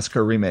Chainsaw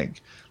Massacre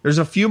remake. There's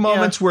a few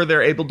moments where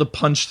they're able to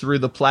punch through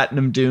the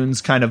Platinum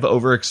Dunes, kind of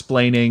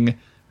over-explaining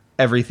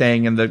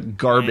everything and the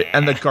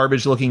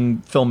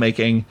garbage-looking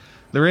filmmaking.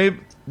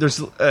 There's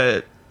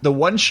the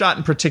one shot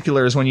in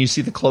particular is when you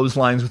see the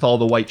clotheslines with all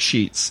the white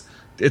sheets.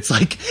 It's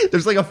like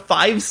there's like a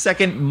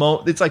 5-second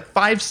it's like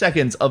 5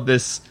 seconds of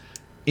this,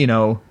 you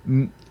know,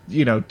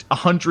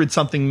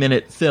 100-something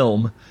minute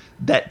film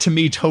that to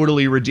me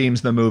totally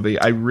redeems the movie.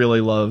 I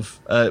really love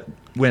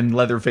when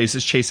Leatherface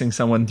is chasing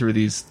someone through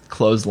these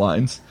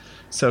clotheslines.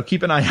 So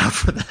keep an eye out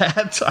for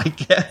that, I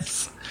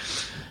guess.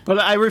 But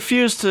I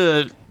refuse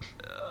to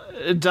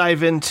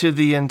dive into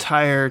the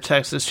entire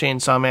Texas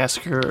Chainsaw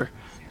Massacre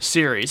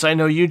series. I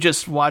know you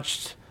just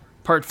watched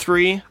part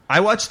 3. I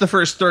watched the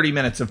first 30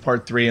 minutes of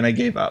part 3 and I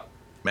gave up.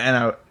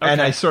 And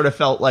I sort of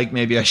felt like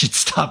maybe I should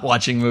stop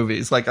watching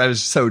movies. Like I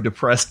was so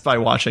depressed by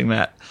watching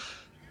that.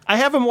 I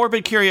have a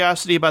morbid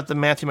curiosity about the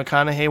Matthew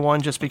McConaughey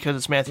one, just because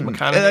it's Matthew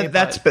McConaughey.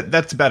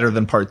 That's better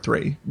than part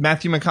 3.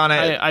 Matthew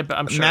McConaughey.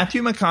 I'm sure.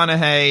 Matthew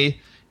McConaughey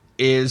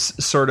is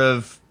sort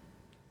of.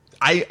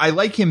 I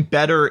like him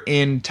better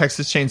in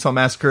Texas Chainsaw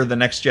Massacre: The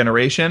Next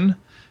Generation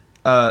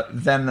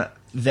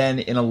than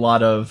in a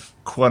lot of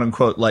quote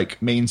unquote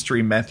like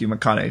mainstream Matthew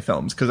McConaughey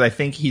films, because I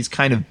think he's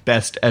kind of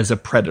best as a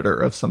predator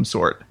of some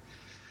sort.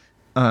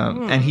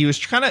 And he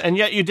was kind of, and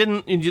yet you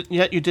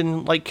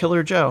didn't like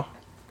Killer Joe.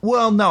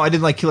 Well, no, I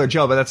didn't like Killer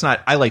Joe, but that's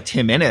not. I liked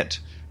him in it.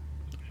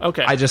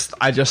 Okay. I just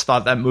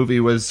thought that movie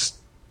was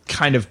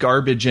kind of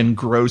garbage and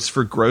gross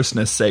for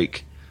grossness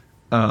sake.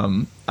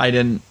 I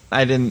didn't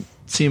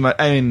see much.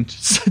 I mean,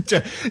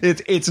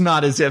 it's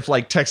not as if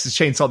like Texas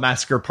Chainsaw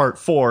Massacre Part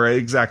 4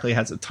 exactly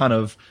has a ton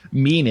of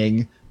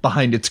meaning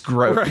behind its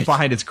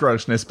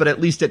grossness, but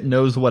at least it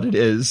knows what it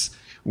is.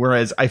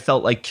 Whereas I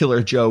felt like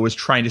Killer Joe was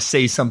trying to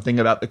say something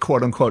about the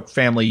quote unquote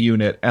family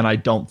unit, and I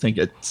don't think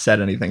it said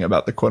anything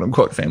about the quote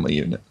unquote family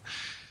unit.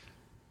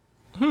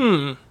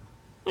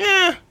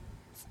 Yeah,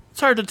 it's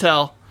hard to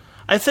tell.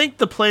 I think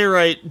the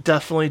playwright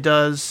definitely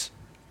does.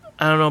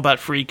 I don't know about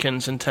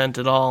Friedkin's intent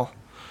at all,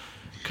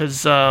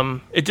 because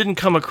it didn't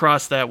come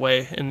across that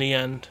way in the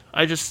end.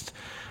 I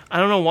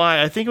don't know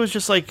why. I think it was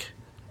just like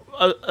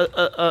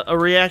a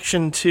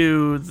reaction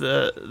to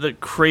the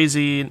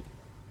crazy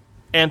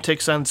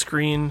antics on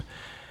screen,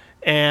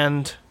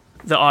 and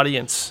the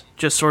audience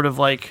just sort of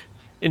like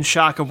in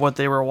shock of what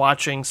they were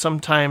watching.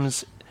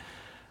 Sometimes,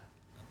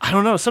 I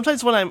don't know,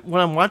 sometimes when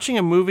I'm watching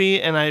a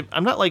movie and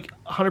I'm not like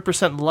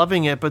 100%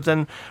 loving it, but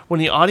then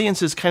when the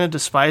audience is kind of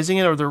despising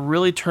it or they're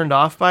really turned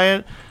off by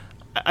it,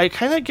 I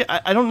kind of get,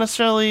 I don't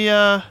necessarily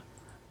I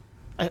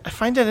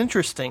find that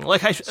interesting.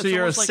 Like so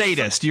you're a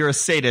sadist. You're a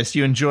sadist.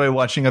 You enjoy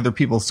watching other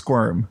people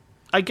squirm.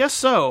 I guess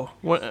so,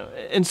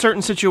 in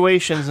certain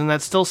situations, and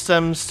that still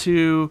stems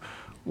to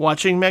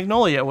watching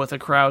Magnolia with a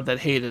crowd that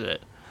hated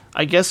it.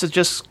 I guess it's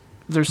just,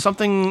 there's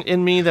something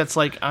in me that's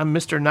like, I'm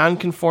Mr.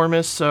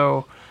 Nonconformist,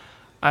 so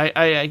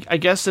I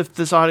guess if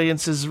this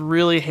audience is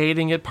really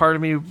hating it, part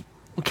of me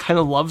kind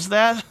of loves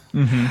that.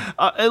 Mm-hmm.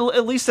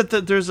 At least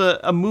that there's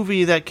a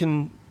movie that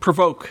can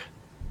provoke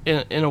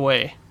in a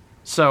way.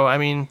 So, I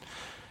mean,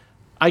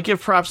 I give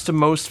props to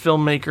most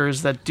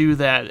filmmakers that do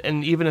that,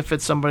 and even if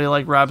it's somebody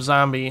like Rob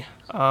Zombie,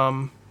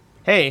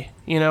 hey,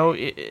 you know,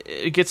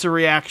 it gets a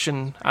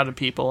reaction out of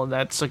people, and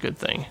that's a good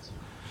thing.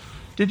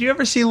 Did you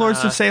ever see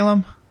Lords of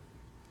Salem?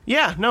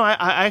 Yeah, no, I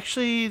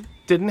actually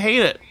didn't hate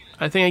it.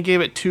 I think I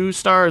gave it 2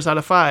 stars out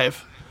of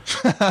 5.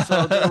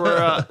 So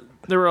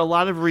there were a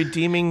lot of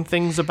redeeming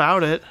things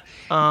about it.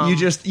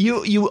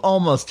 You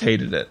almost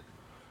hated it.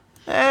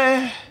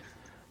 I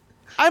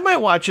might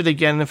watch it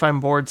again if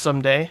I'm bored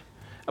someday.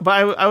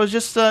 But I was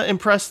just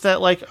impressed that,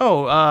 like,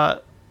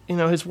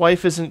 his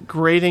wife isn't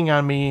grating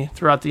on me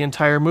throughout the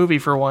entire movie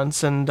for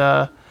once, and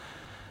the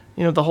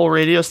whole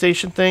radio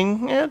station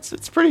thing. Yeah,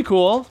 it's pretty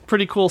cool.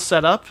 Pretty cool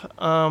setup.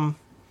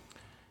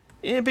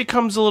 It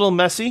becomes a little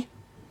messy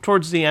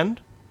towards the end,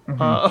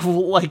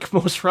 like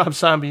most Rob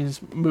Zombie's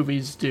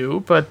movies do.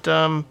 But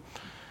I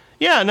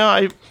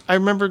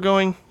remember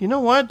going, you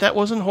know what? That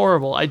wasn't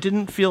horrible. I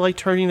didn't feel like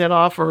turning that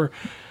off or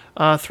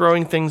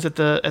throwing things at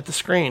the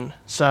screen.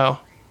 So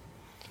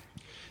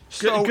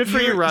good for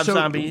you, Rob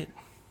Zombie.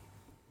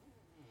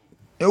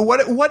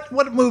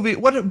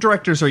 What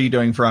directors are you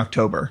doing for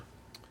October?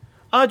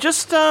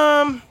 Just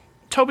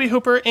Toby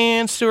Hooper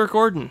and Stuart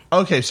Gordon.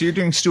 Okay, so you're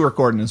doing Stuart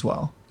Gordon as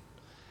well.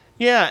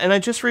 Yeah, and I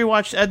just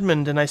rewatched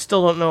Edmund, and I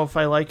still don't know if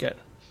I like it.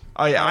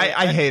 Oh yeah,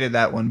 I hated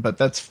that one, but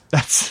that's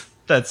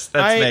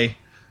me.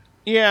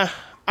 Yeah,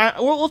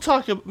 we'll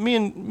talk. Me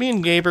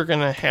and Gabe are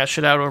gonna hash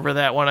it out over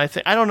that one.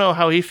 I don't know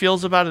how he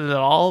feels about it at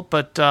all,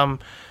 but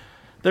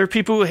there are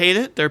people who hate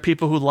it. There are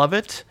people who love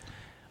it.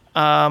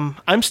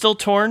 I'm still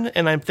torn,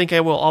 and I think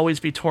I will always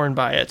be torn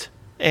by it.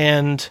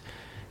 And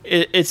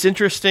it's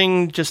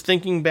interesting just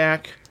thinking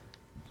back,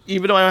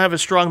 even though I don't have a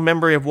strong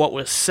memory of what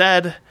was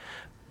said.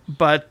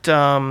 But,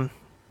 a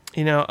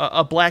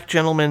black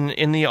gentleman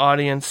in the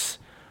audience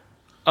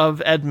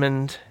of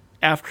Edmund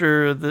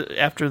after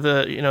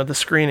the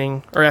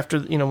screening, or after,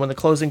 when the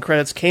closing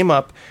credits came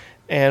up,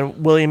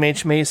 and William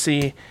H.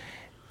 Macy,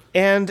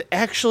 and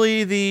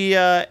actually the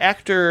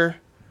actor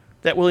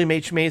that William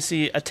H.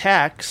 Macy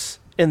attacks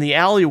in the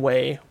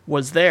alleyway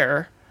was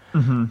there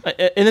in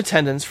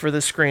attendance for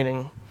the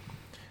screening.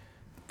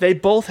 They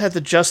both had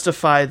to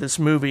justify this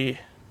movie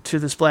to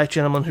this black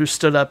gentleman who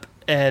stood up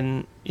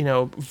and,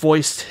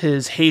 voiced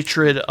his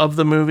hatred of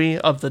the movie,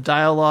 of the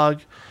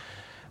dialogue.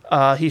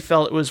 He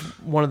felt it was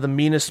one of the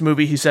meanest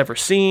movies he's ever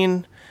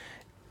seen,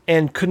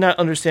 and could not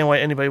understand why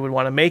anybody would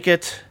want to make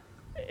it.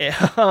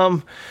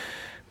 And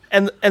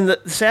the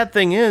sad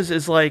thing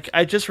is like,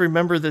 I just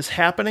remember this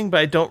happening, but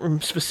I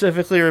don't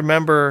specifically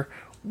remember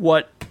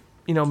what,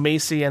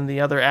 Macy and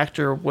the other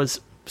actor was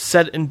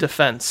said in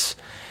defense.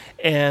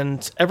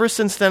 And ever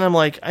since then, I'm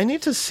like, I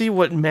need to see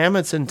what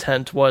Mamet's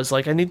intent was.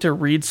 Like, I need to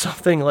read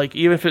something, like,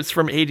 even if it's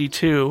from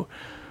 82,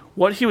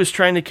 what he was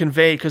trying to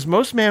convey, because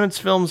most Mamet's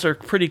films are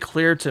pretty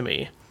clear to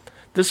me.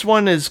 This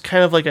one is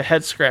kind of like a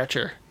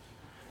head-scratcher,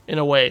 in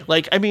a way.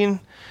 Like, I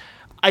mean,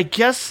 I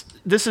guess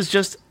this is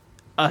just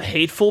a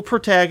hateful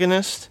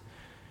protagonist.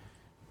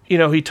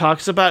 He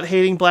talks about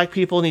hating black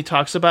people, and he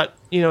talks about,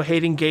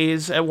 hating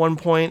gays at one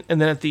point,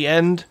 and then at the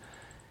end,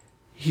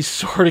 he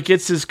sort of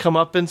gets his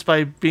comeuppance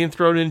by being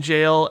thrown in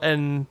jail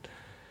and,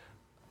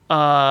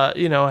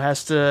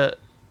 has to,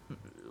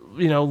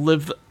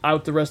 live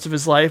out the rest of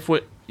his life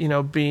with,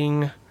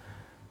 being,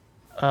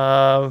 with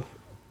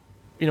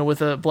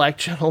a black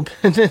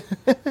gentleman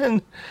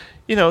and,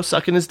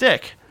 sucking his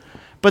dick.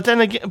 But then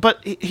again,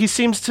 he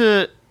seems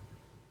to,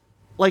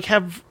 like,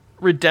 have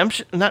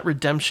not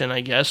redemption,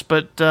 I guess,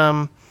 but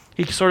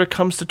he sort of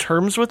comes to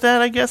terms with that,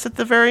 I guess, at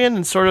the very end,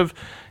 and sort of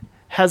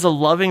has a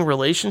loving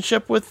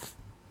relationship with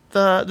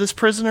this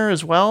prisoner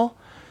as well.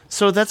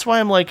 So that's why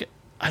I'm like,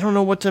 I don't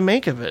know what to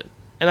make of it,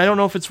 and I don't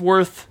know if it's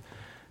worth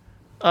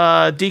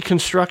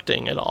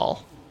deconstructing at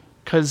all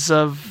because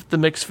of the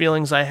mixed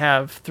feelings I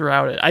have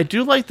throughout it. I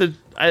do like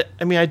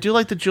I do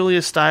like the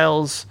Julia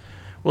Stiles,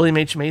 William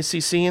H. Macy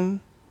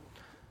scene,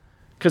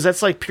 because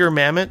that's like pure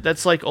Mamet.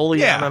 That's like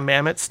Oleana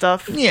Mamet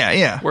stuff.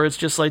 Yeah. Where it's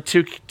just like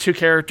two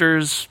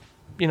characters,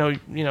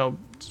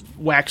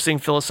 waxing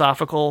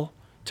philosophical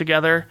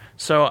together.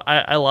 So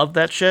I love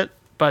that shit.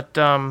 But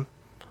a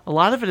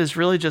lot of it is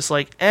really just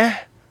like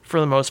for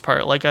the most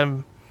part. Like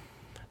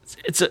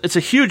it's a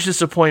huge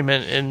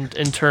disappointment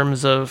in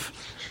terms of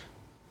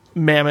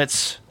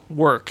Mamet's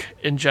work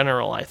in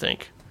general, I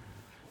think.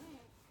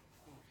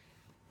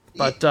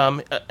 But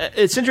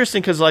it's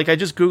interesting because like I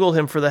just Googled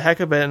him for the heck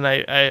of it, and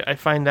I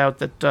find out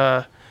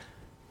that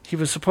he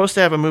was supposed to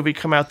have a movie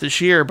come out this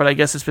year, but I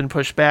guess it's been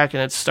pushed back,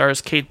 and it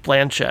stars Cate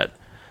Blanchett.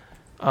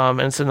 And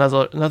it's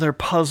another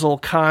puzzle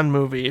con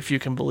movie, if you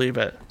can believe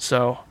it.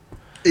 So.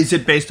 Is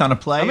it based on a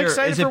play, or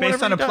is it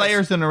based on a play,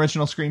 or is it an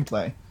original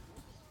screenplay?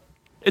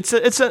 It's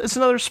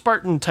another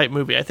Spartan type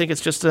movie. I think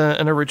it's just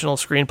an original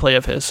screenplay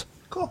of his.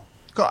 Cool.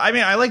 I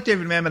mean, I like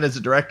David Mamet as a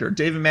director.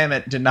 David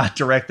Mamet did not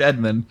direct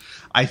Edmund.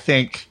 I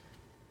think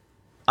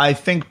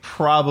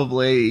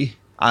probably,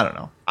 I don't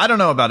know. I don't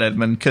know about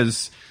Edmund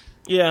because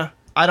I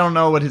don't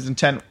know what his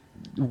intent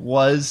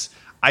was.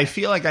 I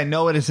feel like I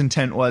know what his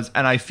intent was,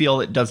 and I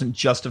feel it doesn't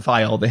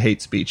justify all the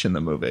hate speech in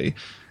the movie.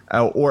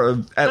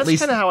 Or at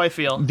least kind of how I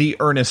feel. The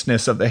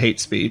earnestness of the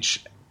hate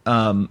speech.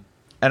 And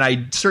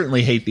I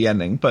certainly hate the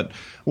ending, but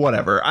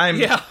whatever. I'm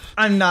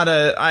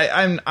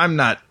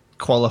not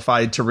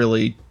qualified to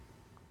really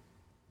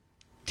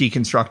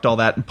deconstruct all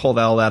that and pull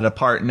all that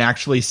apart and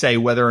actually say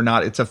whether or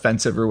not it's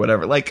offensive or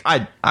whatever. Like,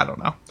 I don't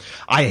know.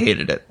 I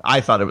hated it.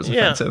 I thought it was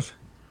offensive.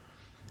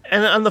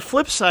 And on the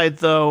flip side,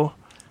 though,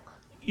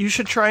 you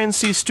should try and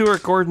see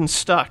Stuart Gordon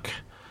Stuck,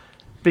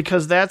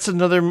 because that's a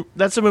movie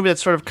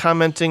that's sort of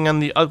commenting on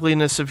the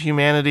ugliness of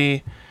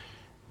humanity.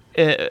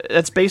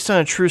 That's based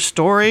on a true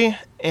story,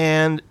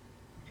 and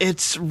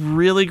it's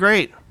really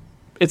great.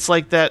 It's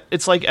like that.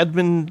 It's like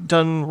Edmund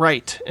done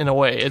right in a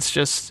way. It's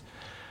just,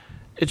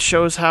 it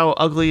shows how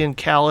ugly and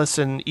callous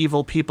and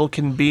evil people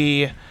can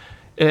be.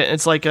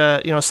 It's like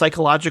a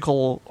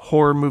psychological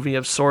horror movie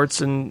of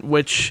sorts, in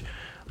which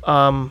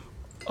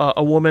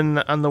a woman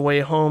on the way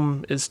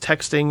home is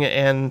texting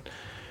and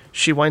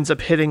she winds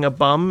up hitting a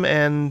bum,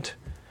 and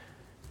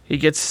he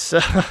gets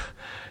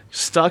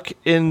stuck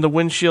in the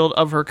windshield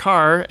of her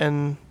car,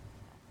 and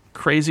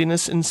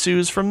craziness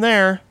ensues from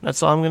there.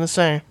 That's all I'm going to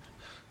say.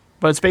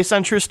 But it's based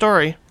on a true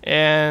story,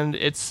 and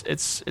it's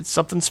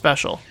something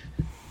special.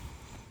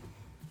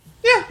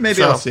 Yeah,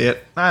 maybe I'll see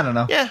it. I don't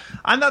know. Yeah.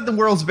 I'm not the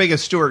world's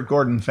biggest Stuart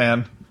Gordon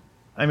fan.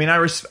 I mean, I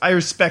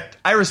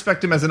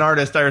respect him as an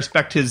artist. I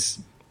respect his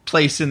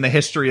place in the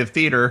history of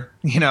theater.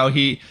 You know,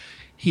 he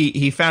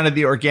founded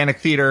the Organic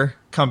Theater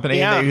Company.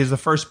 Yeah. He was the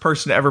first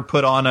person to ever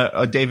put on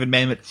a David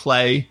Mamet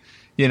play.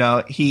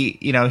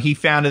 He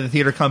founded the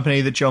theater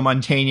company that Joe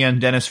Mantegna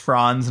and Dennis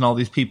Franz and all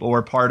these people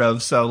were part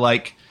of. So,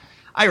 like,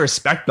 I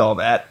respect all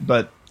that,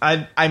 but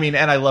I mean,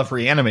 and I love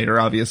Reanimator,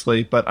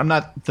 obviously, but I'm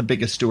not the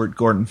biggest Stuart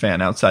Gordon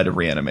fan outside of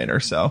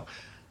Reanimator. So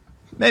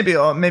maybe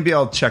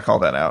I'll check all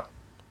that out.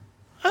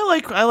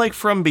 I like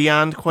From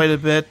Beyond quite a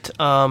bit,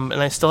 and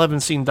I still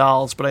haven't seen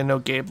Dolls, but I know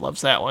Gabe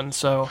loves that one,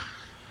 so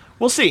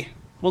we'll see.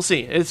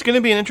 It's going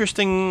to be an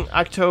interesting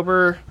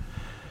October.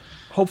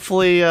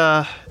 Hopefully,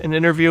 an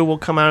interview will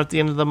come out at the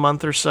end of the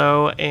month or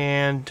so,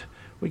 and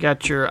we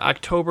got your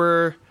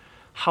October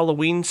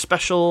Halloween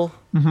special.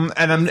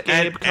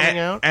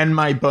 Mm-hmm. And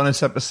my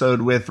bonus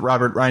episode with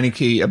Robert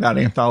Reinecke about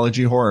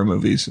anthology horror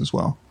movies as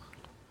well.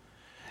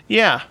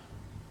 Yeah,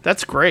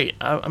 that's great.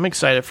 I'm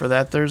excited for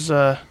that. There's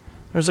a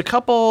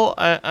couple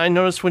I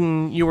noticed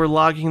when you were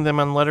logging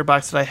them on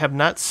Letterboxd that I have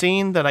not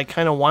seen that I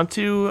kind of want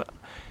to.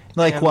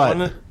 Like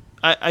what?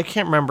 I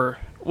can't remember.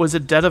 Was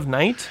it Dead of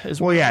Night?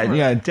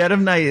 Yeah. Dead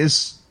of Night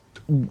is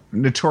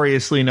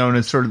notoriously known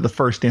as sort of the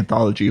first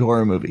anthology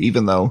horror movie,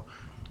 even though,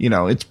 you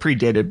know, it's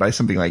predated by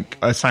something like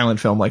a silent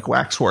film like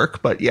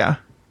Waxwork. But yeah.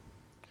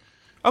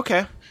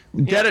 Okay.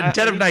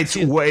 Dead of Night's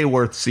way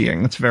worth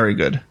seeing. It's very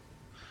good.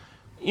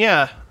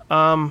 Yeah.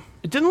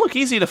 It didn't look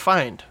easy to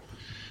find.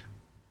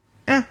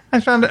 I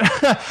found it.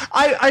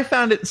 I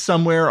found it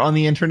somewhere on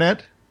the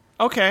internet.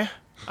 Okay.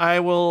 I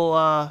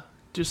will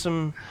do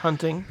some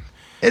hunting.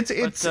 It's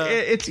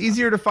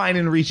easier to find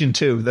in Region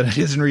 2 than it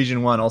is in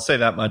Region 1. I'll say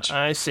that much.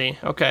 I see.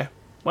 Okay.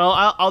 Well,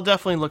 I'll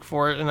definitely look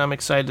for it, and I'm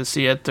excited to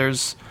see it.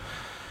 There's,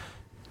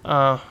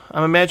 I'm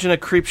imagining a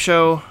creep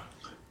show.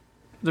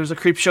 There's a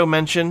creep show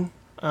mention.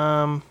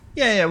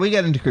 Yeah, we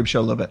got into creep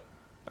show a little bit.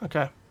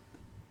 Okay.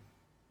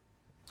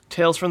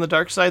 Tales from the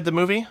Dark Side, the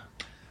movie?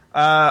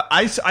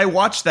 I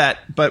watched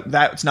that, but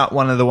that's not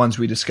one of the ones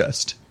we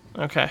discussed.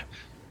 Okay.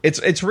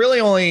 It's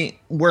really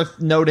only worth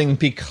noting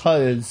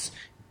because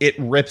it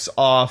rips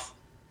off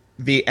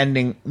the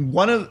ending.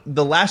 One of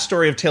the last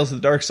story of Tales of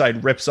the Dark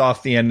Side rips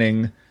off the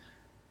ending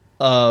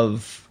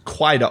of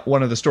Quaidon,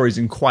 one of the stories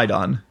in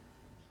Quaidon.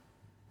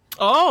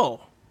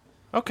 Oh,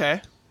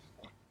 okay.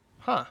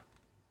 Huh.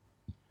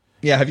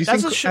 Yeah, have you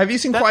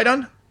seen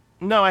Quaidon?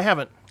 No, I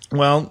haven't.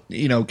 Well,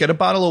 you know, get a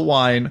bottle of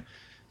wine,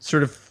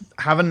 sort of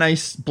have a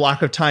nice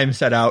block of time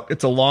set out.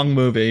 It's a long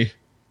movie.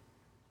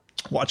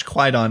 Watch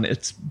Quaidon.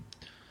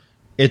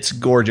 It's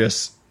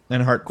gorgeous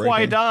and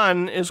heartbreaking.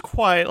 Quaidon is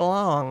quite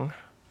long.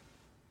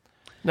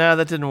 No,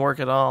 that didn't work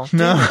at all.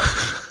 No.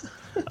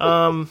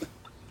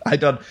 I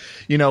don't.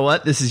 You know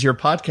what? This is your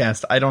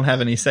podcast. I don't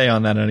have any say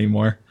on that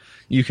anymore.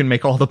 You can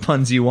make all the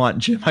puns you want,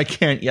 Jim. I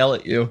can't yell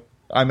at you.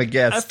 I'm a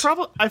guest.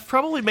 I've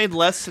probably made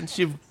less since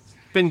you've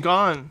been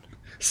gone.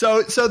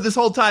 So this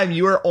whole time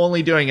you were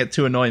only doing it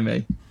to annoy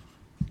me.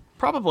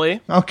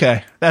 Probably.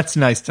 Okay, that's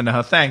nice to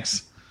know.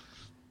 Thanks.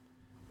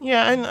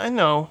 Yeah, I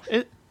know.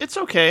 It's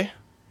okay.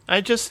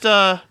 I just,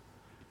 I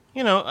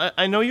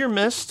know you're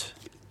missed,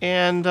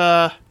 and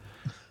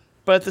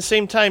but at the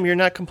same time, you're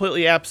not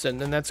completely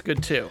absent, and that's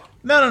good too.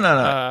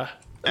 No.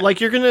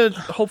 Like, you're gonna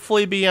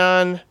hopefully be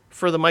on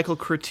for the Michael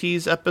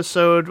Curtiz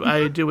episode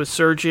I do with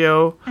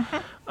Sergio.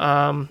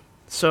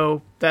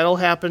 So that'll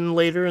happen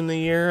later in the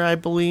year, I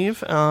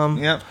believe.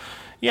 Yep.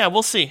 Yeah,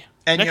 we'll see.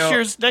 And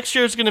next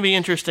year's going to be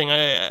interesting.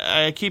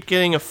 I keep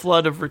getting a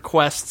flood of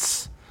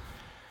requests.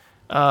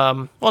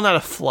 Well, not a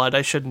flood.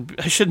 I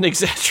shouldn't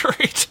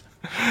exaggerate.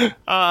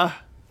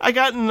 I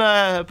gotten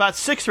about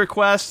 6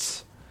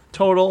 requests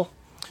total.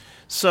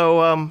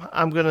 So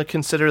I'm going to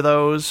consider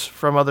those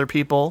from other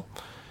people.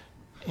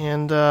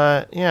 And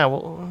yeah,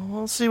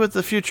 we'll see what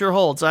the future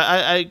holds.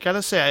 I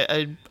gotta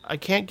say, I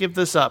can't give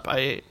this up.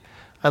 I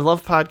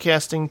love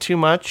podcasting too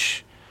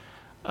much.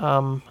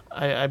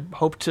 I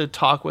hope to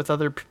talk with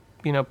other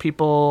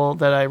people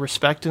that I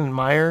respect and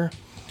admire.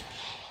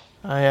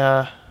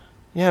 Yeah,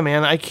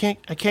 man, I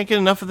can't get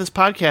enough of this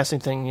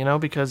podcasting thing,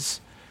 because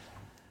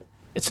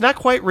it's not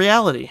quite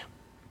reality.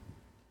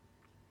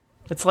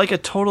 It's like a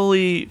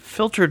totally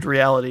filtered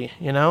reality,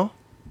 Yeah.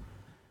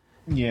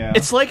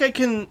 It's like I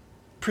can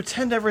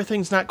pretend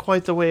everything's not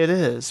quite the way it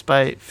is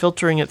by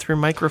filtering it through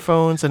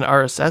microphones and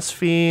RSS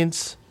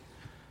feeds.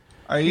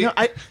 Are you?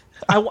 I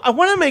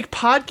want to make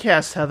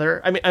podcasts,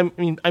 Heather.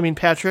 I mean,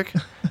 Patrick.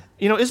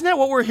 Isn't that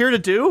what we're here to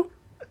do?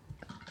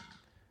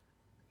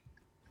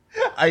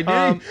 I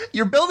do.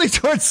 You're building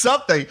towards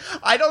something.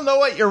 I don't know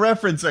what you're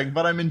referencing,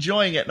 but I'm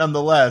enjoying it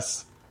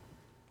nonetheless.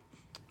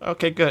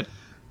 Okay, good.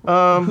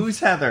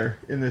 Who's Heather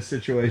in this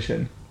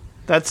situation?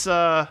 That's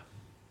I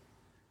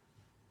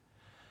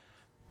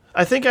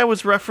think I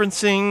was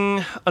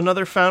referencing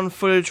another found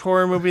footage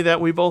horror movie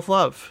that we both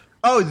love.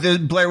 Oh, the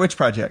Blair Witch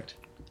Project.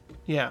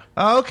 Yeah.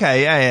 Oh,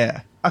 okay,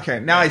 yeah. Okay,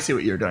 now I see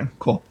what you're doing.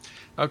 Cool.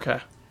 Okay.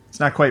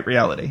 It's not quite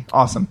reality.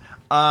 Awesome.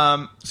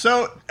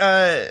 So,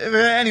 if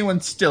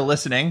anyone's still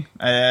listening,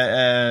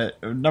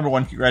 number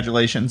one,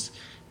 congratulations.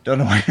 Don't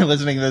know why you're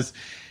listening to this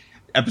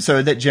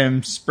episode that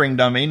Jim springed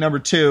on me. Number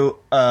two,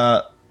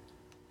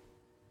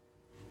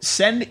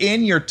 send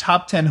in your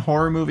top 10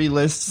 horror movie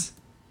lists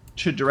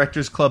to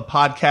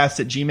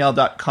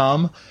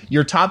directorsclubpodcast@gmail.com.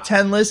 Your top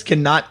 10 list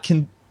cannot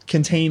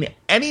contain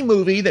any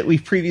movie that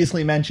we've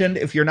previously mentioned.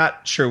 If you're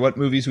not sure what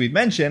movies we've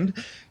mentioned,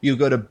 you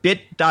go to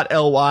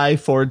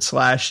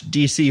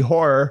bit.ly/DC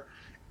horror,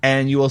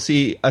 and you will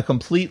see a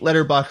complete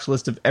letterbox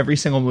list of every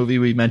single movie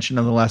we mentioned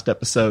on the last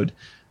episode,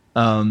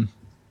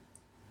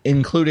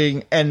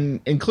 including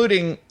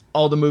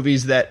all the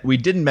movies that we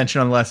didn't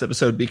mention on the last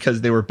episode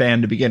because they were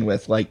banned to begin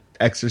with, like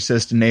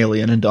Exorcist and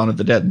Alien and Dawn of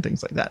the Dead and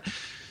things like that.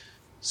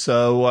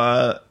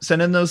 So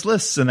send in those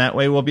lists, and that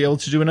way we'll be able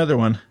to do another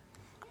one.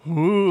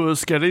 Ooh,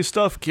 scary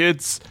stuff,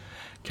 kids.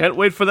 Can't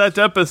wait for that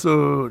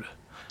episode.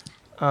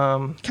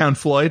 Count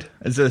Floyd?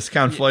 Is this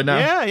Count Floyd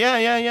now?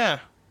 Yeah.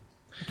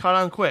 Caught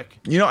on quick.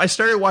 I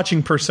started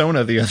watching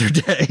Persona the other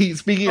day.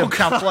 Speaking of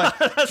Count Floyd,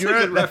 that's a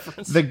good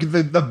reference.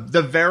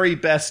 The very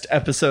best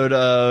episode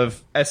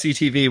of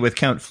SCTV with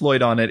Count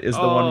Floyd on it is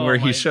the one where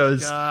he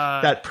shows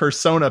that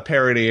Persona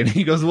parody, and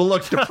he goes, "Well,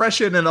 look,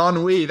 depression and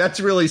ennui,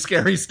 that's really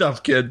scary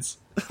stuff, kids."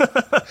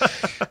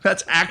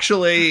 It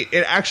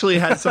actually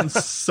has some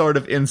sort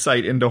of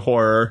insight into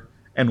horror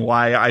and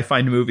why I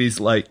find movies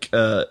like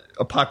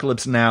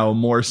Apocalypse Now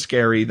more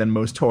scary than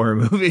most horror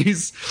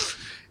movies.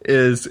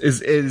 Is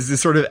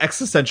this sort of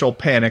existential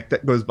panic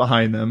that goes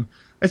behind them.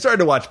 I started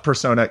to watch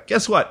Persona.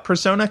 Guess what?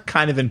 Persona,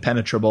 kind of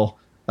impenetrable.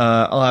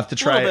 I'll have to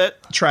try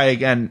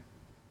again.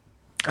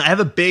 I have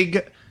a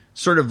big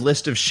sort of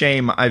list of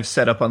shame I've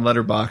set up on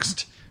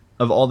Letterboxd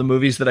of all the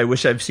movies that I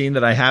wish I've seen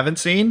that I haven't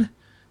seen.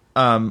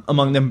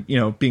 Among them,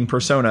 being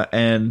Persona.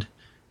 And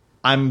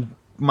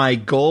my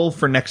goal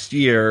for next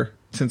year,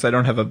 since I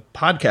don't have a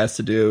podcast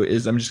to do,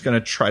 is I'm just going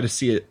to try to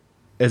see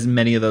as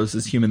many of those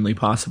as humanly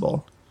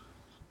possible.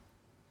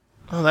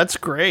 Oh, that's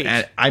great.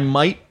 And I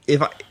might,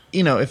 if I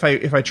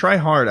try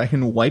hard, I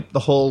can wipe the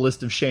whole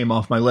list of shame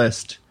off my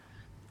list.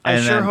 I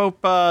sure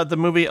hope the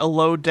movie A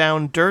Low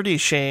Down Dirty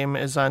Shame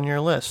is on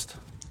your list.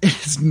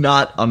 It's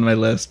not on my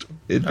list.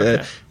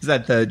 Okay. Is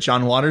that the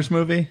John Waters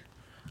movie?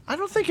 I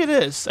don't think it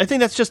is. I think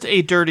that's just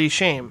A Dirty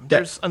Shame.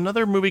 There's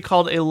another movie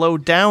called A Low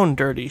Down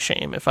Dirty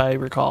Shame, if I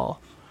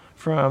recall,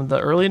 from the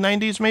early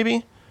 90s,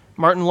 maybe?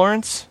 Martin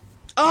Lawrence?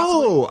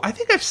 Oh, I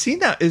think I've seen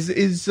that.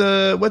 Is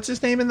what's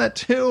his name in that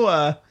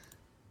too?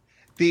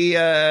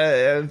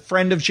 The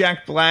friend of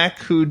Jack Black,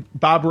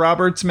 Bob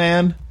Roberts,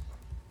 man.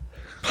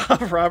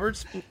 Bob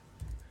Roberts?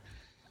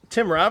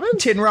 Tim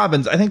Robbins? Tim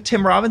Robbins. I think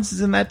Tim Robbins is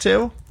in that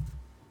too.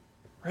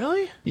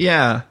 Really?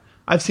 Yeah,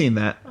 I've seen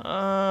that.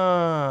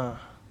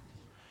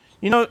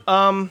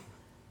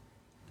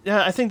 Yeah,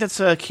 I think that's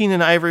a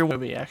Keenan Ivory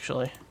movie,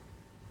 actually.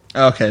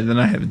 Okay, then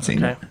I haven't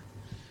seen it.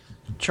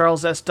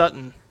 Charles S.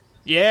 Dutton.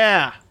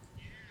 Yeah.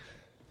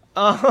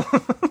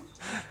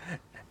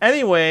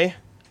 Anyway,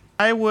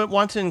 I would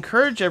want to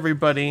encourage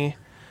everybody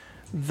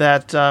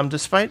that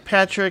despite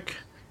Patrick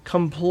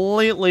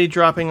completely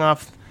dropping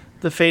off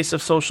the face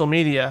of social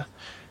media,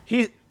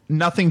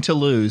 Nothing to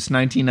Lose,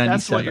 1997.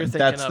 That's what you're thinking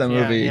That's the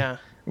movie. Yeah.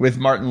 With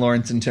Martin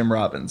Lawrence and Tim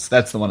Robbins.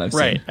 That's the one I've seen.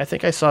 Right. I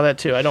think I saw that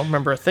too. I don't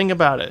remember a thing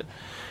about it.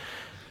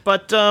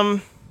 But,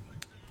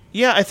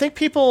 yeah, I think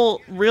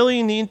people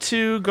really need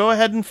to go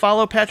ahead and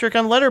follow Patrick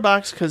on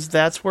Letterboxd because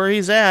that's where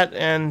he's at,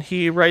 and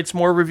he writes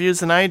more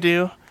reviews than I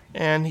do,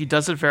 and he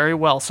does it very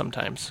well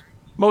sometimes.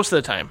 Most of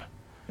the time.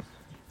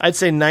 I'd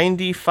say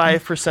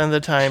 95% of the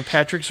time,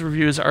 Patrick's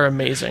reviews are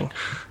amazing.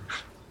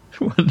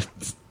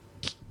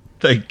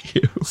 Thank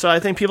you. So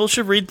I think people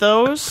should read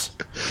those.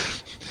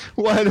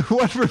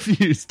 What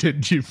reviews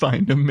did you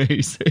find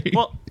amazing?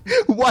 Well,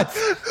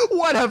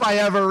 what have I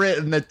ever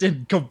written that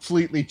didn't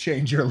completely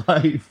change your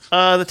life?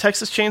 The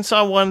Texas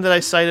Chainsaw one that I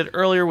cited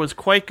earlier was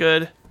quite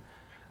good.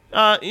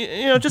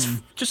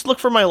 Just look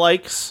for my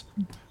likes.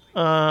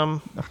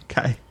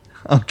 Okay.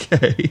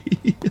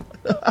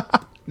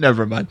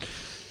 Never mind.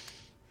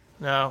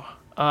 No.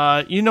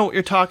 You know what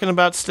you're talking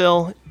about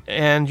still.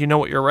 and you know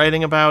what you're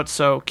writing about,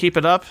 so keep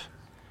it up.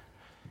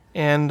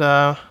 And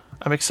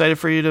I'm excited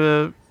for you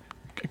to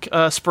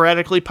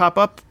sporadically pop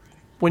up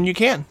when you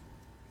can.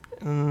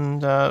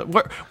 And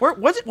what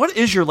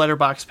is your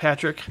letterbox,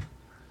 Patrick?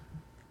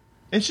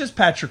 It's just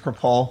Patrick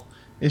Rapol.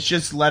 It's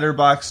just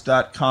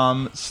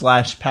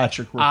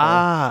letterbox.com/Patrick Rapol.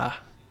 Ah.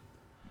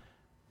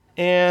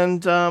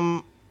 And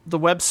the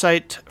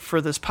website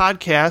for this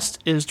podcast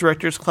is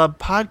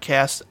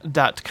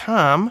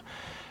directorsclubpodcast.com.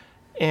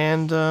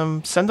 And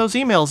send those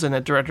emails in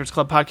at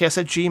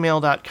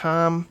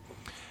directorsclubpodcast@gmail.com.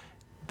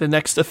 The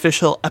next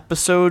official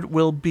episode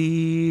will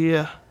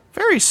be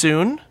very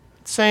soon.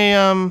 Say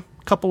a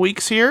couple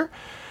weeks here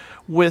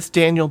with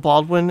Daniel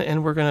Baldwin,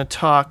 and we're going to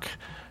talk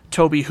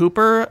Tobe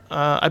Hooper.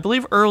 I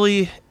believe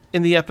early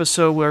in the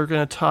episode we're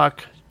going to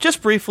talk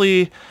just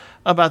briefly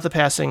about the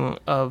passing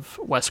of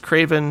Wes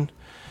Craven,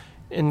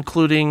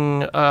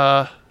 including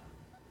a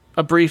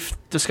brief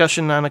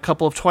discussion on a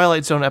couple of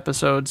Twilight Zone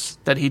episodes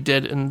that he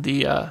did in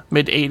the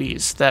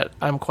mid-'80s that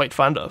I'm quite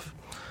fond of.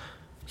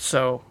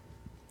 So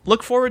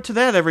look forward to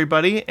that,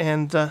 everybody.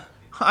 And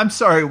I'm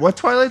sorry, what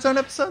Twilight Zone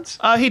episodes?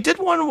 He did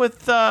one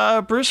with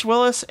Bruce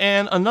Willis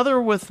and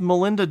another with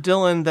Melinda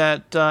Dillon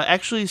that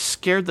actually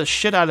scared the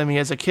shit out of me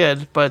as a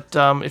kid. But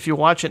if you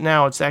watch it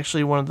now, it's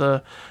actually one of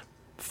the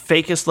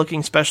fakest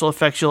looking special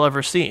effects you'll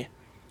ever see.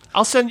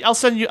 I'll send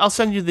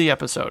you the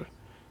episode.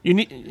 You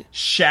need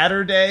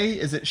Shatterday.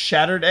 Is it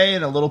Shatterday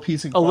and A Little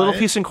Peace and Quiet? A Little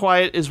Peace and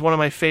Quiet is one of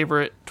my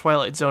favorite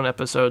Twilight Zone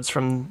episodes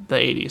from the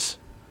 80s.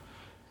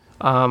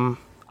 I'm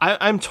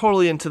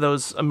totally into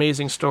those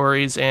amazing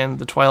stories and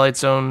the Twilight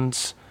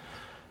Zones.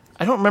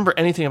 I don't remember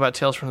anything about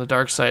Tales from the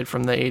Dark Side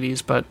from the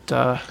 80s, but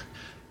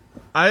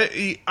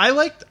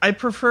I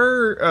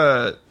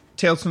prefer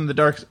Tales from the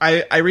Dark.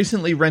 I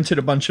recently rented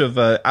a bunch of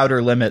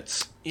Outer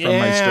Limits from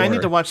my store. I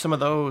need to watch some of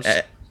those.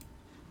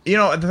 You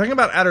know, the thing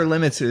about Outer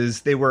Limits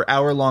is they were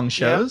hour-long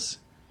shows,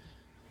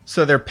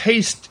 so their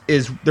pace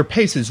is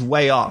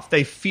way off.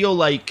 They feel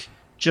like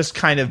just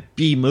kind of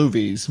B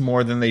movies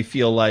more than they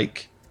feel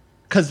like,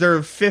 because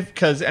I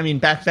mean,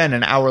 back then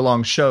an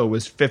hour-long show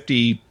was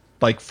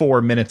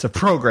 4 minutes of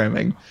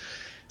programming,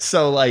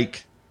 so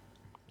like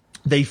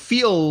they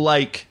feel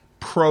like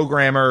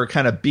programmer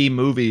kind of B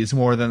movies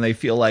more than they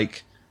feel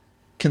like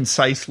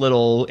concise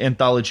little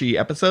anthology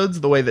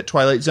episodes. The way that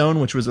Twilight Zone,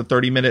 which was a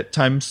 30-minute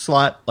time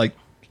slot, like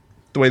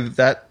the way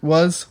that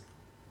was.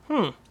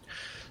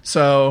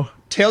 So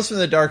Tales from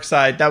the Dark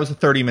Side, that was a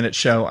 30-minute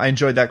show. I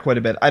enjoyed that quite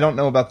a bit. I don't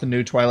know about the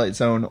new Twilight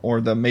Zone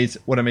or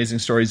What Amazing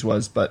Stories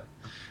was, but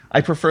I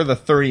prefer the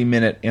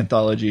 30-minute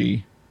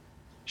anthology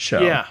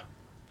show. Yeah.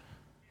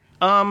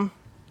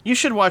 You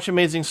should watch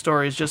Amazing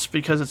Stories just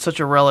because it's such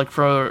a relic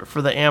for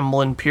the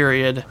Amblin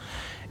period,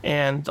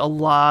 and a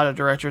lot of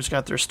directors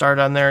got their start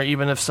on there,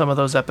 even if some of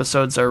those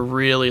episodes are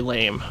really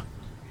lame.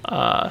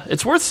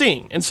 It's worth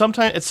seeing, and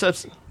sometimes it's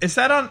Is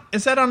that on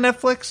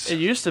Netflix? it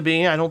used to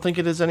be. I don't think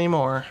it is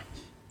anymore.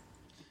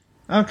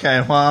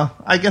 Okay, well,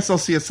 I guess I'll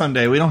see it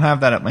Sunday. We don't have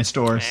that at my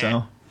store,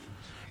 so.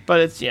 But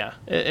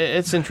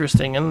it's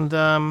interesting, and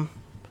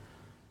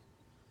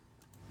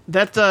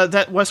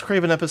that Wes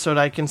Craven episode,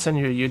 I can send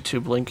you a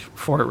YouTube link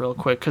for it real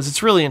quick because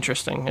it's really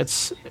interesting.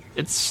 It's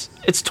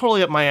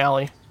totally up my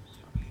alley.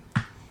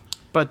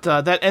 But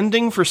that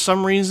ending, for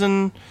some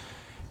reason,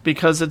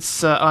 because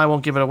it's I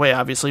won't give it away,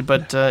 obviously,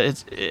 but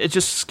it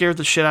just scared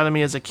the shit out of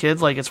me as a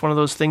kid. Like, it's one of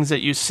those things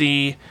that you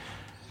see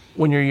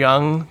when you're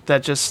young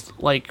that just,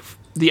 like,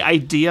 the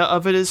idea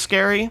of it is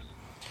scary.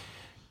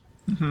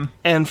 Mm-hmm.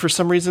 And for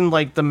some reason,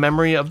 like, the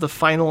memory of the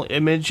final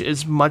image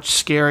is much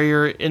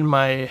scarier in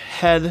my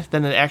head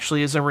than it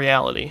actually is in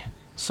reality.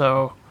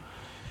 So,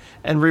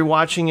 and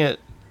rewatching it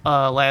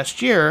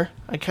last year,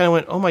 I kind of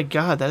went, oh my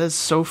god, that is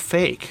so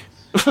fake.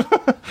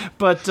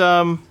 But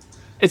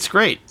it's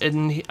great,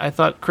 and I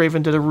thought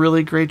Craven did a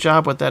really great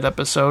job with that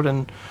episode,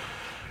 and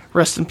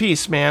rest in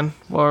peace, man.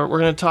 We're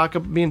going to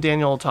talk, me and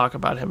Daniel will talk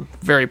about him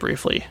very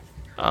briefly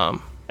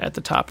at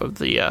the top of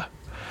the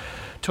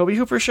Tobe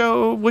Hooper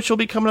show, which will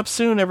be coming up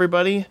soon,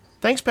 everybody.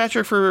 Thanks,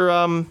 Patrick, for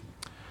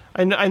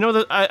I know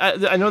that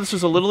I know this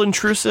was a little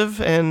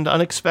intrusive and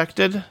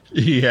unexpected.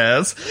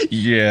 Yes.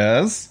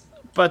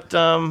 But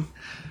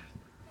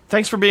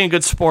thanks for being a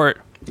good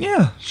sport.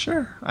 Yeah,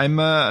 sure.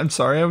 I'm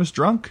sorry I was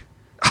drunk.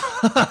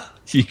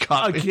 You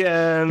caught me.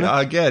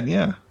 Again,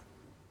 yeah.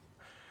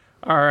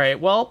 All right.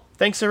 Well,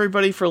 thanks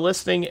everybody for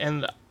listening,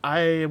 and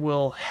I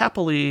will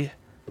happily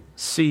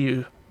see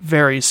you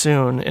very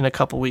soon in a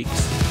couple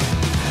weeks.